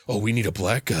like, oh, we need a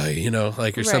black guy,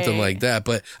 or something like that.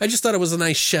 But I just thought it was a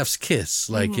nice chef's kiss,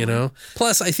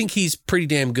 Plus, I think he's pretty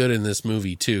damn good in this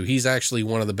movie too. He's actually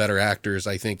one of the better actors,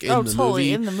 I think, in the movie.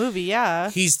 Totally, in the movie,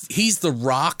 yeah. He's the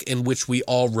rock in which we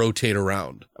all rotate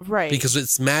around. Right. Because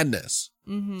it's madness.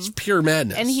 It's pure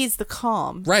madness. And he's the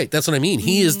calm. Right. That's what I mean.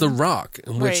 He is the rock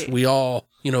in which we all,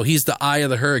 he's the eye of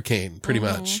the hurricane, pretty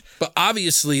much. But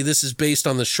obviously, this is based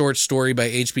on the short story by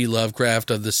H.P.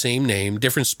 Lovecraft of the same name,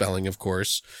 different spelling, of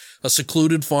course. A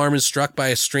secluded farm is struck by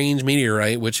a strange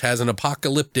meteorite, which has an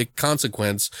apocalyptic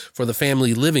consequence for the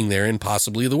family living there and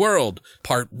possibly the world.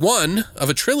 Part 1 of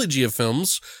a trilogy of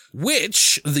films,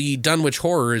 which the Dunwich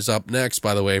Horror is up next,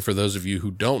 by the way, for those of you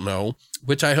who don't know,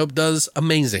 which I hope does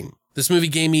amazing. This movie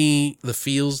gave me the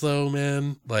feels, though,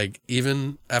 man. Like,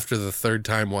 even after the third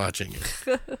time watching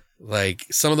it. Like,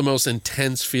 some of the most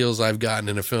intense feels I've gotten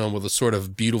in a film with a sort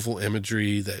of beautiful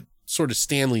imagery that sort of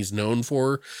Stanley's known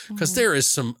for, because there is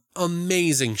some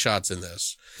amazing shots in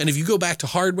this. And if you go back to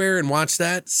Hardware and watch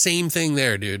that, same thing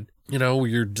there, dude. You know, where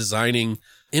you're designing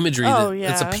imagery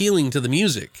that's appealing to the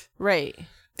music. Right.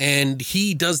 And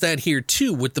he does that here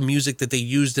too with the music that they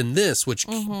used in this, which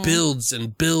builds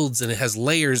and builds, and it has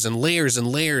layers and layers and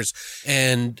layers.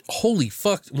 And holy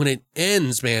fuck, when it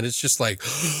ends, man, it's just like,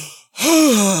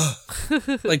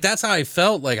 like that's how I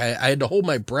felt. Like I had to hold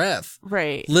my breath.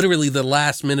 Right. Literally the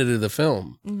last minute of the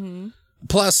film.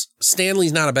 Plus,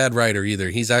 Stanley's not a bad writer either.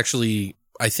 He's actually,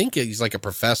 I think he's like a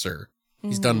professor.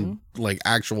 He's done like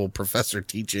actual professor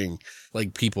teaching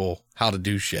like people how to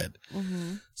do shit.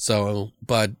 So,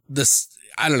 but this,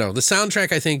 I don't know. The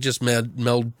soundtrack I think just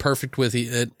meld perfect with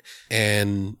it.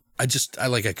 And I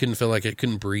couldn't feel like I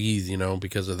couldn't breathe, you know,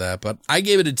 because of that. But I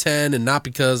gave it a 10, and not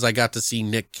because I got to see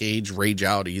Nick Cage rage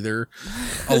out either.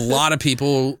 A lot of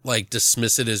people like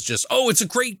dismiss it as just, oh, it's a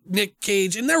great Nick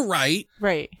Cage, and they're right.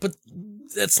 Right. But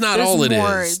that's not all it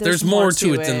is. There's more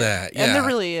to it than that. Yeah. And there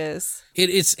really is.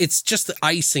 It's just the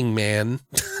icing, man.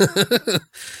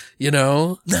 You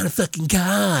know? Not a fucking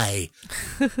guy.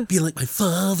 Be like my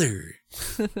father.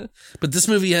 But this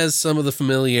movie has some of the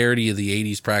familiarity of the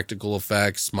 80s practical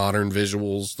effects, modern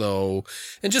visuals, though,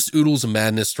 and just oodles of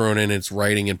madness thrown in its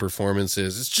writing and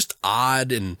performances. It's just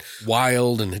odd and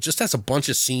wild, and it just has a bunch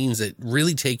of scenes that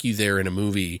really take you there in a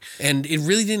movie. And it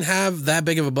really didn't have that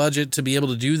big of a budget to be able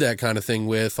to do that kind of thing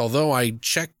with, although I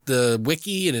checked the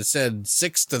wiki and it said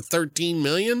 6 to 13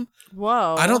 million.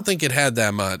 Whoa. I don't think it had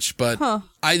that much, but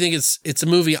I think it's a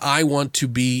movie I want to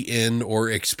be in or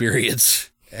experience.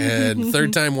 And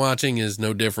third time watching is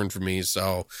no different for me.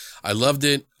 So I loved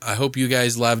it. I hope you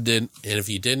guys loved it. And if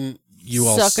you didn't, you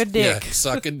all suck a dick. Yeah,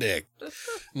 suck a dick.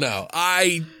 No,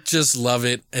 I just love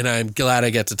it. And I'm glad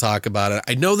I get to talk about it.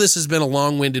 I know this has been a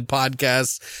long-winded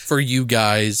podcast for you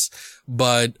guys,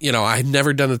 but you know, I've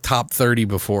never done a top 30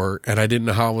 before and I didn't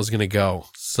know how it was going to go.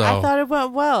 So I thought it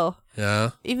went well.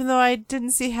 Yeah. Even though I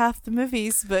didn't see half the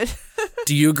movies, but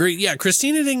do you agree? Yeah,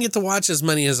 Christina didn't get to watch as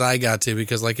many as I got to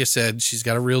because, like I said, she's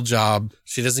got a real job.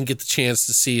 She doesn't get the chance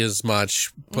to see as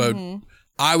much. But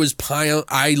I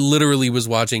literally was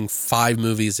watching 5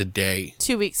 movies a day.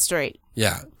 2 weeks straight.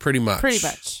 Yeah, pretty much.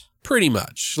 Pretty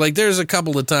much. Like, there's a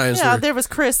couple of times where there was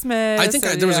Christmas. I think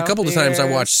there was a couple of times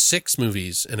I watched 6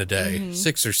 movies in a day.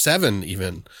 6 or 7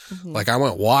 even. Like, I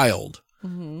went wild.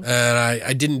 And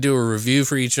I didn't do a review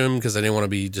for each of them because I didn't want to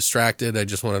be distracted. I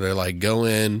just wanted to like go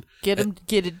in, get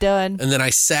it done. And then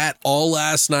I sat all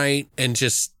last night and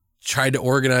just tried to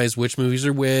organize which movies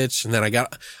are which. And then I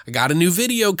got a new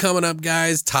video coming up,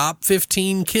 guys. Top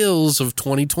 15 kills of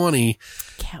 2020.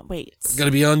 Can't wait. It's going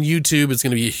to be on YouTube. It's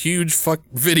going to be a huge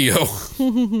video,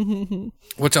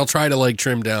 which I'll try to like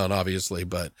trim down, obviously.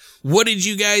 But what did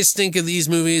you guys think of these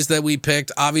movies that we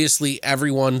picked? Obviously,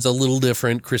 everyone's a little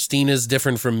different. Christina's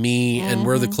different from me, and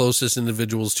we're the closest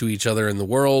individuals to each other in the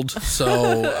world.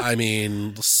 So, I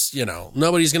mean, you know,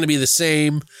 nobody's going to be the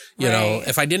same. You know,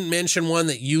 if I didn't mention one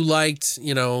that you liked,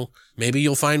 you know, maybe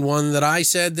you'll find one that I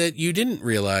said that you didn't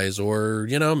realize, or,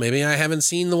 you know, maybe I haven't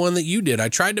seen the one that you did. I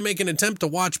tried to make an attempt to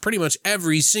watch pretty much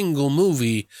every single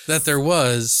movie that there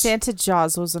was. Santa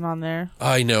Jaws wasn't on there.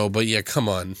 I know, but yeah, come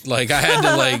on. Like, I had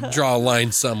to, like, draw a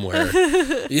line somewhere.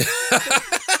 Yeah.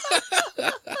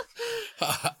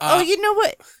 Oh, you know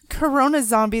what? Corona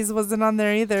Zombies wasn't on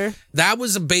there either. That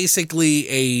was basically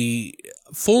a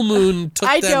Full Moon took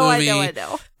that movie I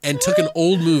know. and took an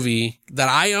old movie that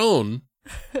I own,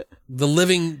 The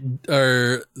Living,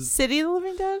 or City of the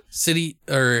Living Dead? City,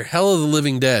 or Hell of the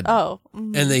Living Dead. Oh.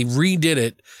 And they redid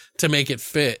it to make it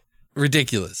fit.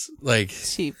 Ridiculous. Like,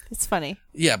 cheap. It's funny.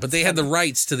 Yeah, but they had the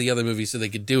rights to the other movie so they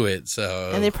could do it.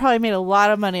 So, and they probably made a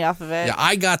lot of money off of it. Yeah,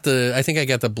 I think I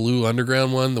got the Blue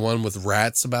Underground one, the one with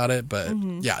rats about it. But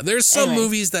yeah, there's some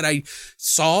movies that I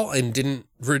saw and didn't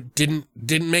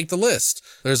make the list.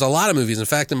 There's a lot of movies. In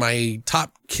fact, in my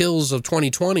top kills of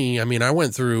 2020, I mean, I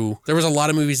went through, there was a lot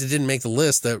of movies that didn't make the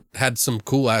list that had some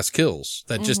cool ass kills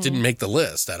that just didn't make the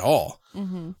list at all.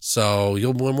 So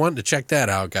you'll want to check that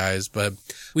out, guys. But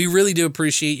we really do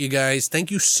appreciate you guys.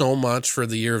 Thank you so much for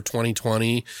the year of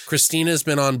 2020. Christina's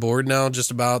been on board now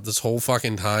just about this whole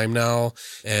fucking time now.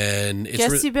 And it's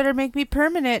guess you better make me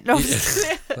permanent. No,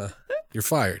 You're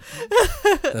fired.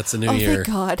 That's a new Oh, year. thank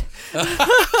God.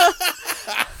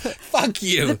 Fuck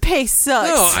you. The pay sucks.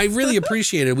 No, I really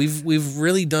appreciate it. We've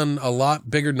really done a lot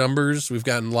bigger numbers. We've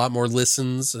gotten a lot more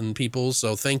listens and people.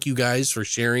 So thank you guys for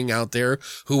sharing out there,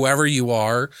 whoever you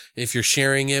are. If you're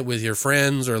sharing it with your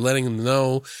friends or letting them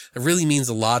know, it really means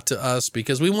a lot to us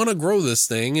because we want to grow this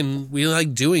thing and we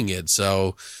like doing it.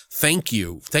 So thank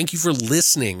you. Thank you for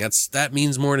listening. That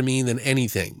means more to me than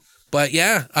anything. But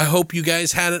yeah, I hope you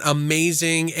guys had an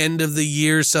amazing end of the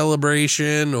year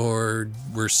celebration or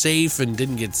were safe and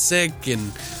didn't get sick.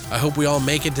 And I hope we all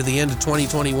make it to the end of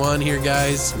 2021 here,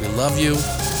 guys. We love you.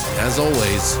 As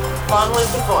always, Long live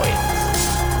the void.